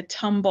feels like a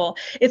tumble.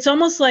 It's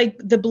almost like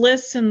the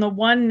bliss and the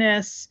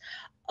oneness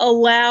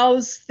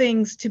allows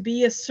things to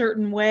be a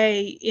certain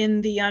way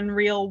in the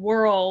unreal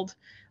world.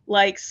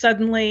 Like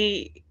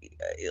suddenly,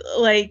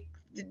 like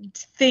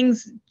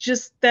things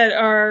just that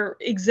are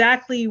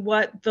exactly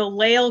what the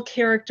Lael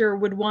character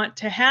would want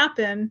to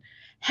happen,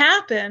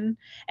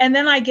 and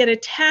then I get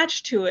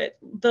attached to it.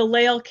 The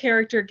Lael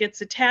character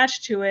gets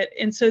attached to it,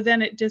 and so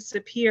then it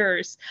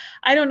disappears.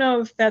 I don't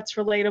know if that's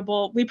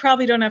relatable. We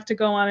probably don't have to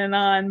go on and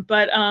on,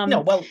 but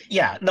No, well,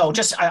 yeah, no,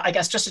 just I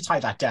guess just to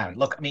tie that down.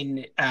 Look, I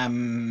mean,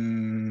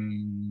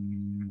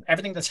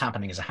 everything that's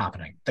happening is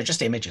happening. They're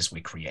just images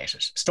we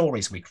created,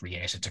 stories we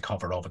created to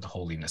cover over the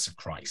holiness of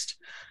Christ.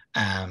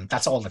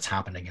 That's all that's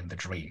happening in the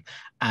dream.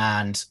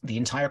 And the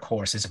entire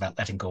course is about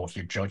letting go of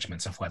your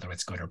judgments of whether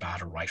it's good or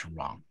bad or right or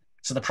wrong.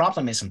 So the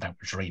problem isn't that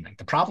we're dreaming.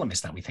 The problem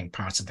is that we think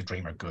parts of the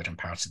dream are good and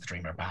parts of the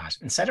dream are bad,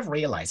 instead of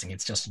realizing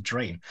it's just a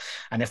dream.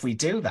 And if we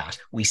do that,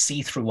 we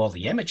see through all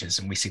the images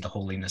and we see the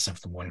holiness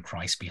of the one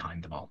Christ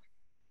behind them all.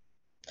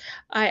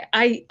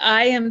 I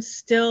am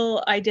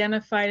still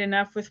identified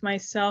enough with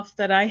myself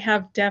that I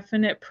have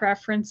definite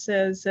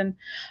preferences, and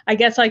I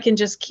guess I can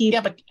just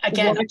keep but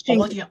again,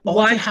 watching,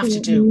 all you have to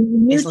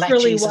do is let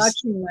Jesus,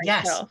 watching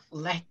myself.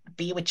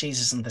 Be with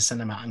Jesus in the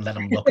cinema and let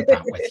him look at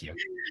that with you.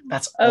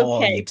 That's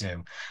all you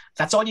do.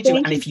 That's all you do.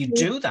 And if you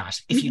do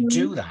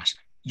that,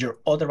 your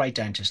other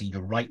identity,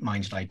 your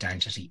right-minded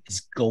identity, is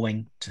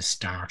going to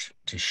start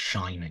to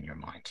shine in your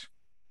mind.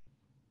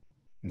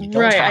 You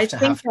don't have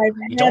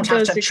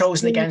to have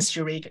chosen against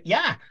your ego.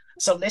 Yeah.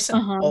 So listen,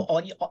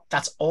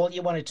 that's all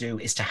you want to do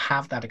is to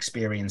have that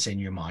experience in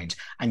your mind.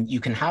 And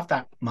you can have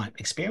that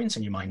experience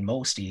in your mind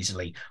most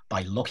easily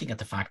by looking at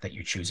the fact that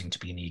you're choosing to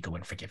be an ego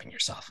and forgiving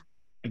yourself.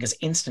 Because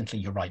instantly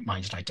your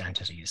right-minded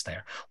identity is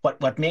there.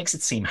 What makes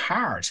it seem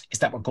hard is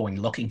that we're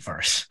going looking for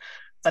it.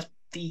 But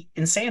the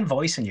insane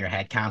voice in your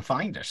head can't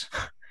find it.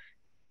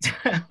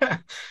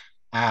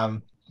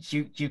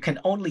 You can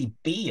only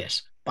be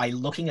it by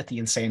looking at the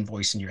insane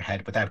voice in your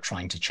head without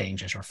trying to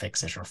change it or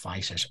fix it or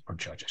fight it or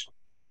judge it.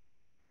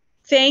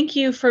 Thank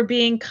you for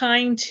being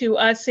kind to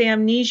us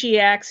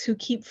amnesiacs who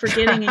keep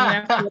forgetting and you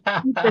have to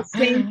repeat the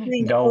same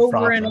thing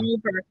over and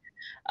over.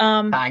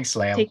 Thanks,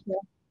 Lael. Take care.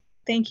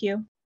 Thank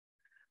you.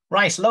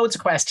 Right, loads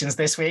of questions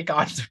this week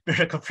on the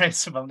miracle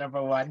principle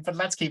 #1, but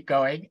let's keep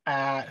going.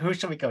 Who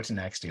shall we go to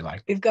next, Eli?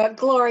 We've got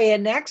Gloria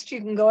next.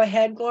 You can go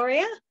ahead,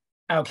 Gloria.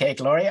 Okay,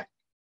 Gloria.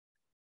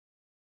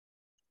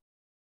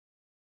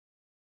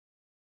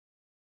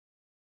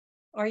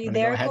 Are you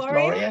there, go ahead,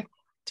 Gloria?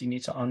 Do you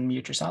need to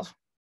unmute yourself?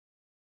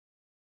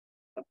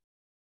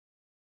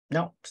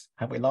 No.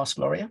 Have we lost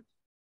Gloria?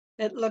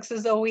 It looks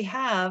as though we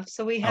have.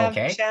 So we have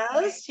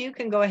Chaz. You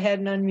can go ahead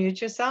and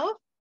unmute yourself.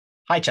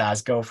 Hi,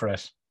 Chaz. Go for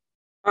it.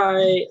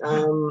 Hi.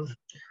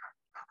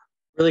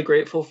 Really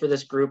grateful for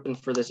this group and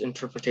for this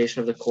interpretation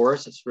of the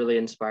course. It's really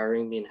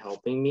inspiring me and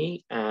helping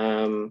me.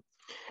 So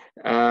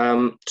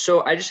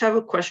I just have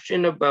a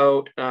question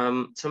about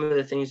some of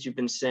the things you've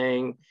been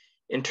saying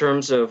in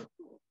terms of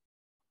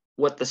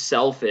what the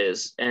self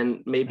is,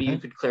 and maybe you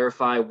could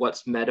clarify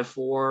what's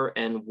metaphor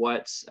and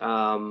what's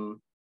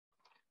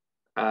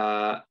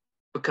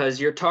because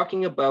you're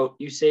talking about,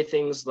 you say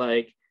things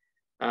like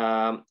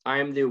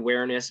I'm the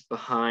awareness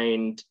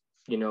behind,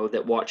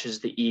 that watches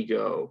the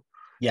ego,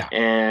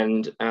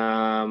 and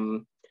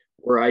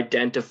we're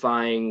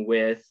identifying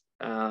with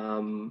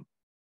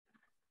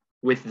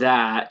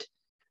that,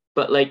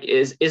 but like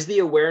is the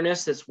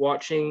awareness that's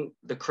watching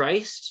the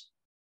Christ?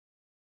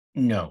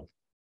 No.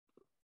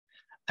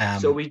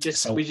 So we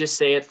just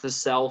say it's the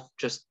self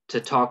just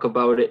to talk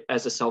about it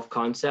as a self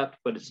concept,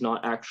 but it's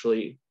not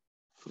actually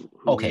who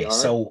we are.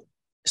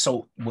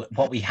 So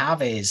what we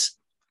have is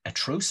a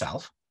true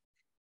self,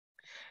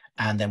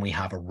 and then we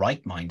have a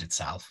right-minded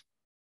self,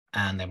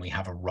 and then we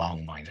have a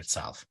wrong-minded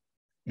self.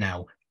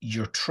 Now,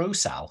 your true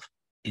self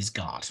is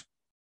God.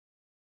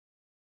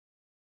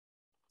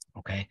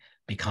 Okay?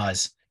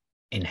 Because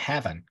in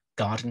heaven,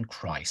 God and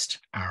Christ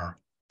are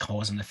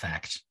cause and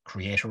effect,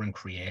 creator and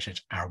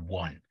created are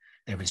one.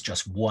 There is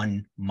just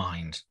one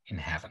mind in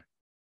heaven.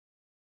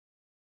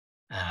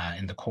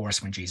 In the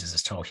course, when Jesus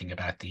is talking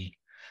about the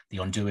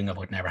undoing of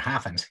what never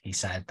happened, he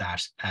said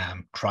that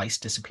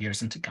Christ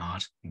disappears into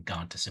God and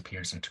God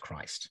disappears into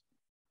Christ.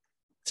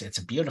 It's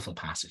a beautiful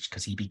passage,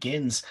 because he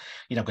begins,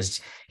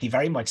 because he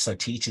very much so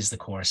teaches the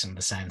course in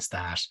the sense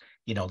that,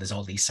 there's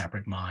all these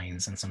separate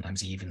minds, and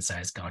sometimes he even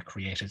says God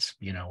created,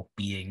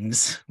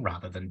 beings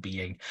rather than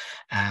being.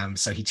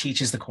 So he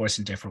teaches the course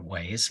in different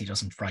ways. He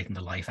doesn't frighten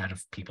the life out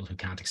of people who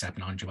can't accept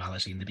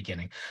non-duality in the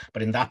beginning.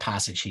 But in that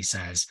passage, he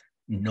says,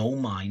 no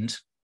mind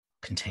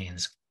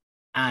contains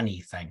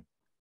anything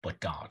but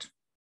God.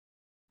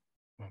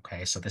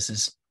 Okay, so this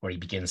is where he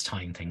begins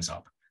tying things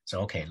up.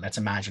 So, okay, let's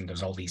imagine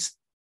there's all these,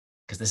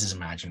 because this is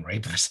imaginary,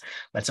 but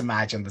let's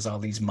imagine there's all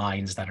these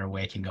minds that are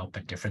waking up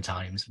at different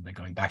times and they're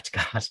going back to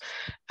God.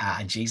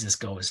 And Jesus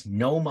goes,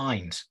 no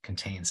mind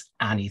contains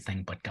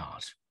anything but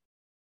God.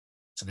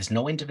 So there's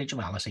no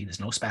individuality, there's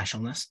no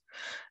specialness,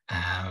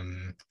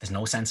 there's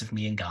no sense of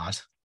me and God.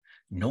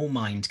 No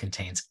mind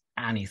contains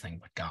anything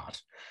but God.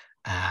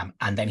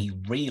 And then he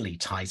really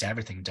ties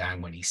everything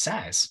down when he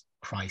says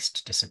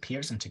Christ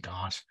disappears into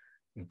God,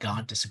 and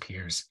God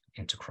disappears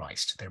into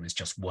Christ. There is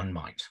just one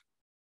mind.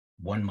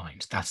 One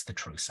mind. That's the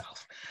true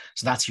self.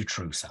 So that's your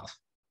true self.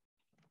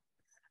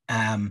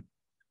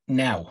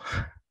 Now,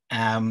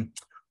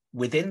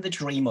 within the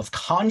dream of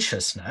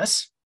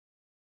consciousness,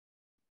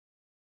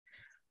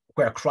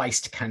 where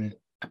Christ can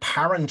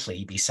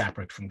apparently be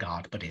separate from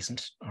God, but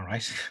isn't, all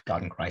right?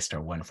 God and Christ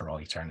are one for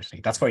all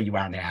eternity. That's where you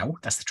are now.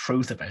 That's the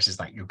truth of it, is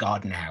that you're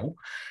God now.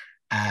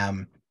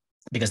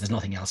 Because there's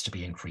nothing else to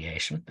be in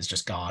creation. There's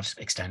just God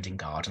extending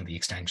God and the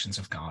extensions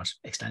of God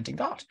extending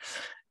God.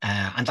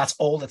 And that's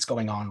all that's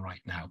going on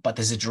right now. But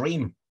there's a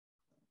dream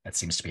that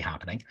seems to be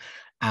happening.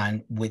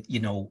 And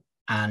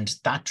and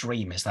that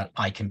dream is that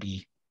I can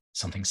be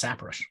something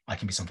separate. I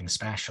can be something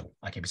special.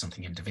 I can be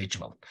something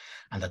individual.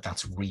 And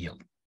that's real.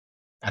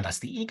 And that's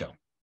the ego.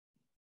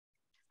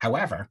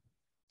 However,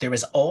 there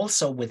is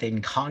also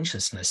within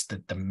consciousness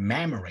the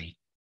memory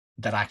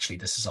that actually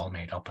this is all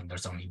made up and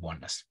there's only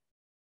oneness.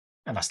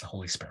 And that's the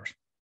Holy Spirit.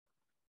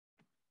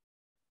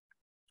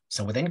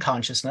 So within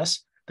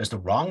consciousness, there's the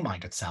wrong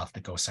mind itself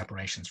that goes,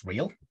 separation's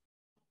real.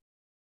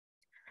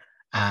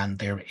 And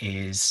there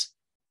is,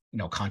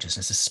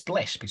 consciousness is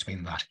split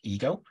between that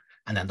ego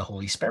and then the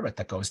Holy Spirit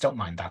that goes, don't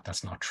mind that,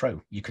 that's not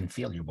true. You can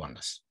feel your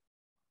oneness,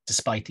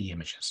 despite the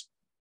images.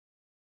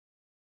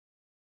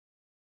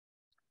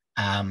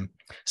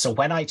 So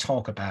when I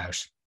talk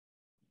about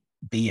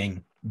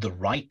being the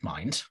right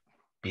mind,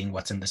 being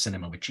what's in the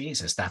cinema with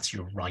Jesus, that's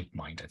your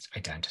right-minded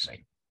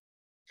identity.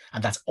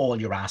 And that's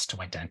all you're asked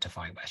to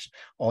identify with.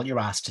 All you're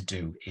asked to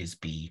do is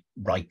be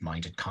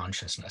right-minded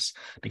consciousness,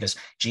 because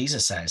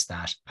Jesus says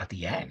that at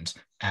the end,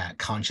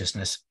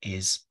 consciousness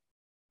is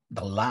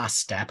the last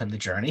step in the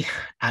journey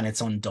and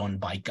it's undone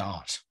by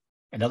God.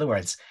 In other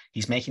words,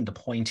 he's making the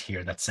point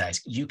here that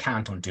says you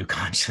can't undo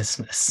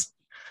consciousness.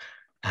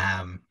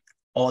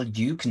 All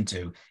you can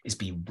do is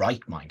be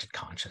right-minded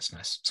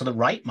consciousness. So the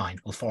right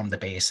mind will form the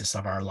basis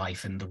of our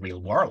life in the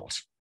real world.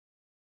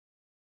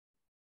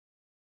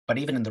 But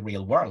even in the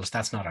real world,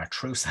 that's not our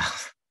true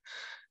self.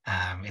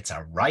 It's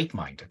our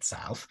right-minded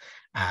self.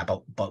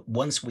 But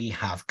once we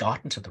have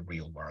gotten to the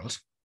real world,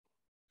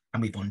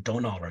 and we've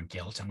undone all our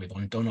guilt, and we've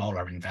undone all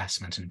our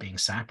investment in being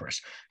separate,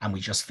 and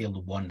we just feel the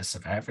oneness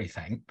of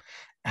everything,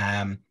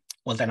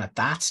 well, then at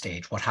that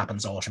stage, what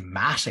happens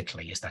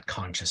automatically is that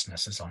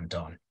consciousness is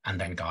undone, and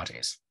then God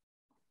is.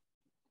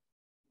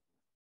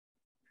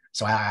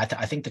 So I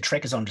think the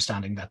trick is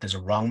understanding that there's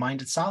a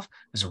wrong-minded self,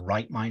 there's a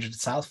right-minded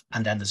self,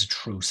 and then there's a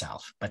true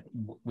self. But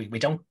we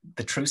don't,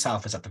 the true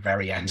self is at the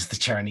very end of the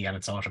journey and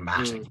it's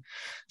automatic.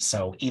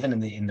 So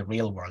even in the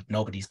real world,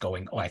 nobody's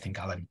going, oh, I think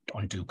I'll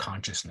undo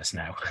consciousness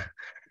now.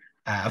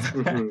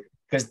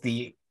 Because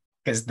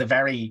the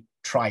very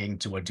trying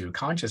to undo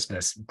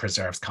consciousness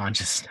preserves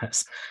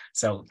consciousness.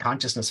 So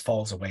consciousness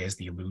falls away as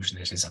the illusion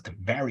it is at the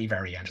very,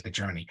 very end of the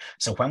journey.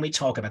 So when we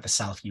talk about the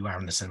self you are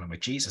in the cinema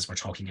with Jesus, we're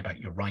talking about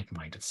your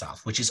right-minded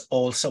self, which is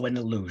also an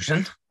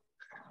illusion.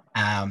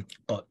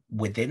 But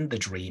within the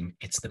dream,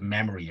 it's the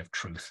memory of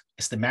truth.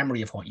 It's the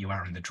memory of what you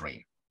are in the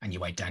dream, and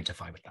you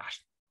identify with that.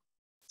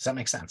 Does that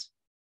make sense?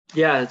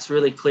 Yeah, it's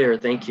really clear.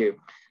 Thank you.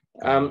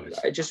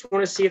 I just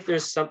want to see if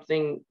there's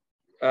something...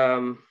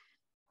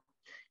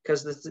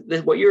 because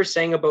what you were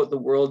saying about the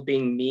world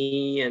being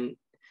me, and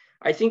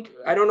I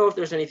don't know if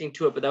there's anything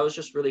to it, but that was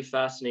just really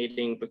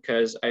fascinating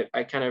because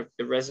I kind of,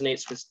 it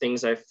resonates with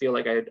things I feel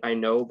like I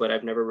know, but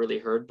I've never really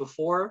heard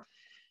before.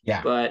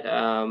 Yeah. But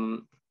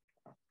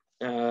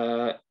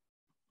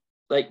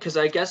because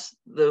I guess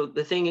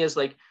the thing is,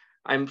 like,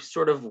 I'm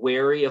sort of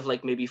wary of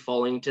like maybe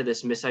falling to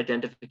this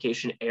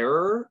misidentification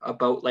error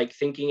about like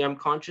thinking I'm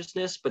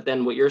consciousness, but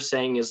then what you're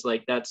saying is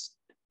like,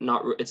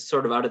 it's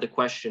sort of out of the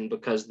question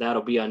because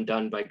that'll be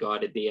undone by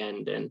God at the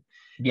end. And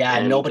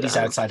nobody's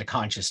outside of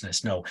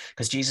consciousness, no,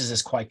 because Jesus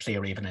is quite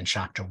clear even in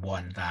chapter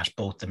 1 that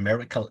both the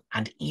miracle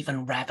and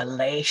even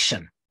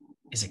revelation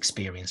is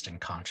experienced in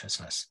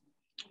consciousness.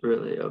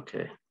 Really?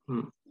 Okay.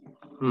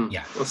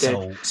 Yeah.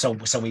 Okay. So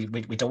we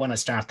don't want to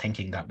start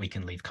thinking that we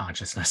can leave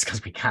consciousness,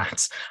 because we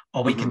can't.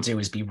 All we can do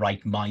is be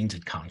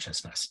right-minded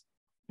consciousness.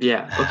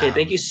 Yeah. Okay.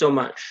 Thank you so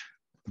much.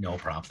 No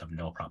problem.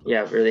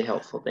 Yeah, really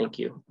helpful. Thank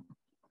you.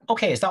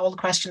 Okay, is that all the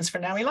questions for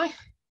now, Eli?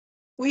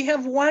 We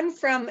have one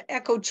from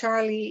Echo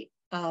Charlie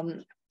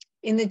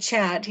in the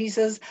chat. He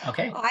says,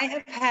 okay. I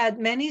have had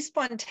many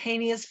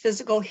spontaneous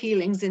physical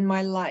healings in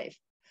my life.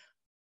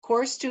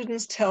 Course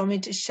students tell me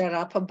to shut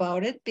up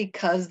about it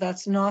because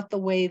that's not the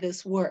way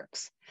this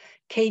works.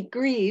 Kate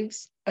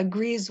Greaves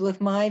agrees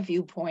with my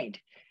viewpoint.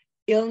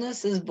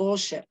 Illness is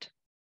bullshit.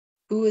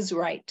 Who is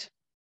right?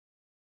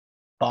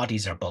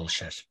 Bodies are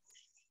bullshit.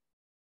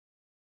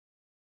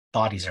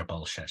 Bodies are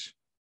bullshit.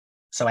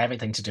 So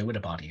everything to do with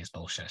a body is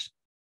bullshit.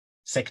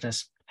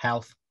 Sickness,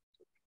 health,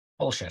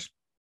 bullshit.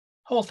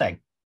 Whole thing,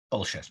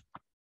 bullshit.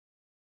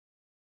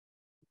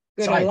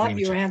 Good, so I love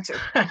your answer.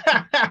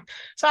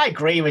 So I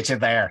agree with you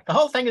there. The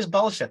whole thing is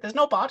bullshit. There's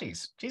no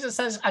bodies. Jesus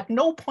says at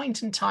no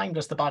point in time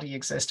does the body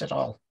exist at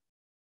all.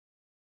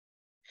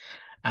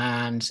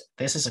 And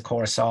this is a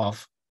course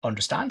of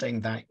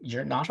understanding that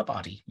you're not a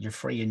body. You're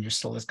free and you're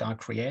still as God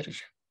created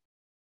you.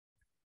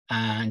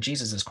 And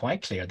Jesus is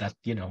quite clear that,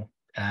 you know,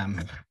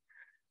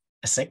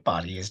 a sick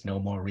body is no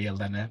more real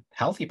than a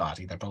healthy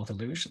body. They're both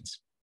illusions.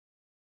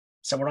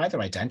 So we're either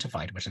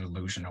identified with an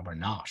illusion or we're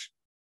not.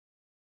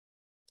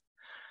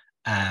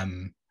 Yeah,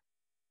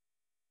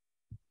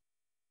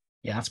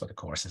 that's what the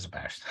course is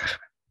about.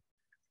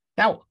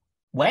 Now,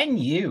 when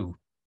you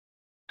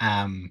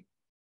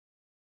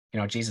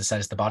know, Jesus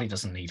says the body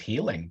doesn't need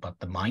healing, but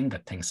the mind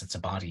that thinks it's a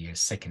body is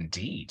sick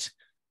indeed.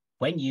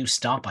 When you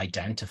stop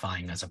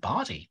identifying as a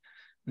body,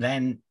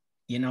 then,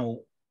 you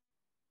know,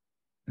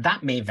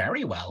 that may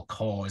very well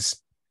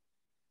cause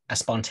a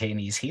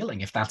spontaneous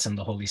healing if that's in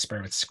the Holy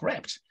Spirit's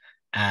script.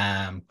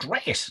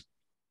 Great.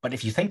 But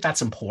if you think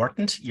that's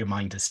important, your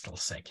mind is still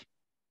sick.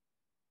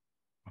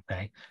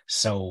 Okay.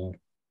 So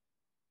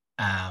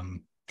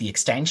the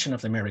extension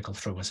of the miracle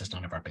through us is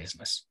none of our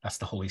business. That's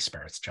the Holy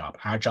Spirit's job.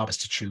 Our job is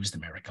to choose the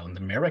miracle. And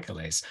the miracle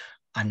is,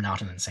 I'm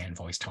not an insane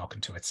voice talking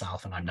to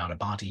itself, and I'm not a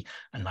body,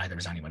 and neither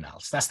is anyone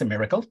else. That's the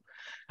miracle.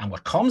 And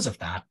what comes of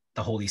that,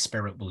 the Holy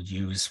Spirit will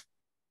use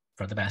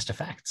for the best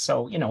effect.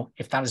 So, you know,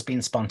 if that has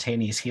been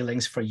spontaneous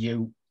healings for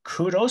you,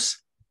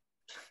 kudos,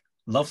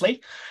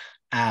 lovely.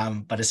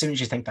 But as soon as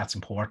you think that's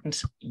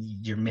important,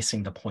 you're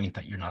missing the point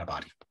that you're not a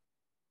body.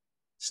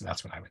 So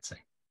that's what I would say.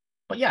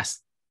 But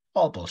yes,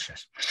 all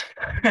bullshit.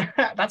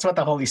 That's what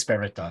the Holy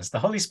Spirit does. The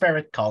Holy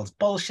Spirit calls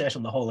bullshit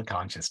on the whole of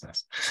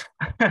consciousness.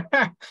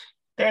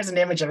 There's an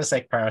image of a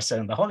sick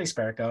person. The Holy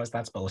Spirit goes,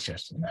 that's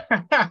bullshit.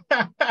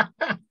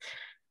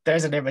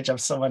 There's an image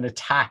of someone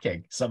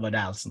attacking someone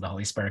else, and the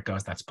Holy Spirit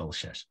goes, that's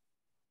bullshit.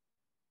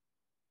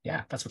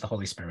 Yeah, that's what the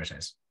Holy Spirit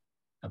is,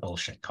 a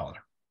bullshit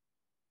caller.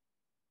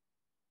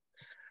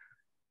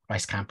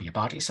 Christ can't be a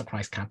body, so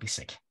Christ can't be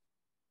sick.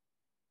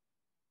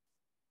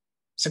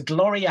 So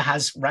Gloria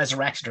has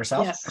resurrected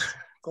herself. Yes,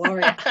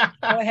 Gloria.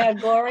 Go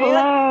ahead, Gloria.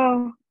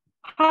 Hello.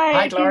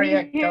 Hi,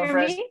 Gloria. Can you Go hear for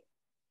it. me?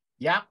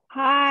 Yeah.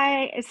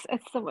 Hi. It's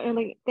so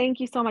really.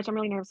 Thank you so much. I'm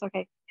really nervous.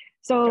 Okay.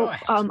 So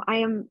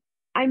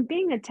I'm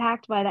being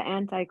attacked by the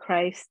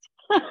Antichrist,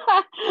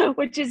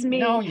 which is me,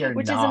 no, you're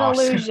which not. is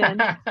an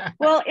illusion.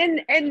 Well,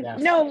 Yeah.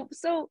 no.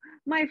 So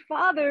my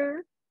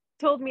father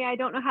told me I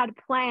don't know how to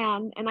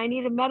plan and I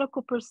need a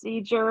medical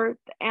procedure,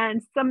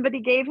 and somebody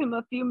gave him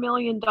a few $1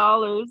 million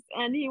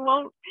and he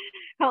won't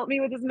help me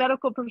with his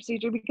medical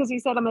procedure because he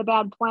said I'm a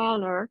bad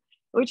planner,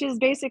 which is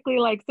basically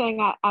like saying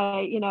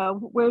I you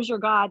know, where's your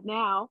God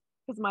now?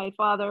 Because my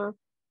father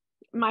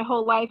my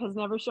whole life has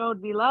never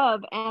showed me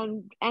love.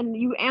 And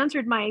you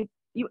answered my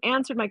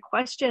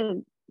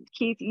question,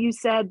 Keith. You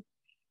said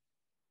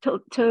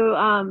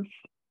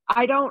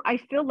I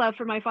feel love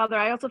for my father.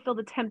 I also feel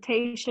the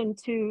temptation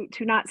to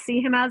not see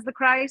him as the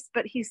Christ,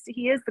 but he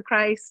is the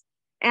Christ,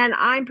 and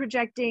I'm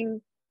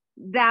projecting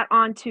that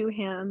onto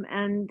him.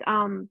 And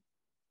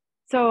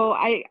so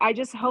I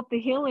just hope the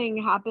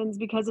healing happens,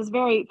 because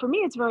for me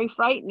it's very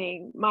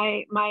frightening,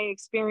 my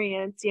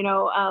experience. You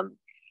know,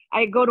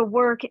 I go to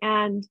work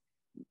and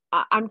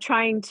I'm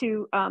trying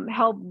to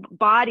help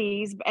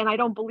bodies, and I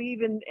don't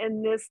believe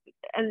in this,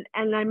 and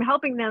I'm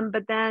helping them,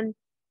 but then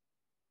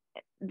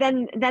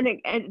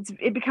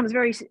it becomes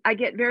I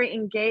get very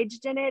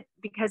engaged in it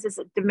because it's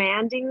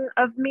demanding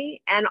of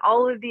me, and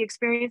all of the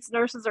experienced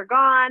nurses are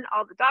gone,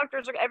 all the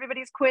doctors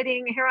everybody's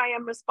quitting. Here I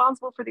am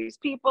responsible for these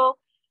people,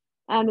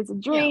 and it's a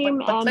dream.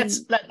 Yeah, but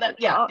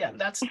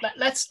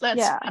let's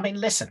yeah. I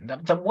mean, listen,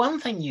 the one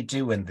thing you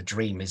do in the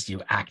dream is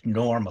you act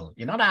normal.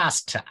 You're not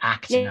asked to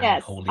act in an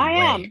unholy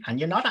way, and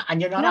you're not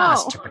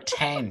asked to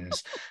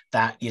pretend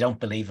that you don't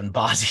believe in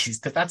bodies,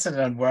 because that's an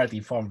unworthy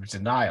form of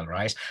denial,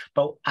 right?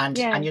 But and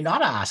you're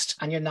not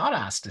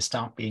asked to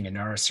stop being a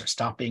nurse or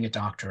stop being a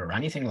doctor or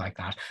anything like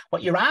that.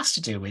 What you're asked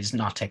to do is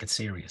not take it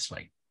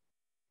seriously.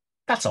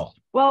 That's all.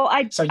 Well,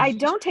 I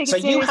don't take it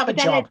seriously. So you have a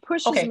job. It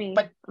pushes me.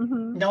 But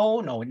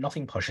no,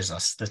 nothing pushes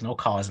us. There's no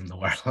cause in the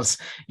world.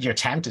 You're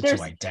tempted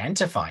to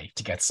identify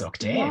to get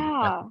sucked in.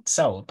 Yeah.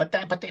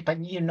 But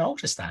you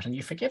notice that and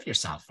you forgive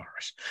yourself for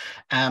it.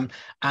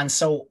 And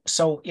so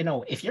you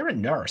know, if you're a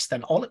nurse,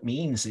 then all it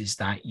means is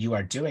that you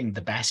are doing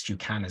the best you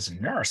can as a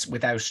nurse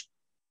without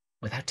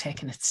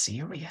taking it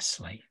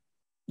seriously.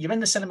 You're in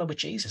the cinema with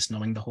Jesus,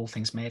 knowing the whole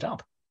thing's made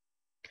up.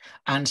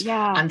 And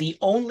the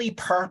only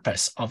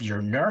purpose of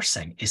your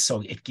nursing is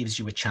so it gives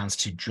you a chance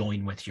to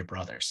join with your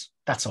brothers.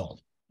 That's all.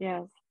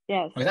 Yes.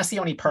 Yes. Well, that's the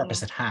only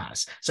purpose it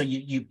has. So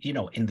you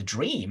know, in the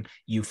dream,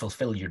 you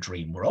fulfill your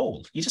dream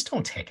role. You just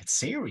don't take it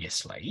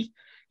seriously.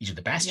 You do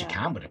the best you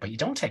can with it, but you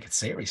don't take it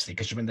seriously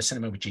because you're in the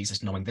cinema with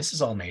Jesus knowing this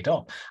is all made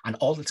up. And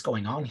all that's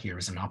going on here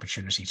is an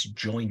opportunity to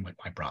join with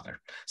my brother.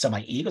 So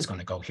my ego is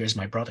going to go, here's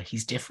my brother.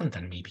 He's different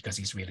than me because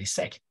he's really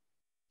sick.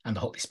 And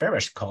the Holy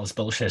Spirit calls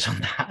bullshit on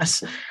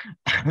that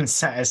and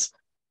says,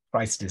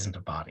 Christ isn't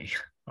a body.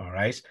 All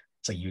right.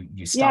 So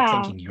you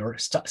stop thinking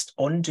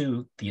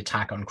undo the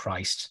attack on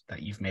Christ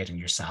that you've made in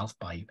yourself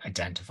by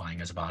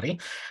identifying as a body.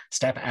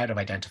 Step out of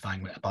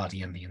identifying with a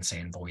body and the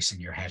insane voice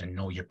in your head and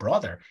know your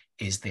brother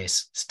is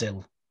this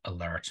still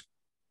alert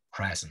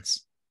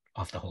presence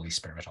of the Holy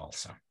Spirit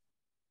also.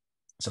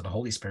 So the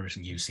Holy Spirit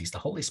in you sees the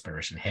Holy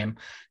Spirit in him.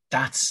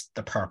 That's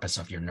the purpose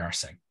of your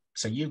nursing.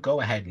 So you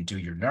go ahead and do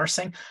your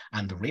nursing,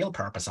 and the real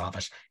purpose of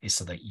it is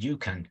so that you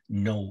can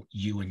know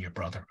you and your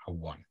brother are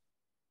one.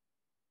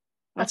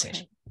 That's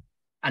it.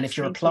 And if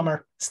you're a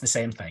plumber, it's the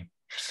same thing.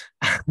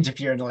 And if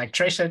you're an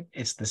electrician,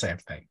 it's the same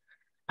thing.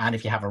 And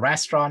if you have a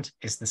restaurant,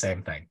 it's the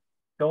same thing.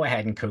 Go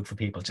ahead and cook for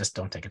people, just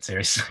don't take it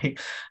seriously.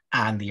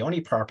 And the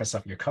only purpose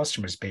of your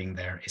customers being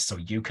there is so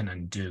you can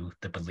undo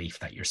the belief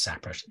that you're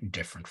separate and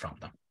different from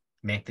them.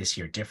 Make this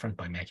year different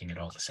by making it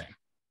all the same.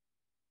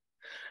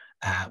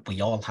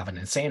 We all have an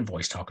insane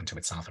voice talking to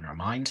itself in our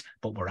mind,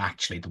 but we're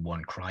actually the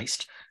one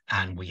Christ.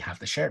 And we have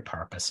the shared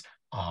purpose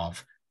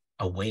of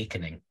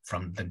awakening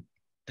from the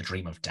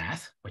dream of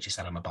death, which is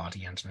that I'm a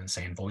body and an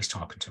insane voice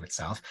talking to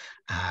itself,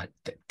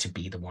 to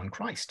be the one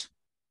Christ.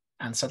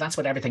 And so that's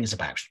what everything is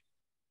about.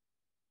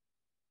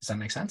 Does that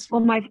make sense? Well,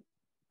 my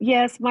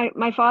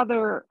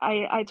father,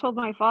 I told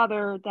my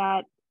father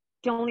that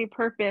the only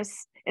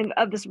purpose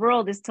of this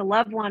world is to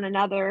love one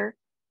another.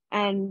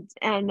 And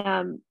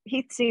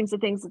he seems to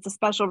think it's a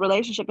special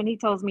relationship, and he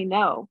tells me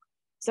no.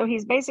 So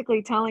he's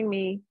basically telling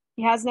me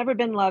he has never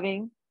been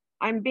loving.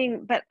 I'm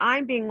being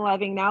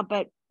loving now,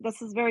 but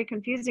this is very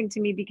confusing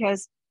to me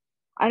because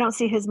I don't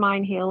see his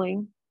mind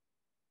healing.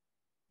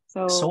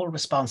 So the sole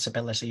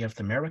responsibility of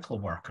the miracle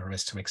worker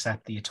is to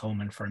accept the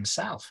atonement for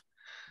himself.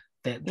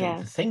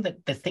 The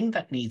thing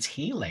that needs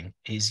healing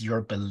is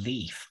your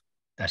belief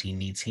that he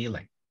needs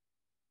healing.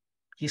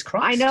 He's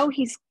Christ.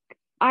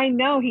 I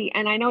know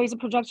he's a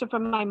projection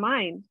from my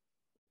mind,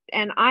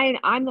 and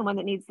I'm the one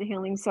that needs the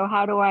healing. So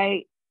how do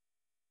I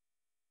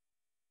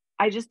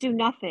just do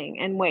nothing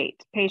and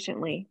wait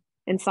patiently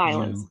in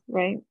silence,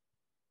 right?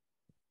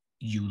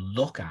 You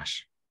look at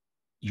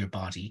your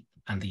body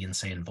and the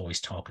insane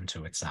voice talking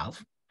to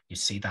itself. You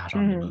see that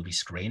on the movie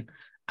screen,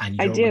 and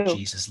you're with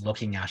Jesus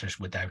looking at it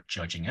without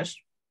judging it.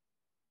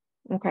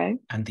 Okay.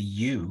 And the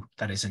you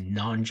that is a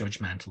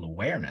non-judgmental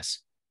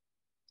awareness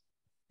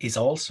is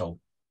also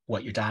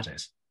what your dad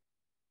is.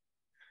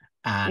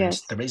 And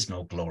there is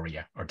no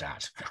Gloria or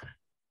dad.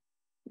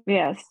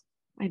 Yes,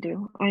 I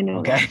do. I know.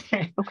 Okay.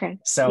 That. Okay.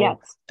 So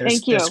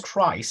there's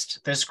Christ,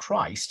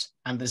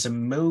 and there's a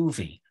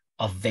movie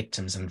of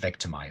victims and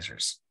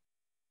victimizers.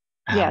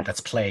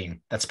 That's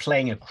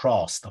playing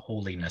across the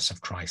holiness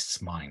of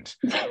Christ's mind.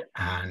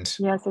 And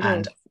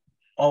is.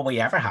 All we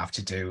ever have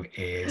to do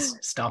is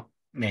stop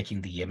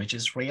making the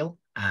images real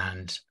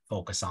and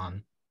focus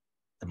on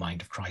the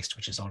mind of Christ,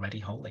 which is already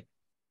holy.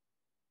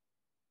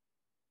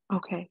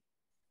 Okay.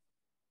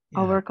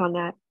 I'll work on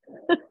that.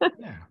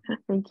 Yeah.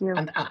 Thank you.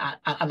 And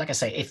like I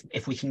say,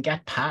 if we can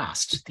get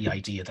past the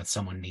idea that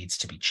someone needs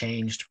to be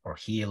changed or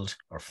healed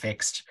or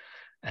fixed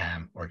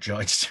or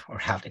judged or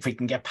helped, if we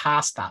can get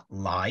past that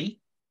lie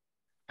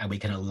and we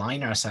can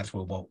align ourselves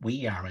with what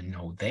we are and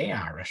know they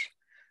are it,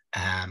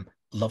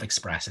 love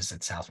expresses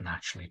itself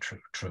naturally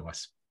through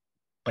us.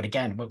 But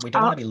again, we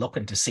don't want to be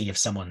looking to see if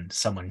someone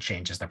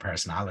changes their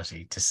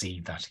personality to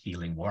see that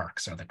healing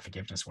works or that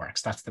forgiveness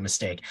works. That's the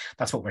mistake.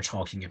 That's what we're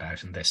talking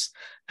about in this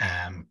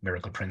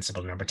miracle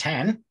principle number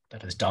 10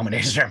 that has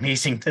dominated our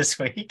meeting this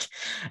week.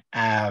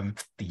 The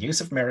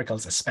use of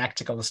miracles as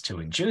spectacles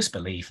to induce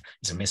belief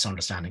is a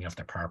misunderstanding of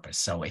their purpose.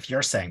 So if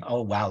you're saying,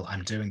 oh, well,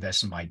 I'm doing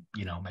this and my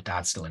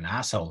dad's still an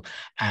asshole,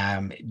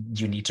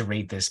 you need to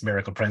read this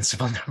miracle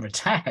principle number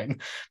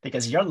 10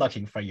 because you're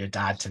looking for your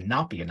dad to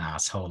not be an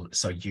asshole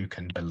so you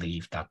can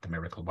believe that the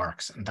miracle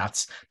works. And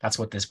that's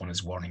what this one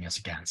is warning us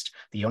against.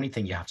 The only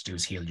thing you have to do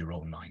is heal your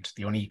own mind.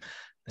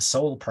 The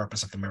sole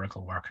purpose of the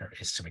miracle worker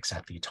is to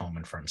accept the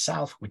atonement for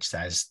himself, which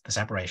says the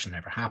separation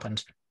never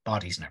happened,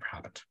 bodies never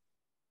happened.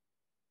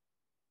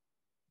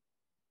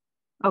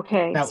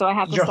 Okay, now, so I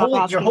have to your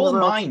whole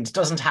mind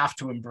doesn't have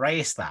to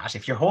embrace that.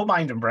 If your whole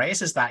mind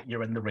embraces that,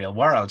 you're in the real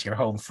world, you're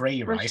home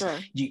free, right? Sure.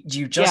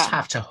 You just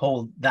have to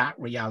hold that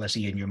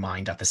reality in your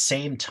mind at the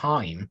same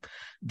time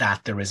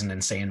that there is an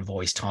insane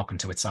voice talking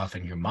to itself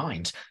in your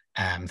mind,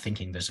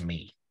 thinking there's a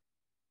me.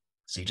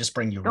 So you just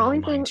bring your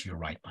wrong mind to your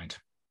right mind.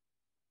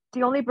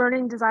 The only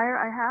burning desire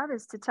I have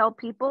is to tell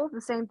people the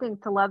same thing,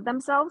 to love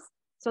themselves.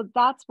 So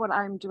that's what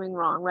I'm doing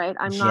wrong, right?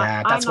 I'm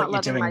not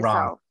loving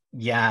myself.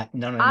 Yeah,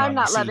 no. I'm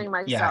not See, loving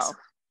myself. Yes,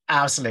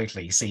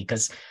 absolutely. See,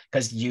 because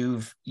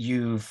you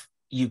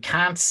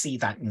can't see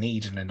that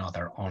need in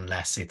another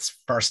unless it's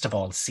first of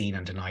all seen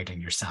and denied in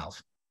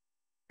yourself.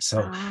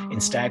 So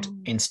instead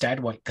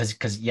what,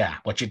 because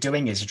what you're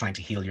doing is you're trying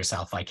to heal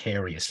yourself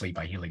vicariously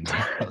by healing the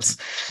world.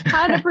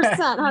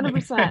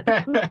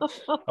 100%.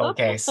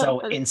 Okay, so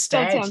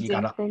instead so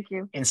thank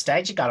you.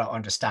 Instead you gotta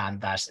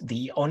understand that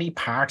the only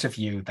part of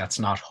you that's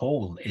not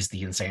whole is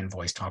the insane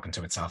voice talking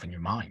to itself in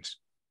your mind.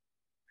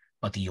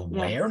 But the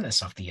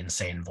awareness of the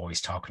insane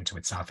voice talking to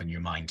itself in your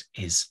mind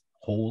is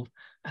whole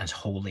and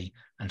holy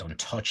and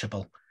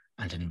untouchable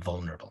and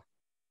invulnerable.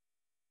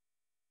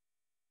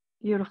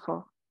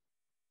 Beautiful.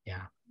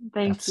 Yeah.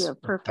 Thank you.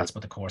 Perfect. That's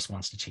what the Course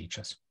wants to teach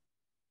us.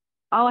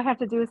 All I have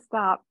to do is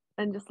stop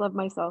and just love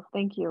myself.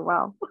 Thank you.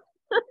 Wow.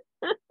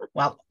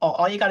 Well,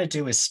 all you got to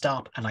do is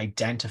stop and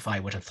identify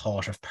with a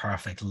thought of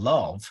perfect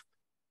love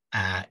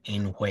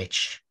in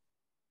which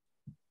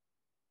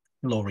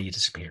Gloria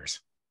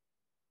disappears.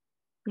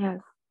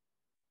 Yes.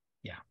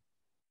 Yeah.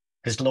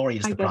 Because Gloria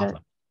is the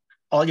problem.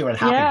 All your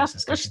unhappiness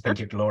is because you think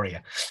you're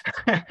Gloria.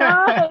 Oh,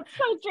 that's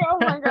so true. Oh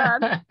my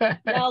God.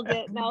 Nailed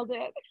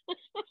it.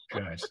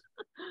 Good.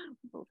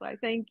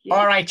 Thank you.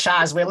 All right,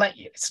 Chaz, we'll let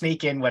you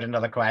sneak in with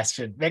another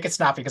question. Make it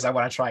snappy because I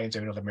want to try and do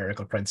another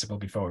miracle principle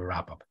before we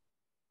wrap up.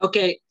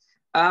 Okay.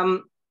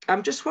 I'm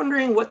just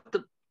wondering what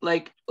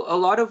a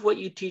lot of what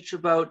you teach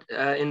about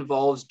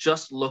involves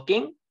just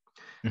looking.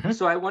 Mm-hmm.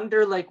 So I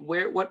wonder,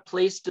 what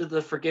place do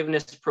the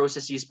forgiveness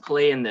processes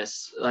play in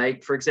this?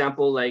 Like, for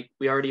example,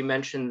 we already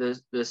mentioned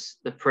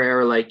the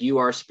prayer, you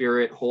are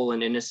spirit, whole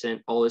and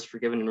innocent, all is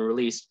forgiven and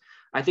released.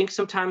 I think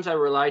sometimes I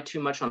rely too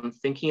much on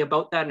thinking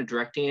about that and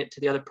directing it to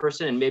the other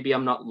person. And maybe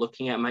I'm not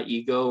looking at my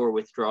ego or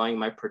withdrawing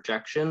my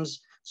projections.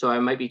 So I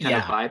might be kind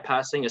of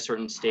bypassing a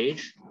certain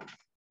stage.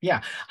 Yeah.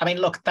 I mean,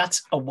 look,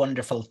 that's a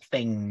wonderful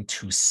thing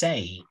to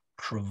say,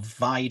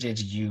 provided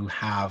you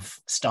have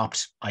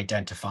stopped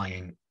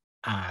identifying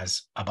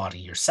as a body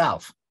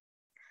yourself.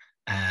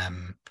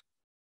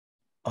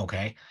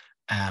 Okay.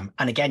 And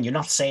again, you're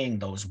not saying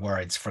those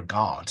words for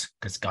God,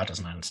 because God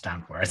doesn't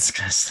understand words,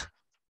 because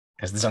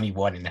there's only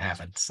one in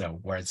heaven. So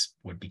words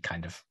would be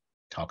kind of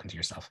talking to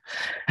yourself.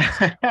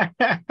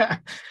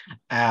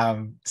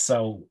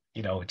 So,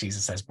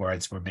 Jesus says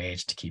words were made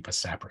to keep us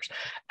separate.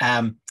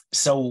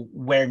 So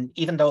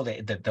even though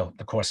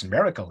the Course in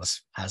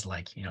Miracles has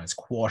it's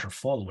quarter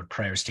full with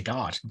prayers to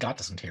God, God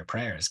doesn't hear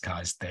prayers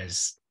because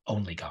there's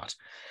only God.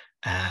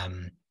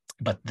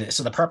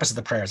 So the purpose of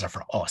the prayers are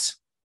for us.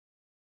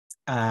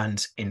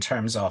 And in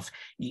terms of,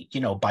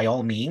 by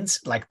all means,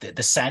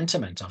 the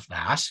sentiment of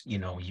that,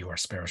 you are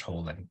spirit,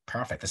 whole and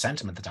perfect. The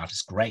sentiment of that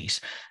is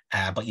great,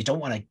 but you don't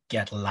want to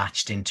get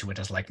latched into it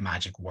as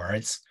magic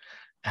words.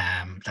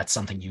 That's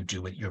something you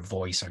do with your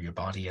voice or your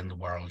body in the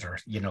world, or,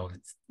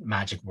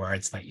 magic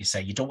words that you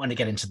say. You don't want to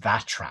get into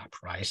that trap,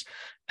 right?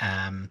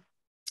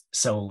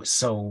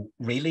 So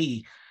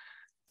really,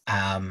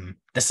 the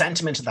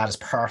sentiment of that is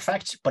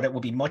perfect, but it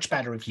would be much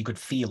better if you could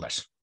feel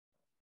it,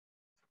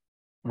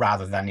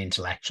 rather than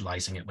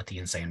intellectualizing it with the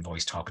insane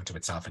voice talking to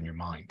itself in your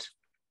mind.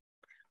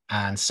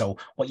 And so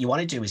what you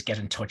want to do is get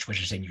in touch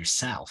with it in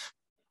yourself.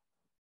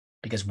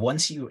 Because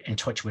once you're in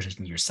touch with it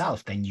in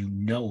yourself, then you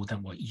know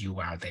that what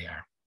you are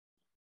there.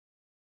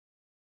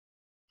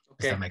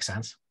 Okay. Does that make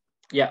sense?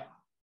 Yeah.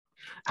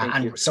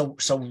 And so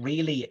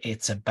really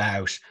it's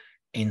about,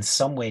 in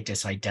some way,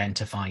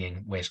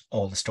 disidentifying with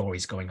all the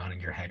stories going on in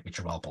your head,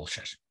 which are all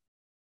bullshit.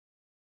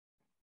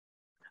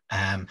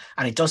 And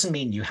it doesn't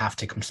mean you have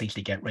to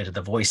completely get rid of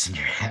the voice in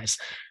your head,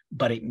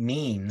 but it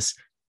means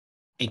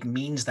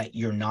that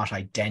you're not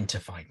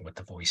identifying with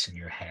the voice in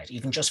your head,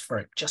 even just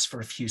for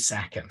a few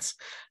seconds.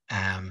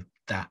 And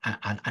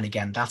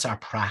again, that's our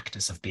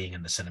practice of being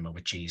in the cinema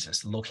with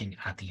Jesus, looking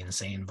at the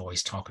insane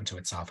voice talking to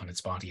itself and its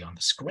body on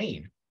the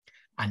screen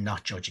and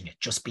not judging it,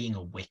 just being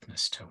a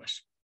witness to it.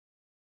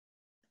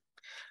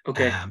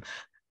 Okay.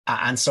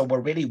 And so we're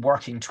really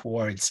working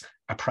towards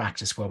a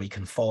practice where we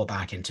can fall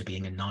back into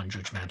being a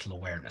non-judgmental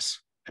awareness,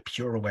 a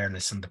pure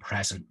awareness in the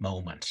present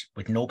moment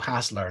with no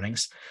past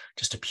learnings,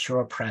 just a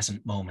pure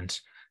present moment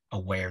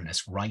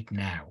awareness right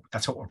now.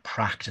 That's what we're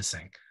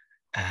practicing.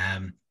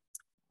 And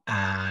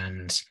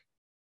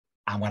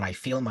when I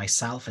feel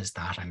myself as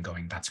that, I'm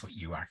going, that's what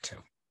you are too.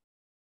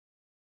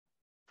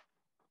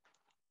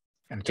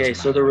 Okay,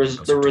 so the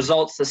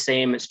result's the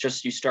same. It's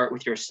just you start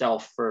with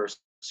yourself first.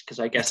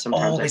 Because I guess it's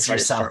sometimes always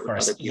yourself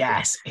first.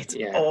 Yes, it's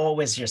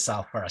always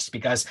yourself first.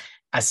 Because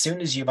as soon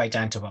as you've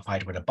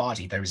identified with a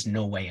body, there is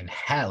no way in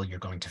hell you're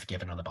going to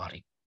forgive another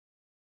body.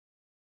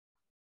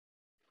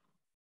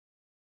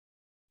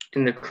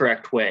 In the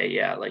correct way,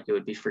 yeah. It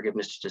would be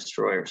forgiveness to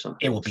destroy or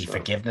something. It will be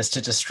forgiveness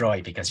to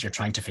destroy, because you're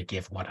trying to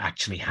forgive what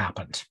actually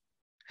happened.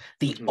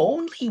 The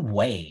only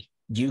way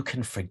you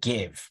can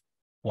forgive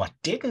what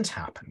didn't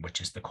happen, which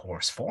is the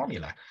Course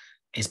formula,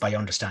 is by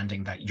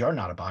understanding that you're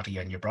not a body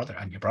and your brother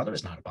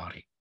is not a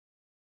body.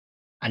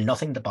 And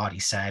nothing the body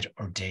said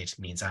or did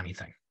means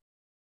anything.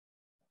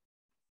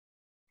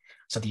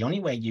 So the only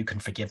way you can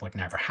forgive what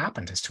never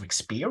happened is to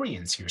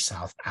experience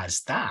yourself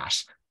as that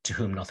to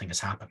whom nothing has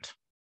happened,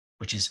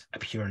 which is a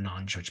pure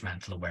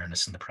non-judgmental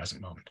awareness in the present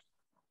moment.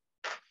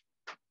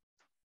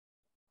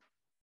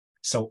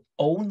 So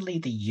only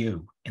the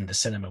you in the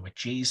cinema with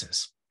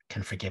Jesus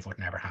can forgive what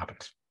never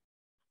happened,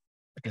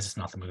 because it's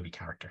not the movie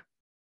character.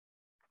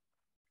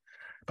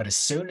 But as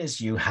soon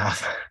as you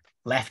have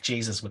left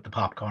Jesus with the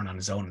popcorn on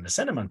his own in the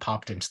cinema and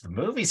popped into the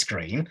movie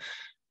screen,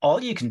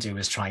 all you can do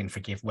is try and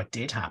forgive what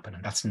did happen.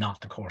 And that's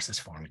not the Course's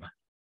formula.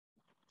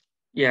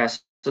 Yes.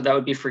 So that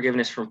would be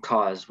forgiveness from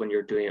cause when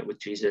you're doing it with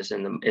Jesus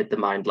and at the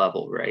mind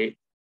level, right?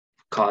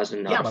 Cause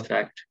and not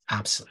effect.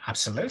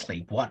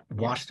 Absolutely. What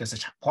does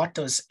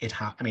it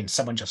have? I mean,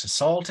 someone just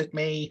assaulted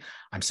me.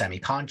 I'm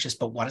semi-conscious,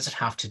 but what does it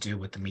have to do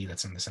with the me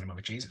that's in the cinema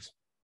with Jesus?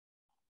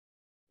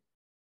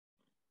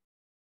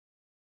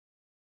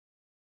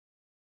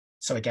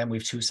 So again,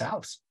 we've two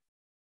selves.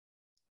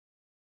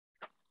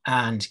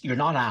 And you're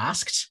not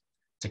asked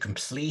to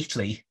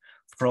completely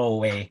throw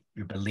away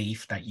your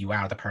belief that you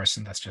are the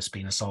person that's just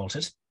been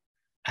assaulted.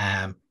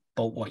 But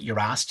what you're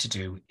asked to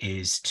do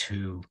is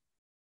to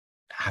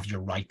have your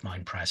right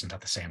mind present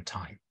at the same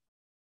time.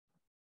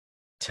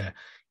 To,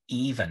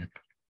 even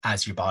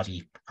as your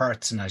body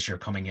hurts and as you're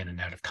coming in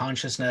and out of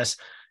consciousness,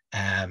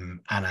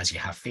 and as you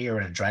have fear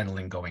and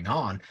adrenaline going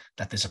on,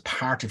 that there's a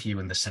part of you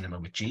in the cinema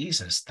with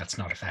Jesus that's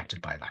not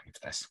affected by any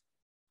of this.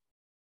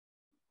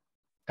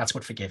 That's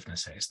what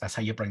forgiveness is. That's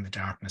how you bring the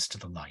darkness to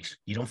the light.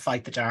 You don't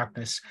fight the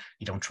darkness.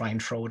 You don't try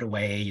and throw it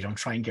away. You don't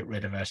try and get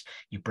rid of it.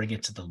 You bring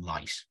it to the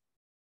light.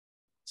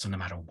 So no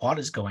matter what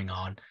is going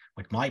on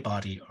with my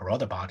body or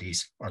other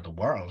bodies or the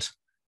world,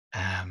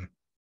 I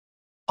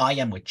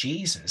am with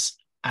Jesus,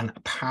 and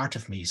a part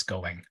of me is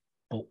going,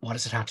 but what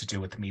does it have to do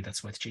with me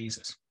that's with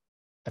Jesus?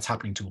 That's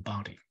happening to a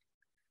body.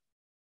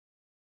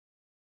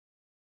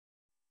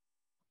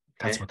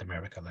 That's what the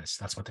miracle is.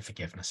 That's what the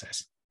forgiveness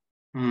is.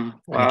 Wow.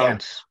 And again,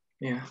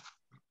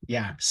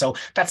 yeah. So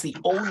that's the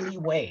only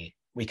way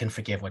we can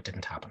forgive what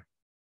didn't happen.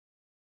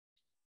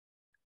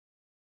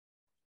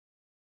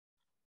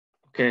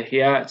 Okay.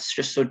 Yeah. It's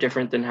just so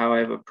different than how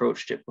I've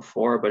approached it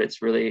before, but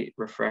it's really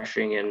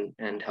refreshing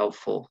and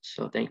helpful.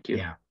 So thank you.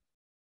 Yeah.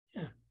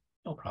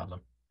 No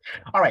problem.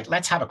 All right.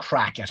 Let's have a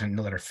crack at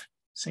another,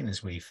 seeing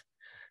as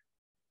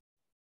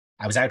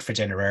I was out for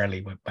dinner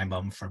early with my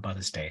mum for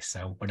Mother's Day,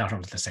 so we're not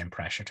under the same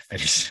pressure to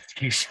finish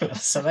as usual.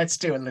 So let's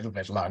do a little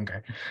bit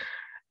longer.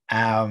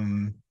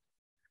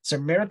 So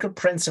miracle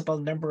principle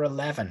number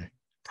 11,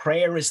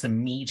 prayer is the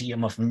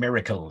medium of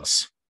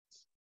miracles.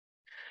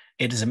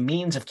 It is a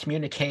means of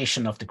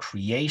communication of the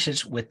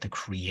created with the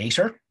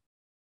creator.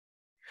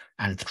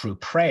 And through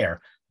prayer,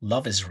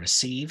 love is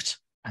received,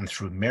 and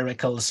through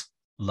miracles,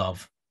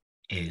 love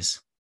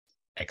is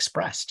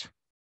expressed.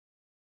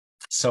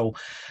 So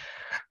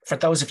for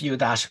those of you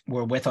that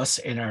were with us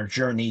in our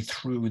journey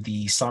through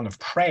the Song of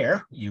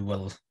Prayer, you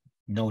will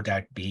no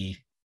doubt be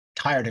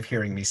tired of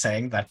hearing me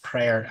saying that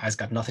prayer has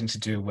got nothing to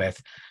do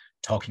with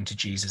talking to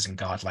Jesus and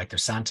God like they're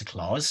Santa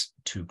Claus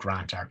to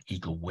grant our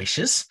ego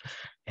wishes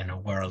in a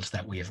world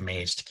that we have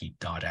made to keep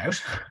God out.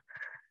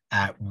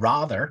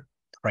 Rather,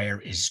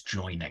 prayer is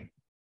joining.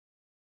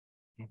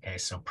 Okay,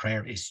 so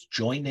prayer is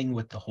joining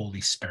with the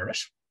Holy Spirit.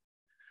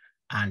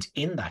 And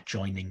in that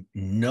joining,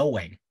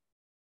 knowing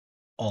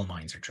all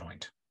minds are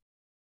joined.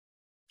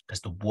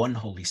 Because the one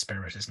Holy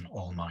Spirit is in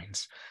all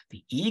minds.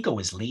 The ego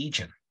is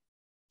legion.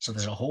 So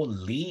there's a whole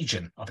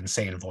legion of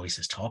insane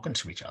voices talking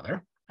to each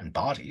other and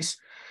bodies,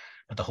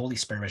 but the Holy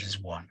Spirit is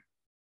one.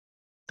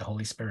 The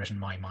Holy Spirit in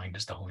my mind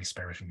is the Holy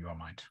Spirit in your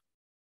mind.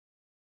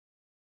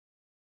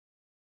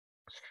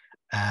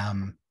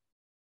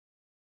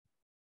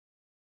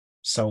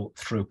 So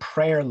through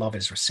prayer, love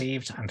is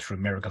received, and through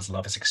miracles,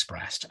 love is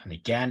expressed. And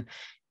again,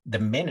 the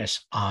minute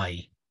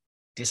I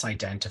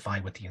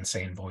disidentify with the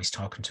insane voice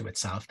talking to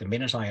itself, the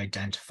minute I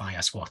identify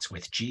as what's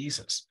with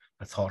Jesus,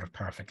 the thought of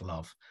perfect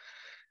love,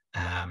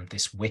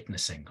 this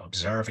witnessing,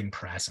 observing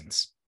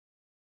presence,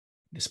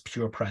 this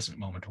pure present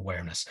moment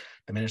awareness,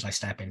 the minute I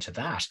step into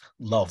that,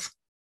 love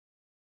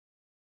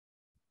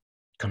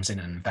comes in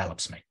and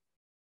envelops me.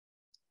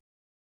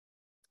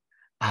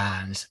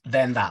 And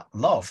then that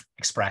love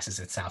expresses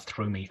itself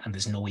through me, and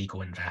there's no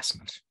ego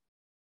investment.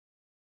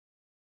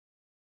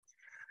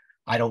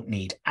 I don't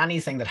need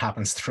anything that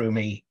happens through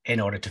me in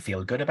order to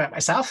feel good about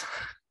myself.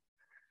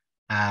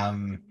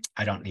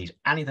 I don't need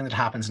anything that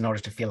happens in order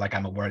to feel like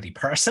I'm a worthy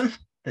person.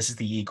 This is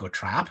the ego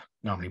trap.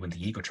 Normally when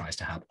the ego tries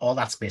to help, all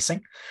that's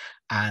missing.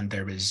 And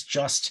there is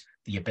just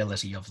the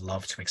ability of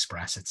love to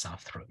express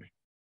itself through me.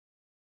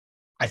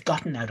 I've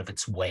gotten out of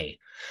its way.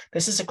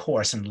 This is a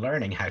course in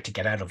learning how to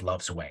get out of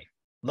love's way.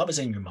 Love is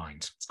in your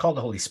mind. It's called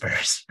the Holy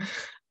Spirit.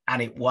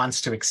 And it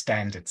wants to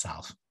extend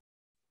itself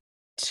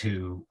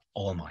to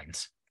all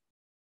minds.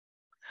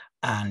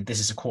 And this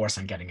is a course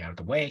on getting out of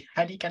the way.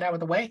 How do you get out of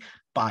the way?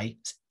 By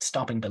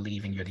stopping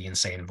believing you're the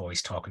insane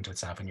voice talking to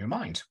itself in your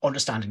mind.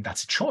 Understanding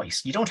that's a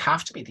choice. You don't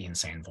have to be the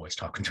insane voice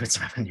talking to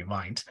itself in your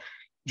mind.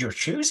 You're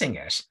choosing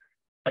it,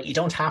 but you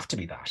don't have to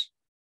be that.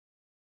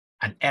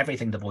 And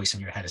everything the voice in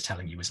your head is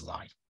telling you is a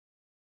lie.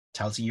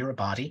 tells you you're a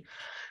body,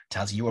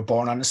 tells you you were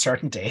born on a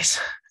certain date,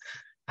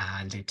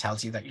 and it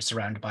tells you that you're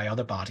surrounded by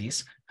other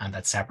bodies, and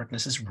that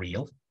separateness is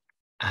real,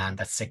 and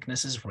that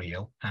sickness is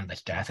real, and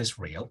that death is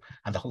real.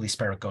 And the Holy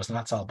Spirit goes, no,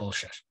 that's all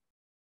bullshit.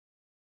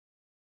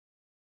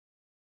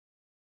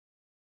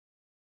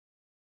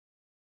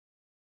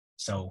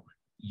 So,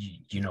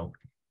 you know,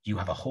 you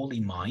have a holy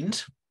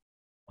mind.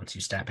 Once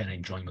you step in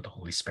and join with the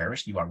Holy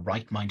Spirit, you are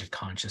right-minded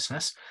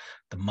consciousness.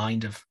 The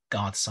mind of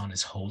God's Son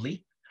is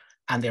holy,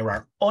 and there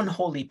are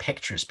unholy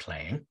pictures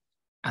playing,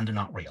 and they're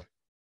not real.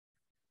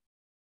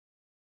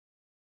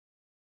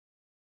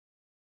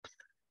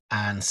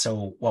 And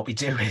so what we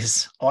do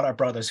is, all our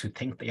brothers who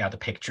think they are the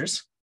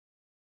pictures,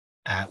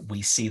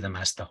 we see them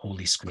as the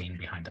holy screen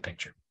behind the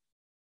picture.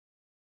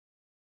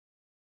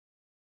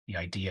 The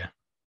idea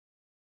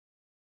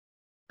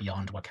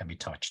beyond what can be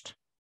touched,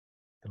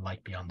 the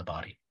light beyond the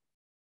body,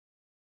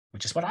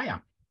 which is what I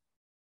am.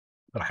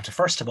 But I have to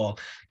first of all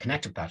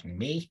connect with that in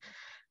me,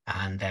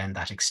 and then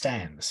that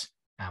extends.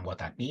 And what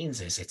that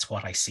means is it's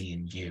what I see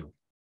in you.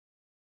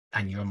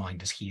 And your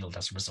mind is healed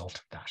as a result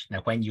of that. Now,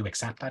 when you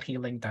accept that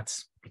healing,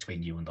 that's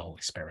between you and the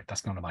Holy Spirit.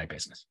 That's none of my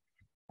business.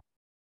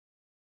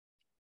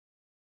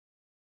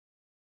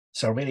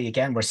 So really,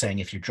 again, we're saying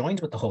if you're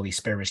joined with the Holy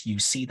Spirit, you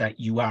see that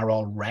you are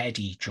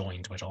already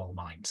joined with all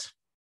minds.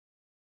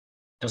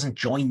 It doesn't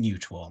join you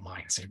to all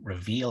minds. It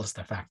reveals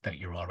the fact that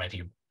you're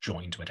already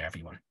joined with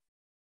everyone.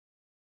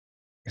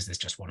 Because there's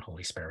just one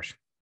Holy Spirit.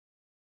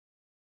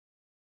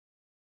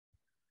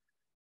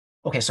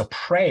 Okay, so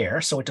prayer.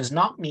 So it does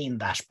not mean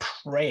that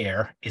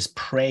prayer is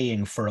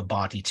praying for a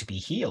body to be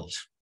healed.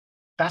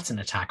 That's an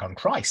attack on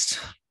Christ.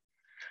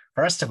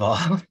 First of all,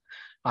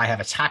 I have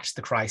attacked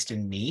the Christ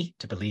in me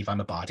to believe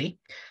I'm a body.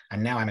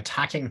 And now I'm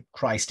attacking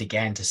Christ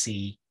again to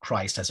see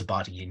Christ as a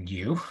body in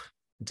you,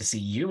 to see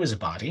you as a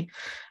body.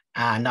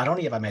 And not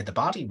only have I made the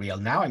body real,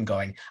 now I'm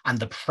going, and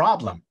the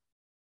problem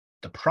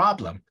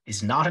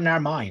is not in our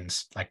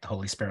minds, like the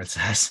Holy Spirit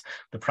says.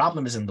 The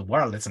problem is in the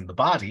world, it's in the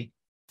body.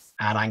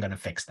 And I'm going to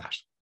fix that.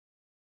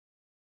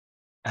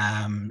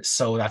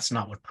 So that's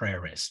not what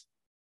prayer is.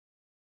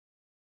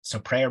 So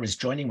prayer is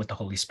joining with the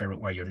Holy Spirit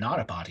where you're not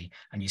a body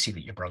and you see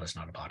that your brother's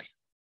not a body.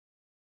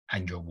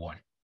 And you're one.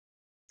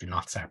 You're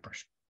not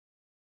separate.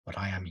 What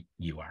I am,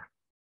 you are.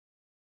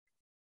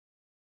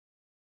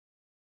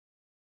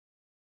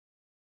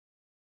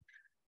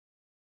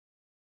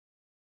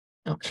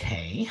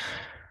 Okay.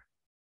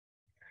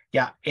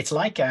 Yeah, it's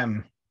like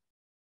on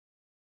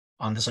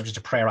the subject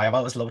of prayer, I've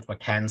always loved what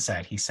Ken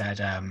said. He said,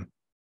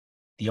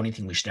 the only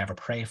thing we should ever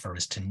pray for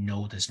is to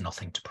know there's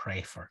nothing to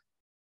pray for.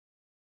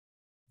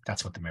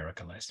 That's what the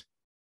miracle is,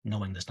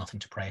 knowing there's nothing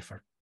to pray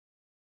for.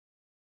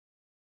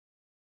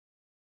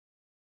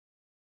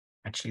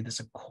 Actually, there's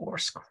a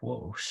Course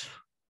quote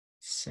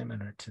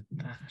similar to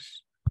that.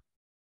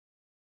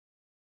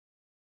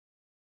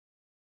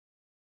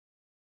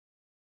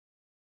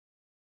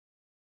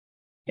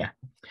 Yeah.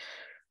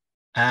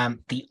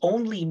 The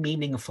only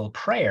meaningful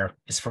prayer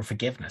is for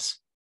forgiveness,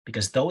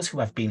 because those who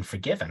have been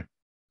forgiven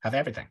have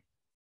everything.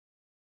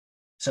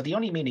 So the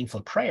only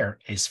meaningful prayer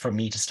is for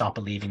me to stop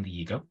believing the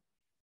ego.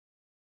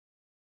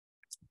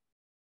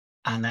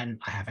 And then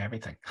I have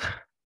everything.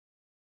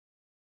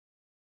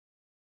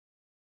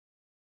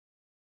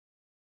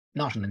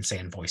 Not an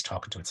insane voice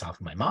talking to itself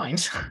in my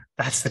mind.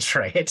 That's the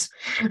trade.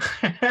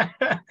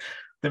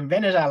 The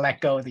minute I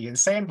let go of the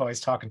insane voice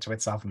talking to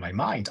itself in my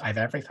mind, I have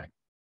everything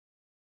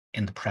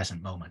in the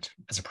present moment,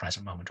 as a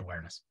present moment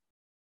awareness.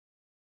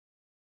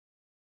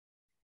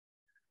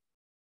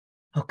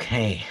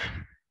 Okay.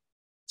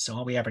 So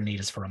all we ever need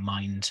is for a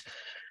mind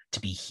to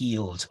be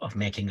healed of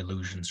making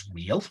illusions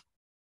real,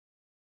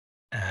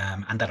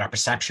 and that our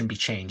perception be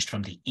changed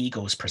from the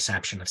ego's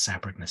perception of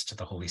separateness to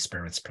the Holy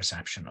Spirit's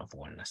perception of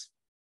oneness.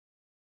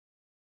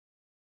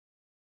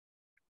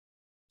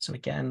 So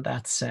again,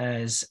 that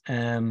says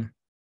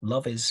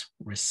love is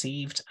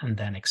received and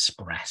then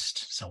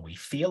expressed. So we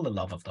feel the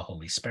love of the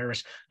Holy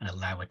Spirit and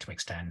allow it to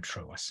extend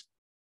through us,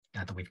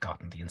 now that we've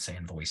gotten the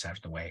insane voice out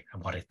of the way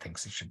and what it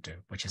thinks it should do,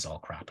 which is all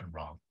crap and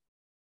wrong.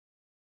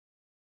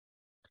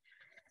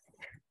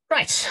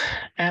 Right.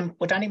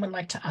 Would anyone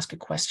like to ask a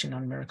question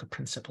on miracle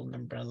principle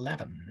number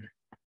 11?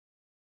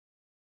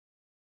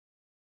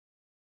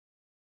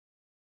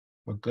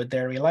 We're good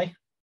there, Eli?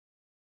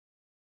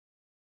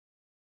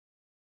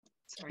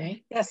 Sorry.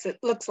 Okay. Yes, it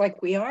looks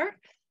like we are.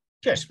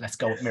 Good. Let's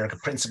go with miracle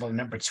principle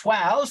number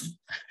 12.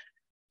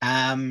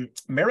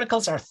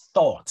 Miracles are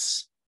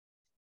thoughts.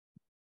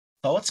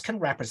 Thoughts can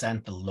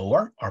represent the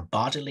lower or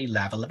bodily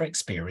level of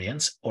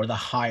experience or the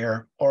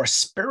higher or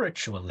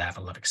spiritual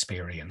level of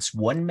experience.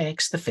 One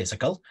makes the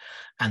physical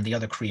and the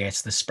other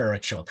creates the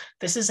spiritual.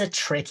 This is a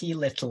tricky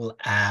little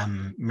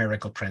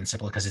miracle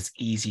principle because it's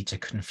easy to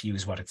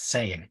confuse what it's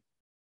saying.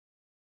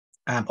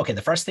 Okay,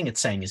 the first thing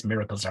it's saying is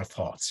miracles are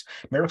thoughts.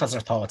 Miracles are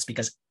thoughts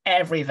because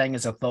everything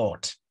is a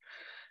thought.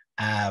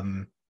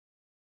 And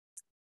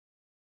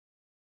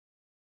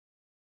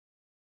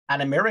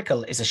a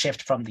miracle is a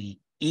shift from the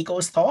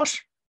ego's thought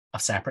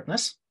of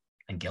separateness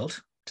and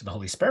guilt to the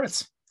Holy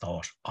Spirit's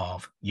thought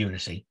of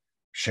unity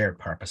shared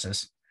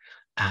purposes,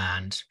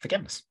 and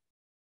forgiveness.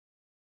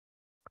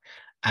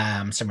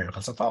 So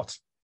miracles are thoughts.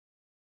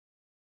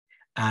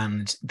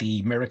 And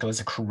the miracle is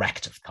a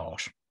corrective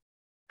thought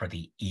for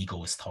the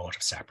ego's thought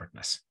of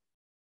separateness.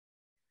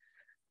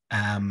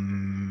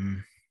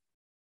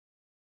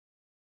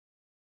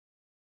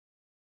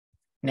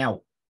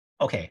 Now,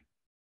 okay,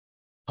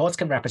 thoughts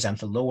can represent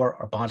the lower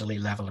or bodily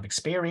level of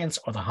experience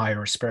or the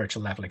higher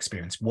spiritual level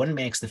experience. One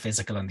makes the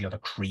physical and the other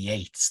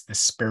creates the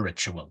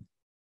spiritual.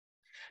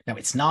 Now,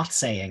 it's not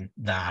saying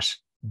that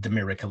the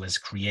miracle is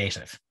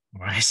creative,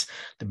 right?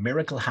 The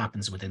miracle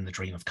happens within the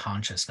dream of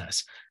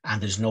consciousness, and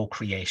there's no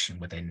creation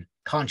within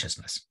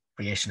consciousness.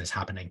 Creation is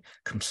happening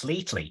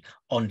completely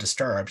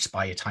undisturbed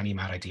by a tiny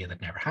mad idea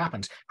that never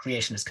happened.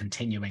 Creation is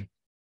continuing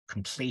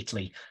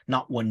completely.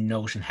 Not one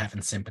note in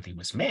heaven's sympathy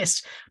was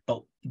missed,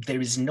 but there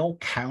is no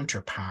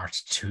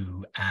counterpart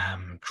to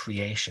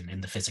creation in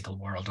the physical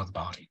world of the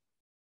body.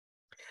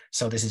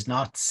 So this is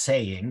not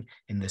saying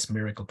in this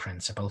miracle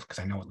principle, because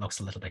I know it looks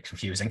a little bit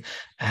confusing,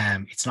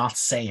 it's not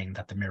saying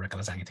that the miracle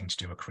has anything to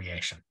do with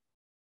creation.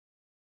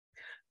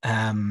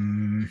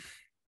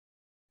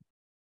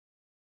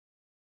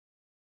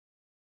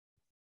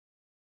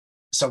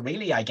 So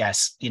really, I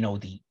guess, you know,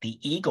 the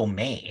ego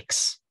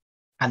makes,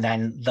 and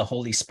then the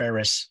Holy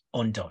Spirit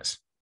undoes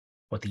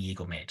what the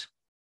ego made.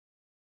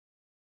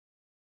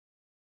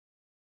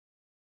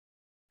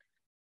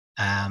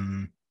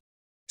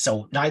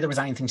 So neither has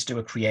anything to do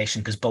with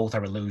creation, because both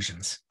are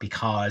illusions,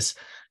 because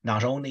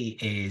not only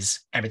is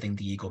everything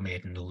the ego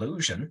made an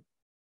illusion,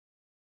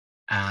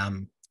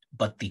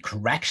 but the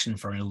correction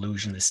for an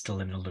illusion is still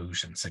an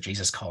illusion. So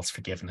Jesus calls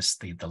forgiveness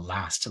the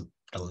last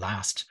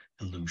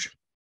illusion.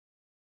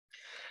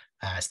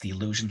 It's the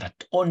illusion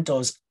that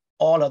undoes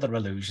all other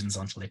illusions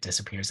until it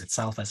disappears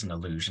itself as an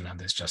illusion, and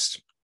there's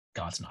just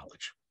God's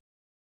knowledge.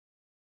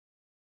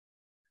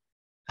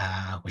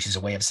 Which is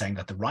a way of saying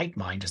that the right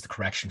mind is the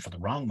correction for the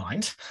wrong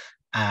mind.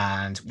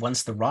 And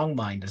once the wrong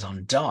mind is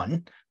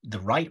undone,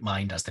 the right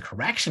mind as the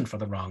correction for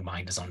the wrong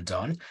mind is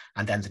undone.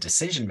 And then the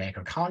decision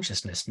maker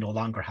consciousness no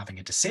longer having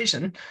a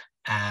decision,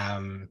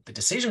 the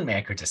decision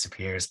maker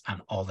disappears,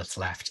 and all that's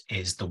left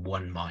is the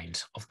one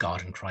mind of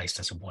God and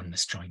Christ as a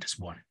oneness joined as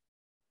one.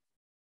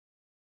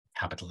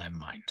 Capital M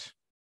mind.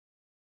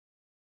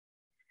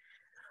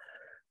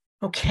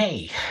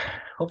 Okay,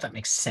 hope that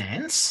makes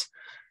sense.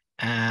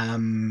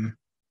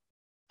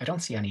 I don't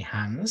see any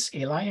hands.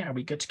 Eli, are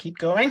we good to keep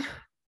going?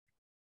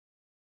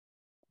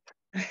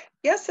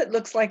 Yes, it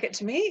looks like it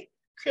to me.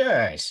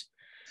 Good.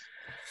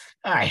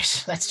 All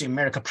right, let's do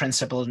miracle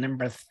principle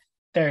number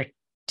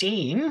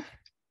 13.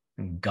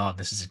 God,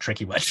 this is a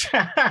tricky one.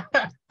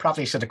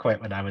 Probably should have quit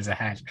when I was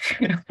ahead.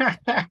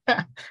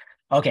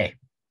 Okay,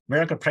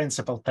 miracle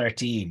principle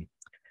 13.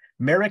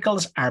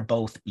 Miracles are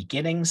both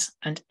beginnings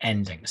and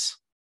endings,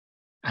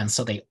 and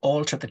so they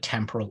alter the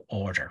temporal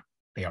order.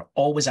 They are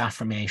always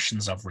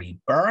affirmations of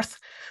rebirth,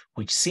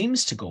 which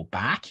seems to go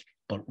back,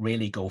 but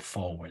really go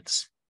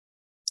forwards.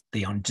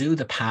 They undo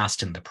the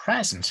past and the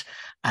present,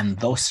 and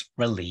thus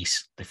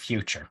release the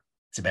future.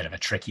 It's a bit of a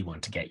tricky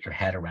one to get your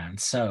head around.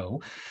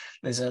 So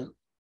there's a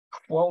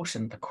quote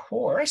in the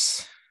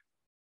course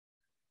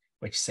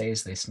which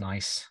says this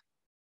nice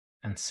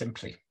and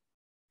simply.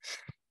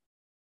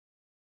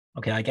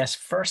 Okay, I guess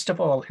first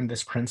of all, in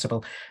this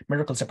principle,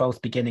 miracles are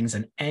both beginnings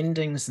and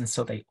endings, and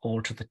so they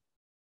alter the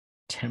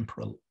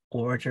temporal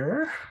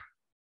order.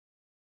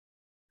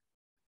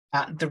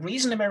 The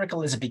reason a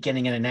miracle is a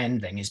beginning and an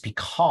ending is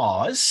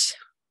because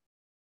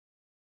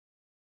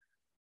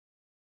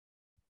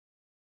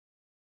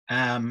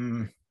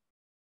I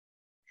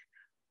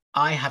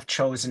have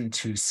chosen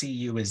to see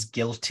you as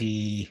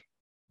guilty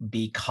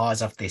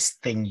because of this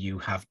thing you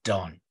have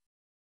done.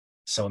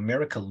 So a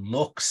miracle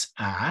looks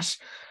at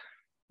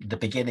the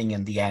beginning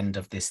and the end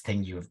of this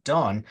thing you have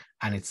done,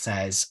 and it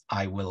says,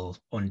 I will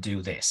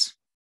undo this.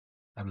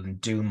 I will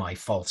undo my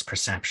false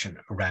perception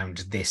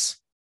around this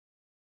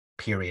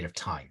period of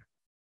time.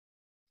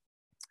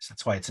 So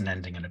that's why it's an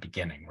ending and a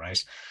beginning,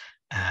 right?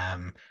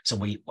 So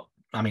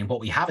what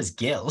we have is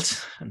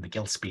guilt, and the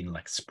guilt's been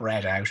like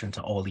spread out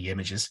into all the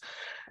images.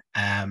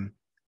 And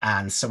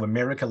so a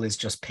miracle is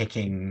just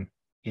picking,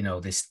 you know,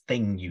 this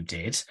thing you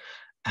did,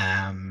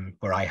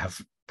 where I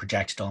have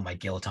projected all my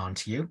guilt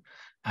onto you,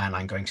 and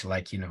I'm going to,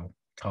 like, you know,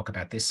 talk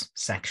about this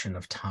section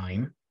of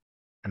time.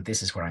 And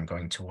this is where I'm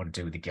going to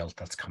undo the guilt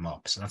that's come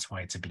up. So that's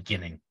why it's a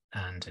beginning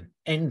and an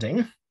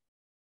ending.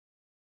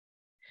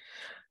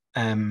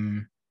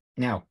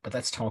 Now, but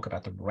let's talk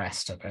about the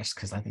rest of it,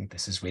 because I think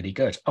this is really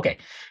good. Okay,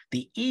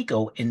 the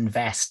ego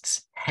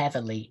invests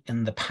heavily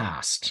in the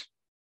past,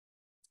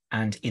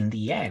 and in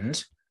the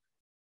end,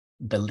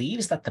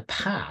 believes that the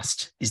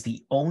past is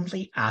the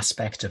only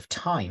aspect of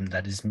time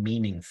that is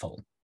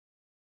meaningful.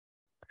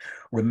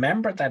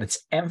 Remember that its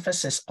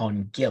emphasis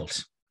on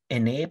guilt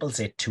enables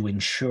it to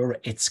ensure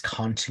its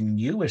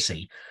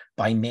continuity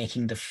by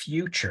making the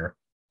future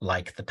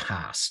like the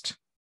past.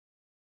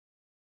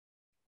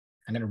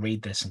 I'm going to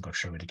read this and go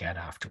through it again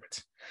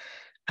afterwards.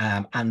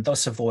 And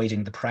thus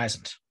avoiding the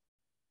present.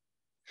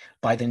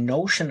 By the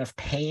notion of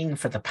paying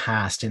for the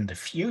past in the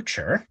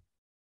future,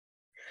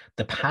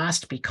 the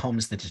past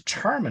becomes the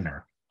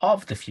determiner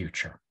of the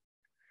future,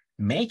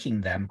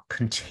 making them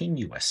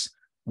continuous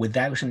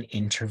without an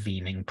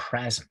intervening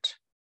present.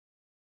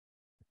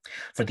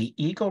 For the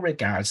ego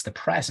regards the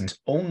present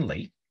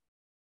only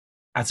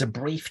as a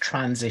brief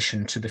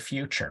transition to the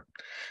future,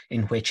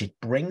 in which it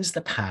brings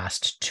the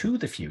past to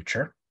the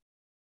future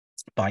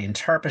by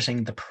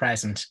interpreting the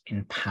present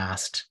in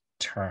past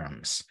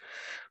terms.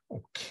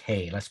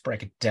 Okay, let's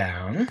break it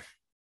down.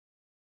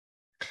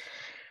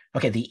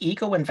 Okay, the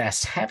ego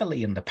invests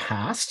heavily in the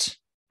past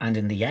and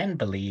in the end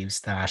believes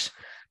that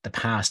the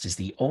past is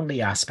the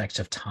only aspect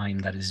of time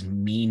that is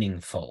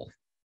meaningful.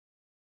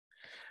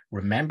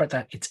 Remember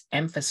that its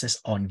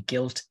emphasis on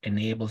guilt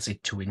enables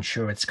it to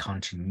ensure its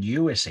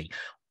continuity.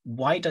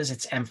 Why does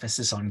its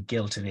emphasis on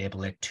guilt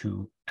enable it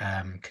to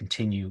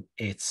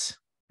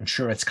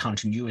ensure its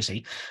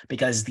continuity?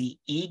 Because the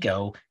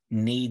ego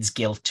needs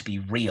guilt to be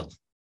real.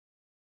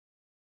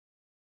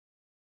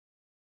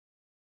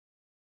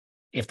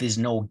 If there's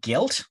no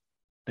guilt,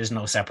 there's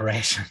no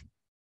separation.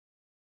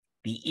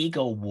 The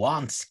ego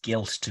wants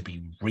guilt to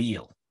be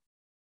real.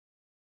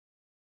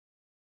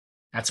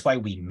 That's why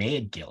we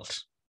made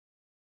guilt.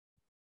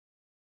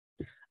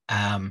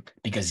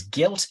 Because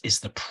guilt is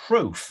the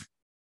proof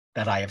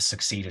that I have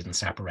succeeded in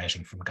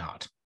separating from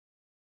God.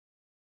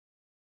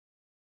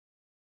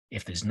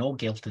 If there's no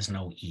guilt, there's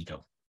no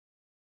ego.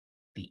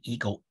 The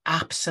ego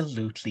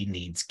absolutely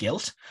needs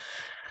guilt,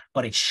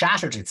 but it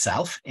shattered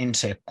itself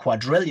into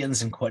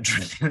quadrillions and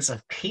quadrillions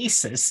of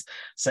pieces,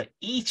 so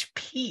each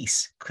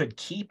piece could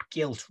keep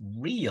guilt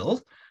real,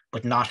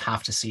 but not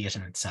have to see it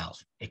in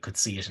itself. It could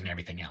see it in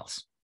everything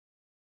else.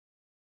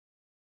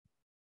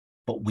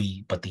 But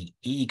the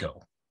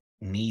ego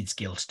needs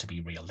guilt to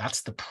be real.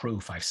 That's the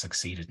proof I've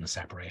succeeded in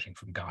separating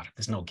from God. If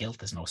there's no guilt,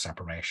 there's no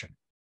separation.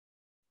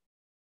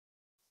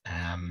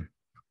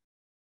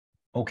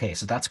 Okay,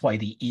 so that's why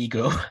the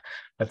ego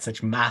had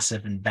such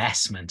massive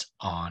investment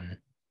on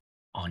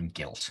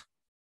guilt.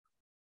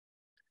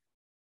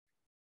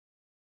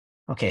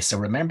 Okay, so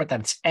remember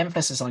that its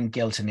emphasis on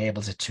guilt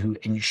enables it to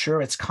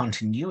ensure its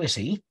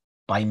continuity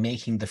by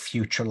making the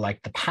future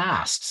like the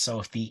past. So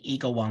if the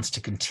ego wants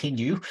to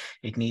continue,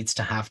 it needs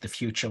to have the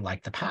future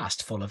like the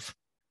past, full of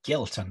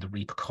guilt and the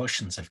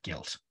repercussions of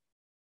guilt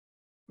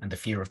and the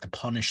fear of the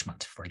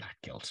punishment for that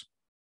guilt.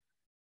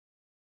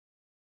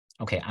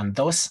 Okay, and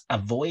thus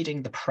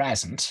avoiding the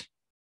present.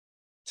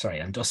 So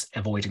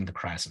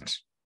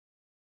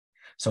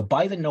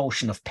by the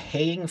notion of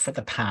paying for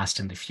the past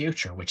in the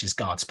future, which is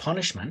God's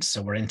punishment,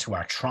 so we're into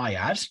our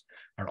triad,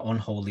 our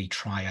unholy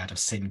triad of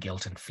sin,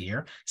 guilt, and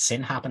fear.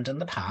 Sin happened in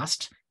the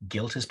past,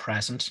 guilt is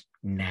present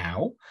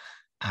now,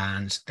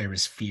 and there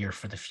is fear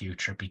for the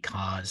future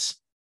because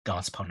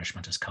God's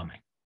punishment is coming.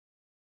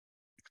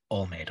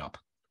 All made up.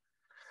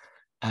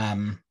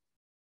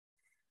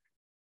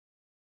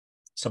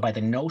 So by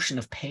the notion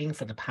of paying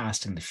for the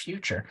past in the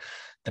future,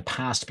 the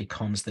past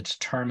becomes the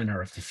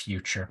determiner of the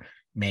future,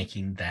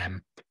 making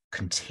them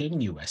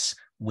continuous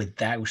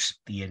without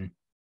the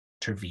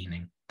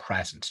intervening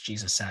present.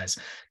 Jesus says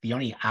the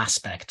only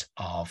aspect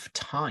of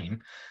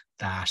time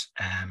that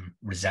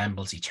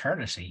resembles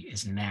eternity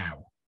is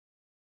now.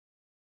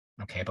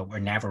 Okay, but we're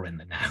never in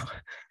the now.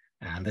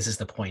 And this is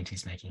the point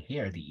he's making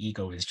here. The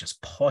ego is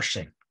just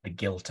pushing the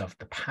guilt of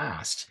the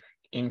past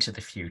into the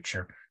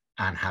future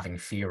and having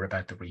fear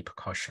about the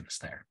repercussions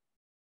there.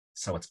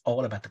 So it's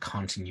all about the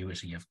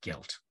continuity of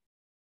guilt.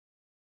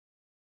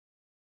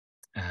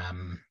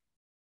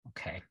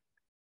 Okay.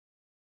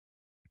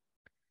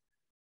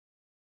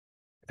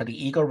 But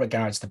the ego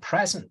regards the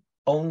present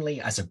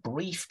only as a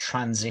brief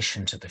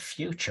transition to the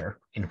future,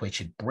 in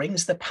which it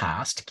brings the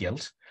past,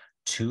 guilt,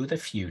 to the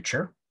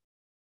future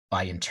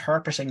by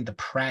interpreting the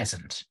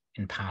present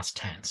in past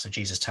tense. So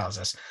Jesus tells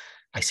us,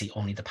 I see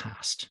only the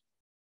past.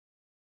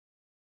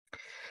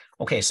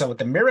 Okay, so what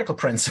the miracle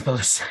principle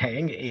is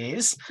saying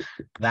is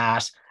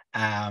that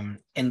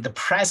in the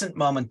present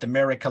moment, the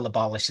miracle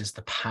abolishes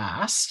the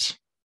past.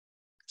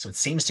 So it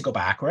seems to go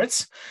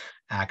backwards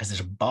because it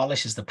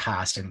abolishes the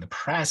past in the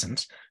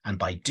present. And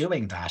by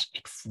doing that,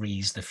 it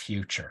frees the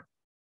future.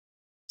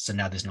 So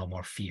now there's no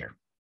more fear.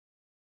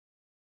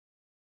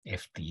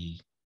 If the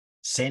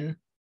sin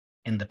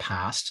in the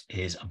past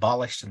is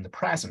abolished in the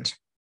present,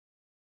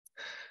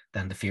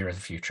 then the fear of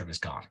the future is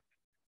gone.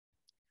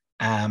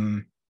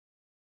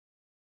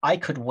 I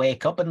could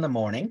wake up in the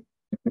morning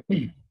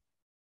and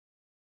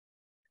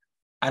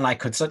I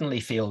could suddenly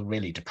feel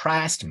really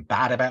depressed and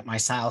bad about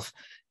myself.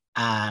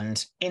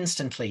 And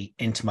instantly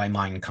into my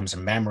mind comes a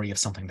memory of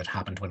something that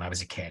happened when I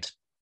was a kid.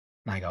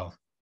 And I go,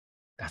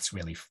 that's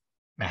really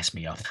messed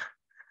me up.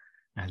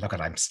 And look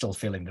at, I'm still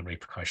feeling the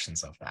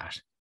repercussions of that.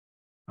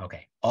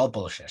 Okay, all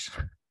bullshit.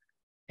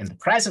 In the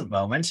present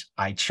moment,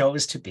 I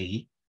chose to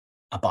be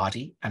a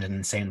body and an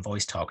insane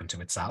voice talking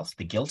to itself.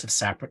 The guilt of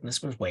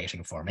separateness was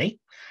waiting for me.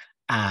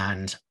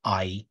 And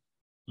I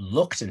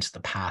looked into the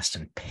past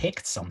and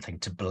picked something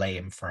to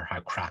blame for how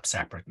crap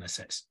separateness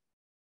is.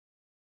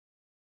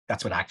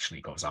 That's what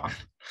actually goes on.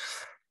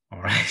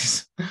 All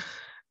right.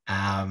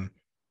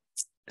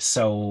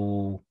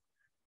 So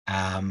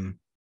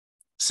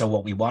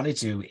what we want to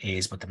do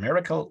is, with the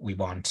miracle, we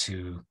want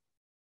to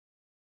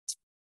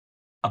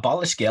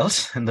abolish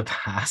guilt in the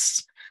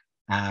past,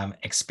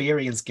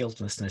 experience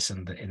guiltlessness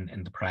in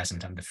the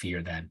present, and the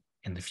fear then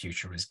in the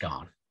future is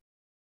gone.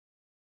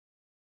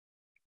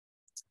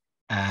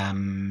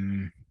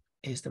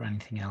 Is there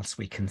anything else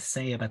we can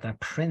say about that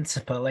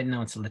principle? I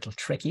know it's a little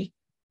tricky.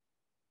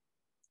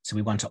 So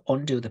we want to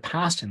undo the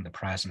past in the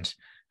present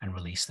and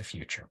release the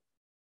future.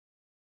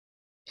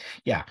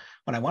 Yeah,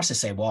 what I wanted to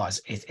say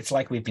was, it's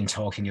like we've been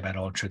talking about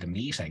all through the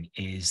meeting,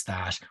 is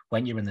that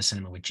when you're in the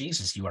cinema with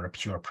Jesus, you are a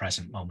pure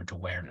present moment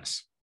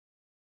awareness.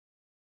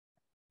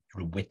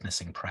 You're a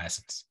witnessing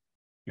presence.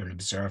 You're an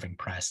observing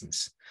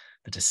presence.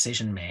 The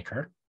decision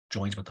maker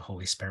joins with the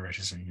Holy Spirit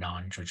as a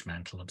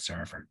non-judgmental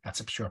observer.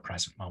 That's a pure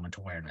present moment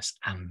awareness.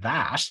 And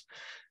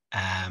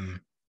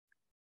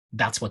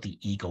that's what the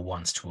ego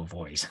wants to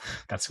avoid.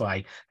 That's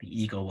why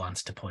the ego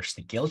wants to push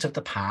the guilt of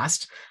the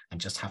past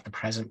and just have the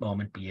present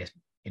moment be a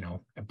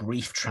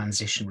brief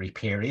transitionary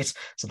period,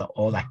 so that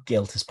all that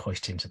guilt is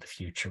pushed into the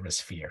future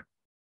as fear.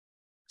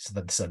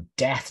 So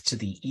death to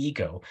the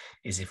ego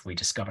is if we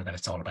discover that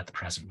it's all about the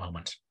present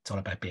moment. It's all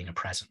about being a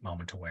present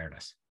moment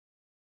awareness.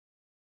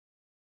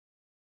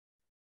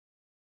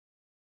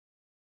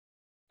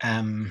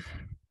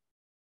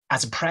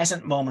 As a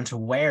present moment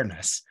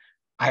awareness,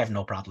 I have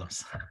no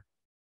problems.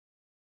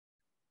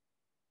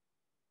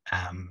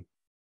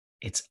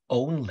 It's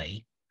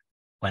only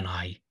when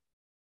I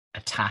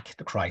attack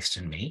the Christ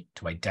in me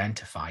to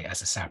identify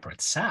as a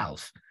separate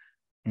self.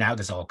 Now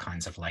there's all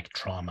kinds of like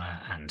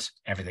trauma and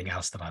everything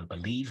else that I'll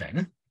believe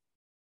in.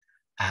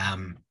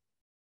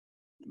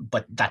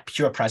 But that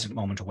pure present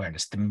moment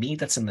awareness, the me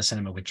that's in the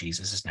cinema with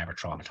Jesus is never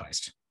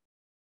traumatized.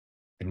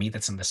 The me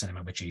that's in the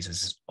cinema with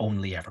Jesus is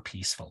only ever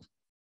peaceful.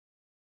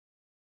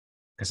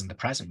 Because in the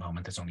present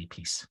moment, there's only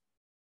peace.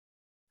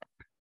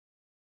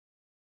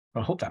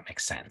 Well, I hope that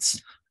makes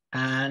sense.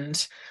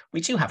 And we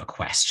do have a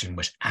question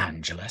with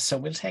Angela. So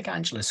we'll take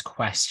Angela's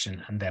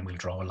question and then we'll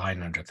draw a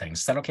line under things.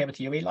 Is that okay with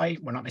you, Eli?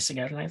 We're not missing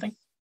out on anything?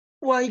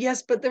 Well,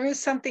 yes, but there is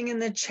something in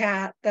the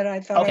chat that I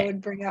thought I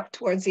would bring up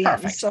towards the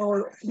end.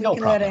 So no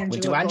problem. We'll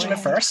do Angela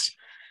first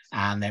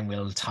and then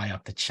we'll tie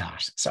up the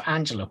chat. So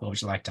Angela, what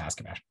would you like to ask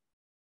about?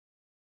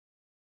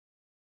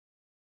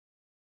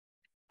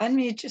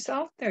 Unmute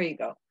yourself. There you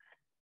go.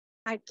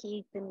 Hi,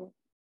 Keith. And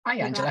hi,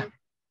 Angela.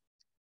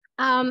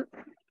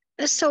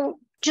 So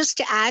just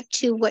to add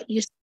to what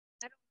you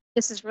said,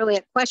 this is really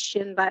a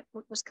question, but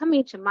what was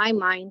coming to my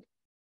mind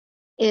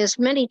is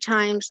many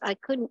times I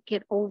couldn't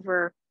get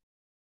over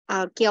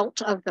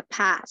guilt of the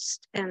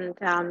past. And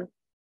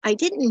I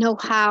didn't know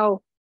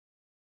how,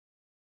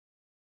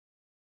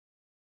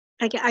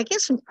 I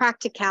guess in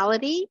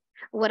practicality,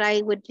 what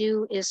I would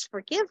do is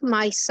forgive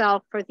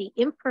myself for the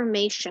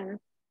information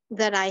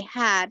that I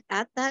had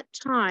at that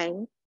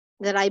time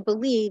that I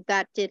believe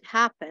that did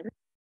happen.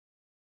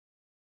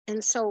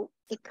 And so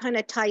it kind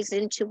of ties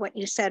into what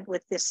you said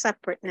with this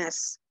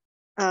separateness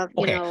of,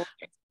 you know.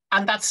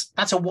 And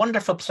that's a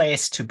wonderful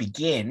place to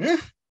begin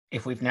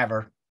if we've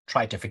never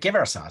tried to forgive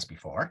ourselves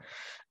before.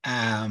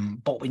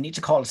 But we need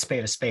to call a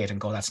spade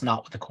and go, that's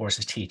not what the Course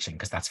is teaching,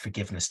 because that's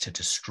forgiveness to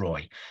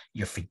destroy.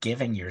 You're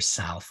forgiving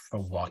yourself for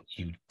what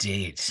you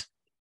did.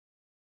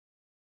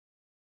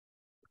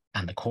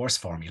 And the Course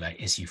formula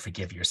is you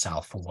forgive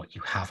yourself for what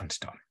you haven't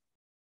done.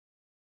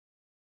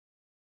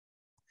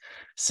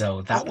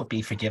 So that would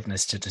be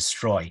forgiveness to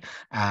destroy.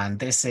 And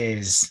this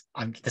is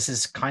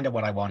kind of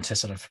what I want to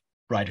sort of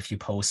write a few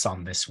posts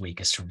on this week,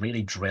 is to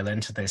really drill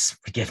into this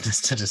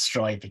forgiveness to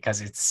destroy,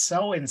 because it's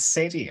so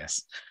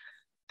insidious.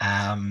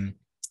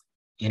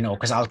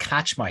 Because I'll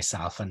catch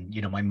myself, and,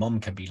 my mum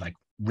can be like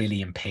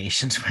really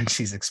impatient when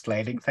she's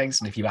explaining things.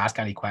 And if you ask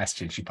any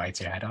questions, she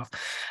bites your head off.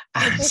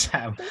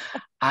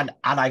 And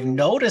I've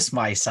noticed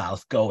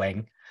myself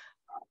going,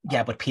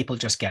 yeah, but people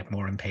just get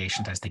more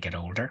impatient as they get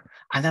older.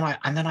 And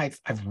then I've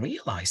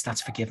realized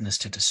that's forgiveness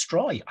to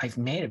destroy. I've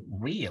made it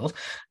real.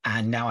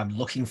 And now I'm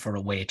looking for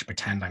a way to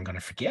pretend I'm going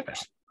to forgive it.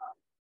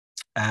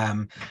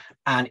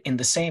 And in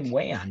the same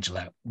way,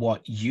 Angela,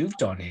 what you've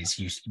done is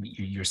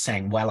you're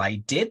saying, well, I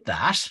did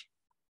that,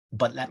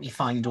 but let me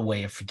find a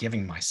way of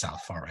forgiving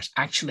myself for it.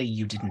 Actually,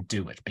 you didn't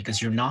do it,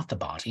 because you're not the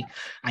body,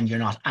 and you're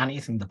not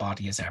anything the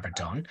body has ever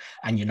done,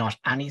 and you're not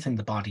anything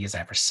the body has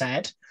ever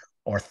said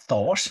or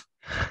thought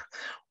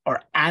or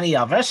any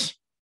of it.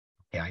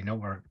 Yeah, I know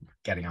we're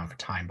getting on for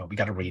time, but we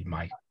got to read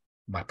my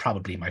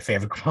probably my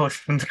favorite quote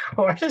from the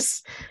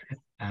Course.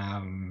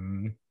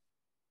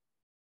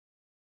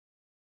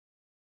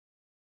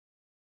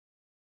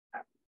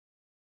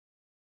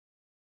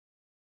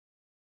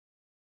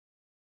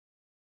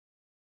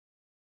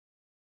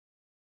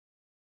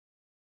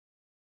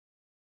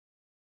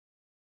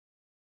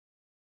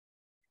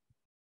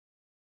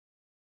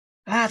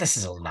 This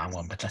is a long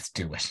one, but let's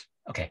do it.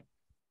 Okay.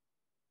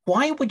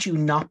 Why would you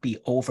not be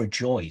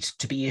overjoyed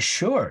to be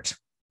assured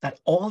that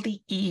all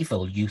the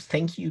evil you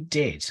think you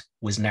did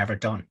was never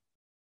done?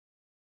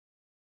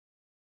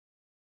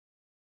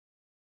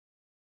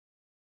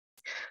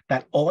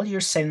 that all your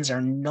sins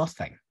are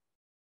nothing,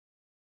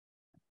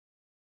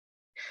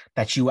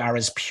 that you are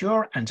as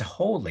pure and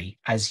holy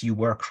as you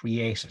were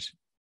created,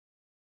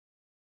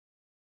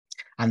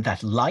 and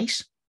that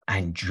light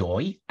and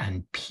joy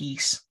and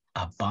peace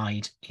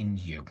abide in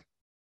you.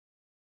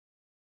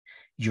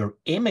 Your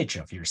image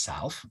of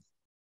yourself,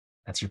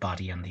 that's your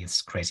body and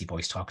this crazy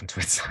voice talking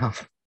to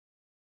itself,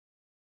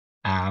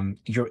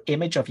 your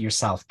image of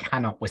yourself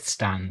cannot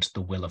withstand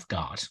the will of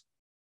God.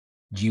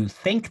 You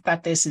think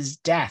that this is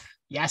death.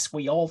 Yes,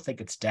 we all think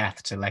it's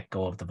death to let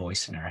go of the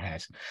voice in our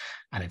head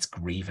and its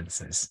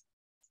grievances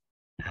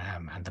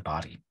and the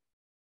body.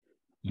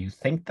 You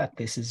think that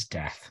this is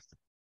death,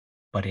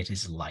 but it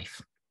is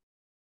life.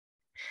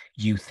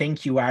 You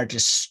think you are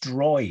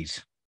destroyed,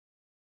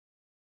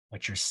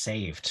 but you're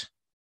saved.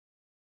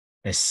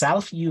 The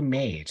self you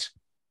made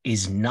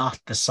is not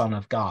the Son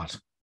of God.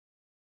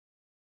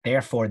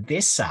 Therefore,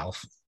 this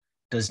self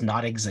does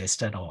not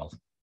exist at all.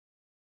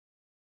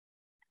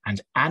 And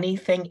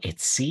anything it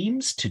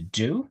seems to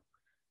do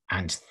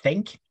and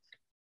think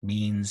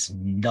means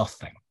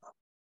nothing.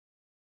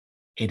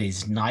 It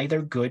is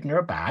neither good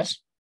nor bad.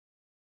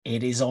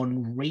 It is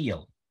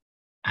unreal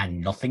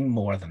and nothing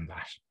more than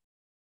that.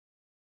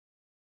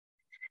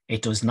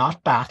 It does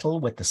not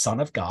battle with the Son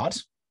of God,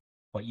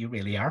 what you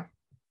really are.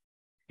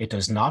 It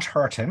does not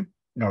hurt him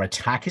nor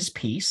attack his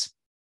peace.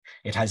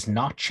 It has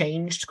not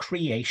changed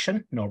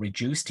creation nor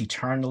reduced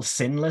eternal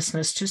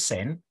sinlessness to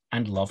sin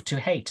and love to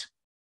hate.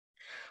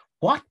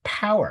 What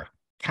power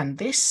can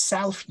this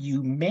self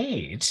you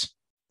made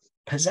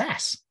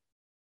possess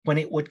when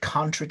it would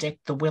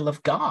contradict the will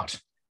of God?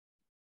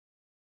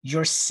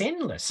 Your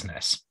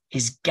sinlessness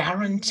is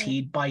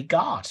guaranteed by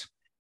God.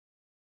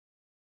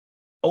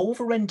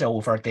 Over and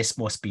over, this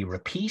must be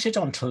repeated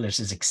until it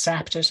is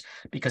accepted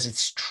because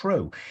it's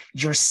true.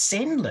 Your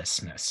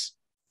sinlessness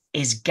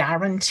is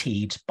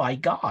guaranteed by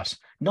God.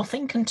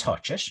 Nothing can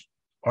touch it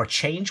or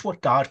change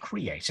what God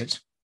created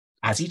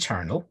as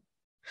eternal.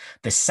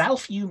 The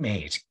self you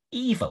made,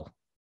 evil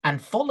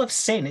and full of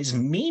sin, is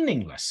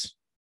meaningless.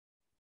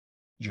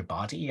 Your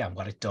body and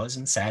what it does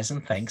and says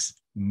and thinks,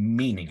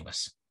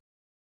 meaningless.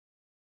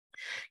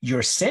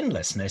 Your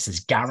sinlessness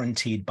is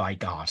guaranteed by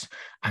God,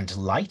 and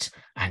light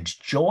and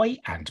joy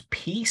and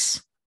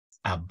peace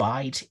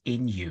abide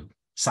in you.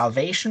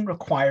 Salvation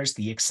requires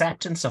the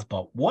acceptance of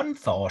but one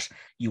thought: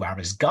 you are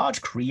as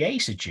God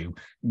created you,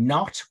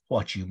 not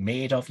what you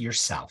made of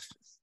yourself.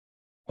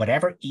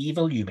 Whatever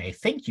evil you may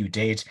think you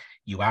did,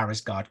 you are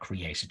as God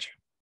created you.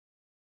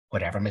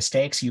 Whatever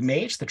mistakes you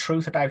made, the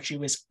truth about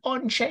you is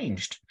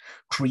unchanged.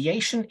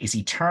 Creation is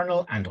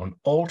eternal and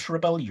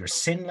unalterable. Your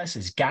sinless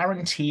is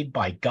guaranteed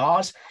by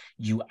God.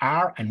 You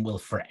are and will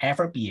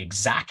forever be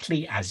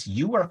exactly as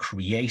you were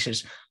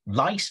created.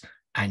 Light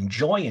and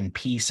joy and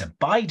peace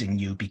abide in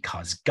you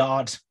because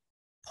God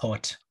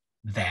put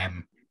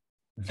them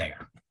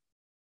there.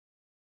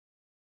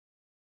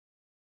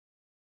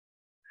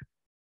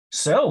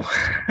 So,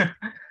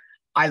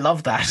 I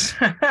love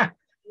that.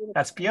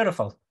 That's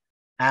beautiful.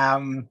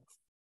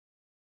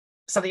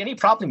 So the only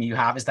problem you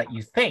have is that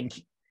you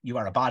think you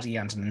are a body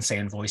and an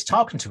insane voice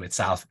talking to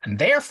itself, and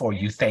therefore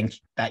you think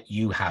that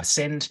you have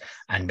sinned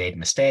and made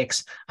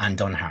mistakes and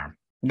done harm.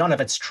 None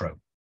of it's true.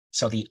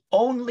 So the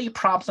only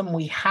problem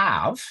we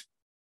have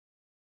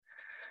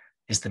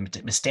is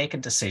the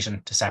mistaken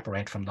decision to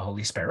separate from the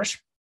Holy Spirit,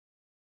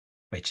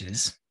 which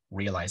is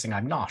realizing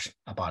I'm not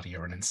a body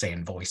or an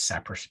insane voice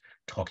separate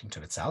talking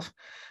to itself.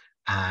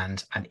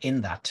 And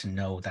in that, to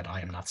know that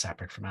I am not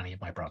separate from any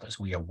of my brothers.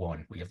 We are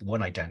one. We have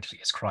one identity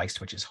as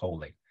Christ, which is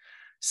holy.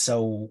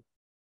 So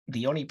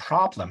the only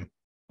problem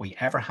we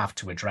ever have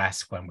to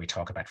address when we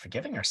talk about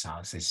forgiving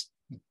ourselves is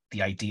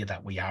the idea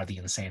that we are the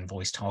insane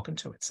voice talking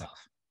to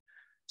itself.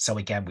 So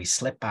again, we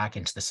slip back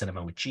into the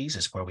cinema with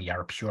Jesus, where we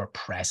are a pure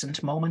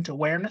present moment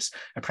awareness.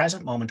 A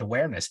present moment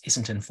awareness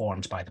isn't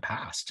informed by the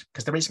past,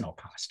 because there is no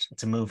past.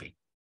 It's a movie.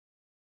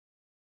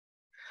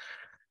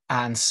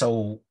 And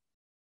so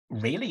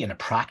really, in a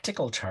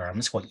practical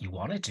terms, what you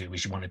want to do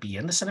is you want to be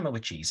in the cinema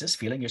with Jesus,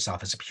 feeling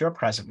yourself as a pure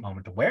present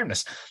moment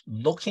awareness,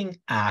 looking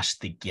at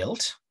the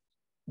guilt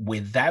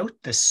without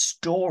the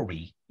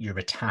story you're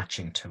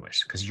attaching to it.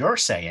 Because you're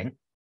saying,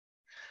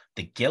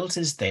 the guilt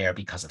is there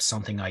because of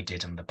something I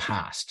did in the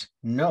past.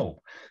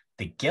 No,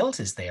 the guilt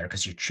is there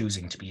because you're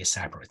choosing to be a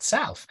separate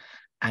self.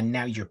 And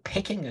now you're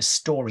picking a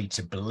story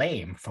to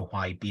blame for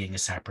why being a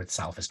separate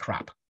self is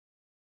crap.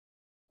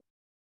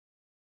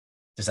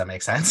 Does that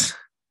make sense?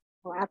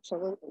 Oh,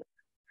 absolutely.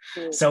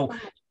 So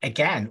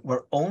again,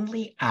 we're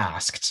only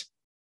asked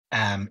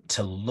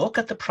to look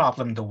at the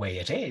problem the way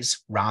it is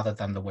rather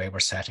than the way we're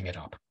setting it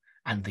up.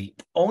 And the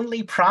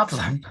only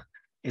problem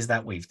is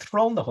that we've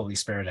thrown the Holy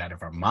Spirit out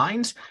of our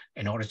mind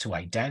in order to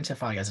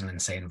identify as an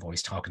insane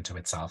voice talking to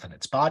itself and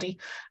its body.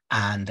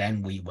 And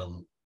then we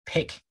will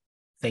pick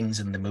things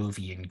in the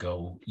movie and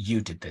go,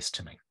 you did this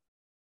to me.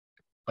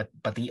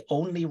 But the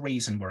only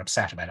reason we're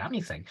upset about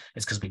anything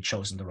is because we've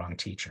chosen the wrong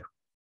teacher,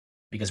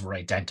 because we're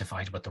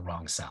identified with the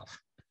wrong self.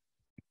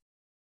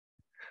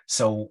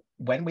 So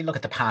when we look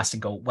at the past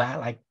and go,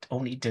 well, I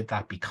only did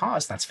that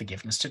because that's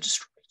forgiveness to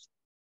destroy.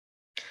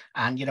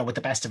 And, you know, with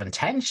the best of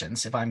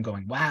intentions, if I'm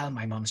going, well,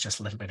 my mom's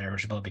just a little bit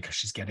irritable because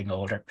she's getting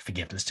older,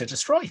 forgiveness to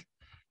destroy.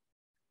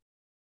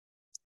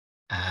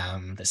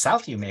 The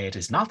self you made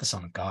is not the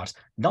Son of God.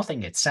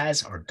 Nothing it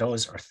says or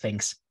does or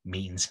thinks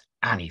means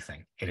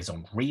anything. It is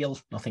unreal,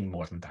 nothing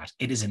more than that.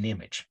 It is an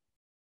image.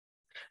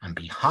 And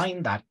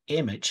behind that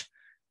image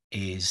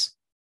is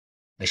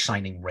the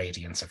shining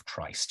radiance of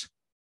Christ,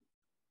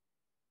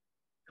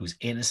 whose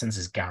innocence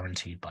is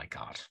guaranteed by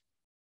God.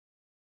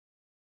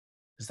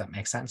 Does that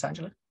make sense,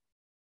 Angela?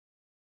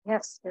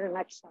 Yes, very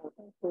much so.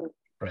 Thank you.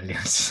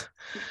 Brilliant.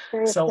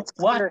 So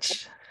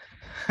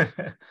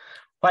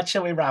what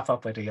shall we wrap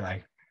up with, Eli?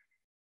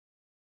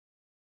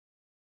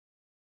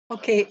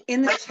 Okay,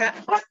 in the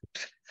chat.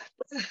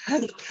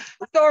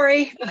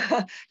 Sorry,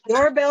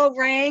 doorbell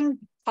rang.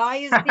 Pie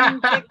is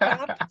being picked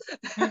up.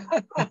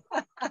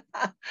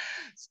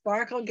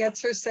 Sparkle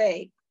gets her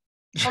say.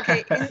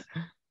 Okay,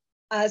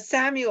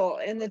 Samuel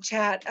in the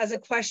chat as a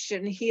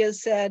question, he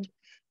has said,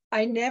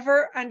 I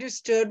never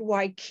understood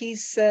why Keith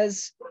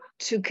says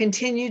to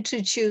continue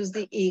to choose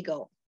the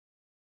ego.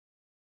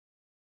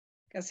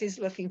 Guess he's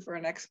looking for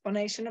an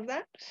explanation of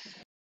that.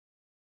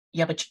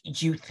 Yeah, but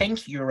you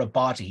think you're a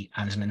body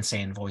and an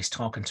insane voice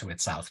talking to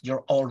itself.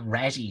 You're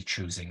already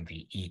choosing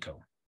the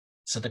ego.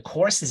 So the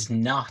Course is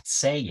not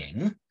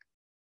saying,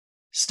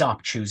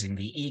 stop choosing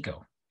the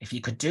ego. If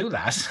you could do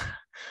that,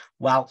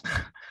 well,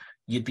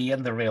 you'd be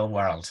in the real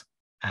world.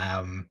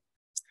 And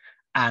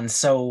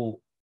so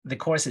the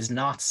Course is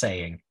not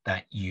saying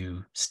that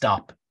you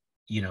stop,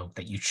 you know,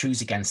 that you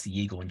choose against the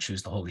ego and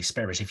choose the Holy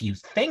Spirit. If you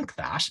think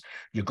that,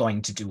 you're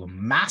going to do a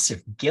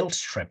massive guilt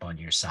trip on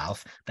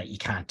yourself that you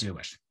can't do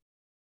it.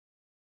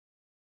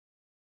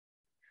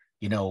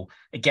 You know,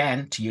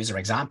 again, to use our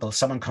example,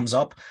 someone comes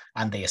up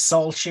and they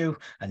assault you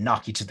and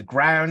knock you to the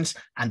ground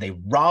and they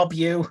rob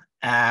you.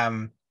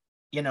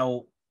 You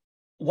know,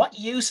 what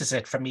use is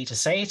it for me to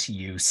say to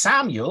you,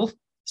 Samuel,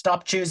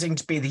 stop choosing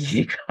to be the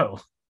ego?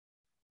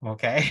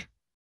 Okay.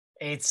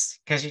 It's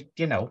because,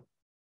 you know,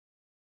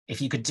 if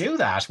you could do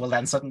that, well,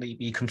 then suddenly you'd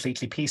be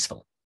completely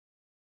peaceful.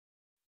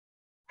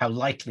 How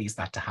likely is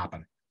that to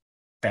happen?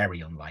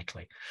 Very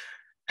unlikely.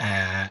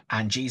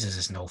 And Jesus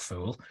is no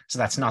fool. So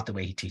that's not the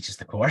way he teaches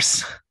the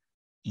Course.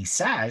 He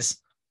says,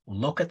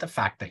 look at the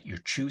fact that you're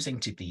choosing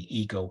to be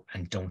ego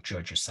and don't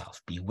judge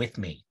yourself. Be with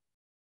me.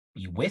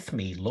 Be with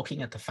me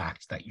looking at the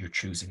fact that you're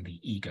choosing the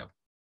ego.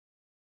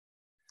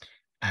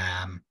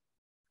 And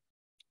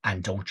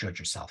don't judge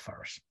yourself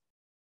for it.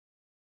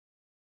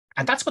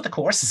 And that's what the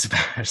Course is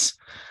about.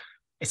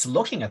 It's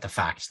looking at the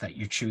fact that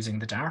you're choosing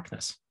the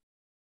darkness.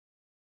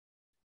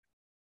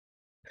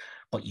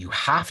 But you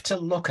have to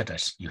look at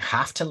it. You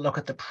have to look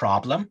at the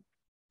problem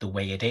the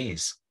way it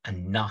is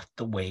and not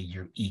the way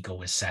your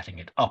ego is setting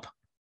it up.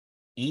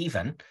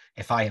 Even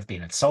if I have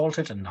been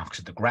assaulted and knocked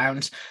to the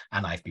ground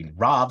and I've been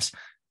robbed,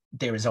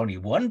 there is only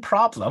one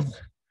problem,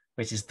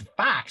 which is the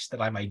fact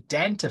that I'm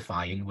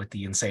identifying with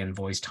the insane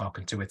voice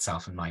talking to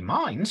itself in my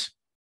mind.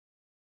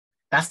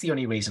 That's the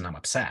only reason I'm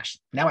upset.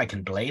 Now I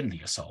can blame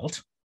the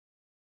assault,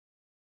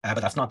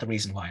 but that's not the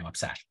reason why I'm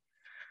upset.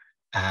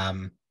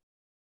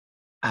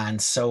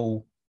 And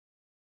so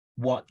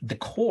what the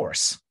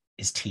Course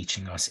is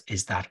teaching us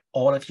is that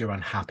all of your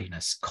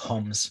unhappiness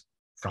comes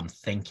from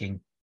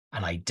thinking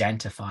and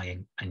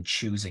identifying and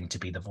choosing to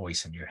be the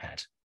voice in your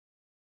head.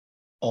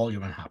 All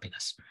your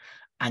unhappiness.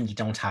 And you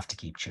don't have to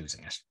keep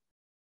choosing it.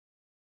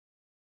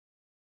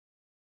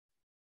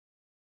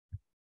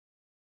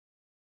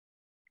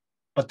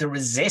 But the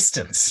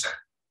resistance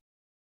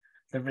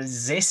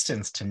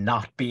to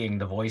not being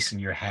the voice in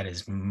your head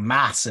is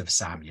massive,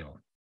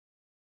 Samuel.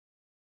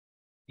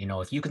 You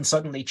know, if you can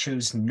suddenly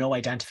choose no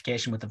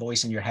identification with the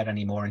voice in your head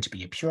anymore and to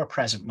be a pure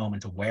present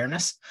moment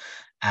awareness,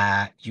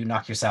 you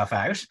knock yourself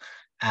out.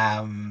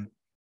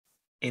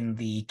 In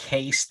the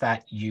case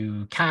that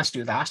you can't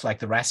do that, like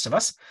the rest of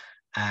us,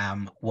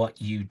 what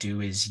you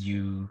do is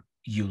you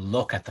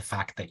look at the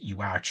fact that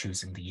you are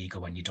choosing the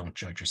ego and you don't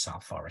judge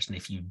yourself for it. And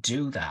if you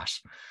do that,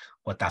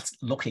 what that's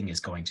looking is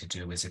going to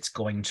do is it's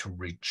going to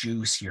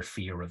reduce your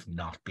fear of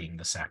not being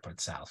the separate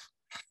self.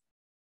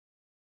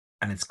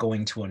 And it's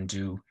going to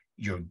undo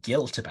your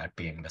guilt about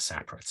being the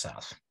separate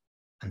self.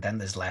 And then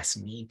there's less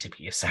need to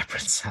be a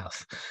separate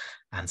self.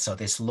 And so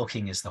this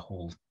looking is the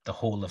whole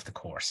of the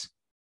Course.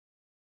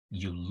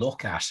 You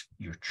look at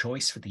your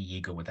choice for the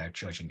ego without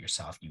judging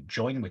yourself. You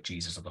join with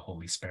Jesus or the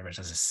Holy Spirit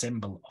as a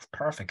symbol of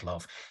perfect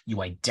love.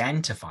 You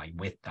identify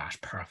with that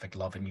perfect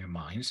love in your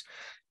mind.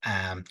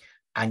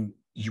 And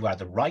you are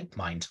the right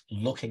mind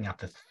looking at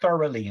the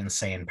thoroughly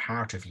insane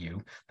part of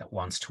you that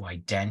wants to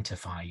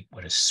identify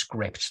with a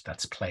script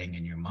that's playing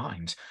in your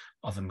mind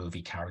of a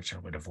movie character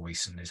with a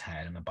voice in his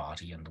head and a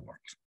body in the world.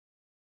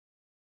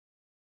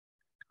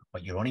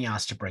 But you're only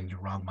asked to bring your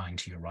wrong mind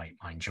to your right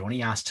mind. You're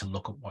only asked to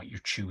look at what you're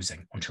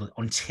choosing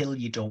until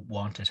you don't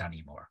want it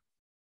anymore.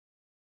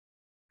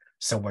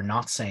 So we're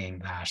not saying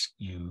that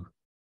you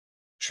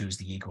choose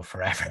the ego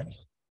forever.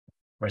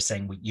 We're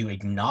saying you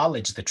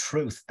acknowledge the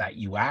truth that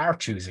you are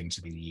choosing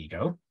to be the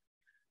ego.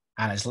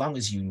 And as long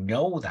as you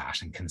know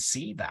that and can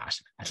see that,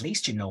 at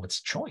least you know it's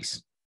a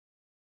choice.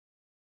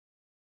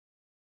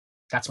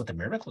 That's what the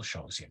miracle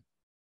shows you.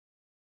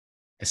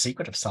 The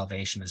secret of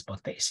salvation is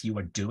but this: you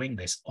are doing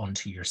this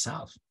unto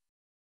yourself.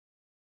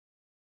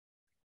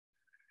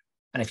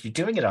 And if you're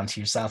doing it unto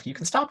yourself, you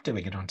can stop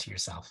doing it unto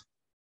yourself.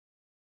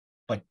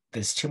 But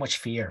there's too much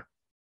fear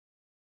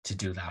to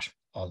do that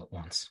all at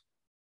once.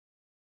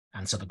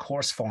 And so the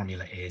course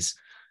formula is,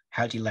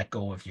 how do you let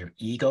go of your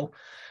ego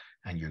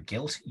and your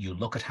guilt? You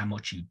look at how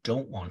much you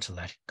don't want to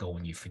let it go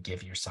and you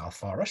forgive yourself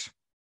for it.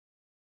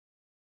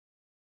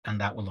 And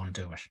that will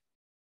undo it.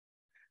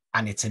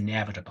 And it's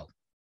inevitable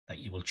that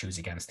you will choose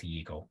against the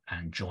ego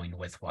and join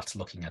with what's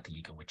looking at the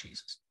ego with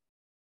Jesus.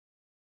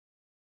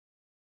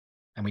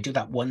 And we do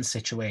that one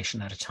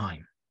situation at a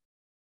time.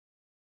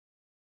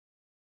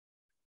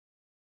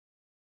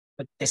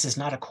 But this is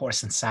not a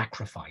course in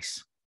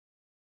sacrifice.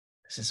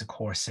 This is a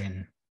course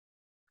in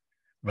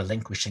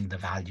relinquishing the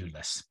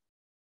valueless.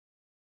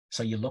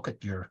 So you look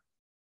at your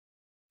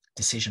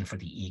decision for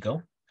the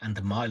ego and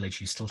the mileage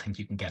you still think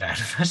you can get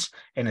out of it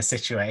in a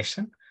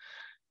situation.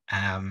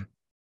 And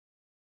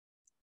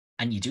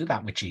you do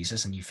that with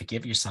Jesus, and you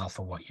forgive yourself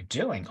for what you're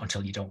doing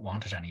until you don't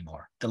want it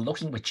anymore. The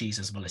looking with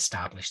Jesus will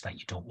establish that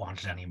you don't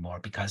want it anymore,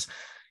 because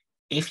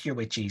if you're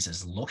with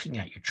Jesus looking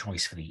at your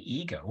choice for the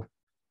ego,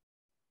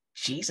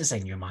 Jesus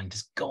in your mind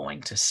is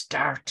going to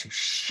start to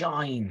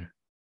shine.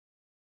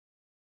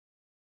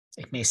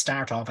 It may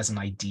start off as an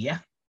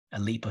idea, a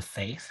leap of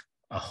faith,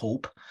 a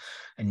hope,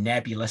 a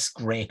nebulous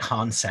grey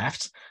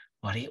concept,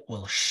 but it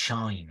will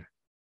shine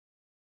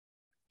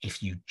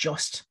if you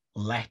just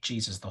let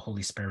Jesus, the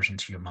Holy Spirit,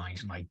 into your mind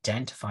and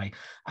identify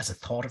as a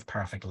thought of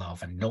perfect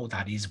love and know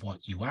that is what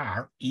you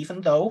are, even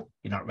though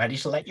you're not ready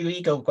to let your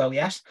ego go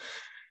yet.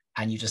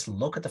 And you just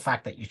look at the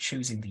fact that you're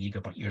choosing the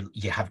ego, but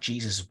you have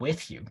Jesus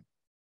with you.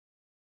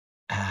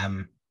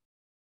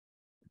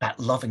 That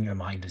love in your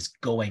mind is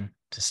going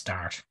to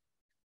start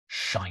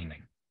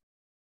shining.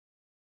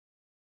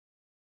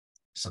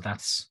 So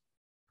that's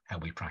how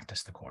we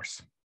practice the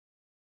course.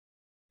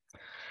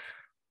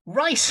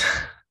 Right.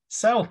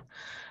 So,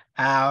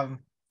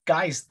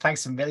 guys,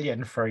 thanks a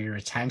million for your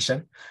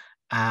attention.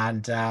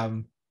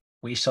 And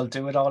we shall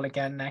do it all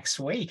again next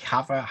week.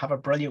 Have a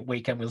brilliant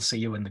week, and we'll see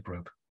you in the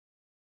group.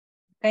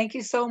 Thank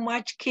you so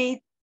much, Keith.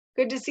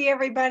 Good to see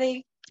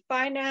everybody.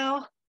 Bye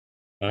now.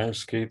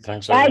 Thanks, Keith.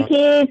 Thanks, everyone. Bye,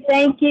 Keith.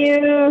 Thank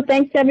you.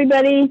 Thanks,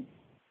 everybody.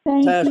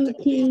 Thank you,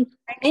 Keith.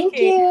 Thank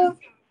you.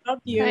 Love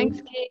you. Thanks,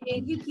 Keith.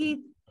 Thank you, Keith.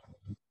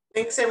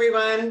 Thanks,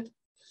 everyone.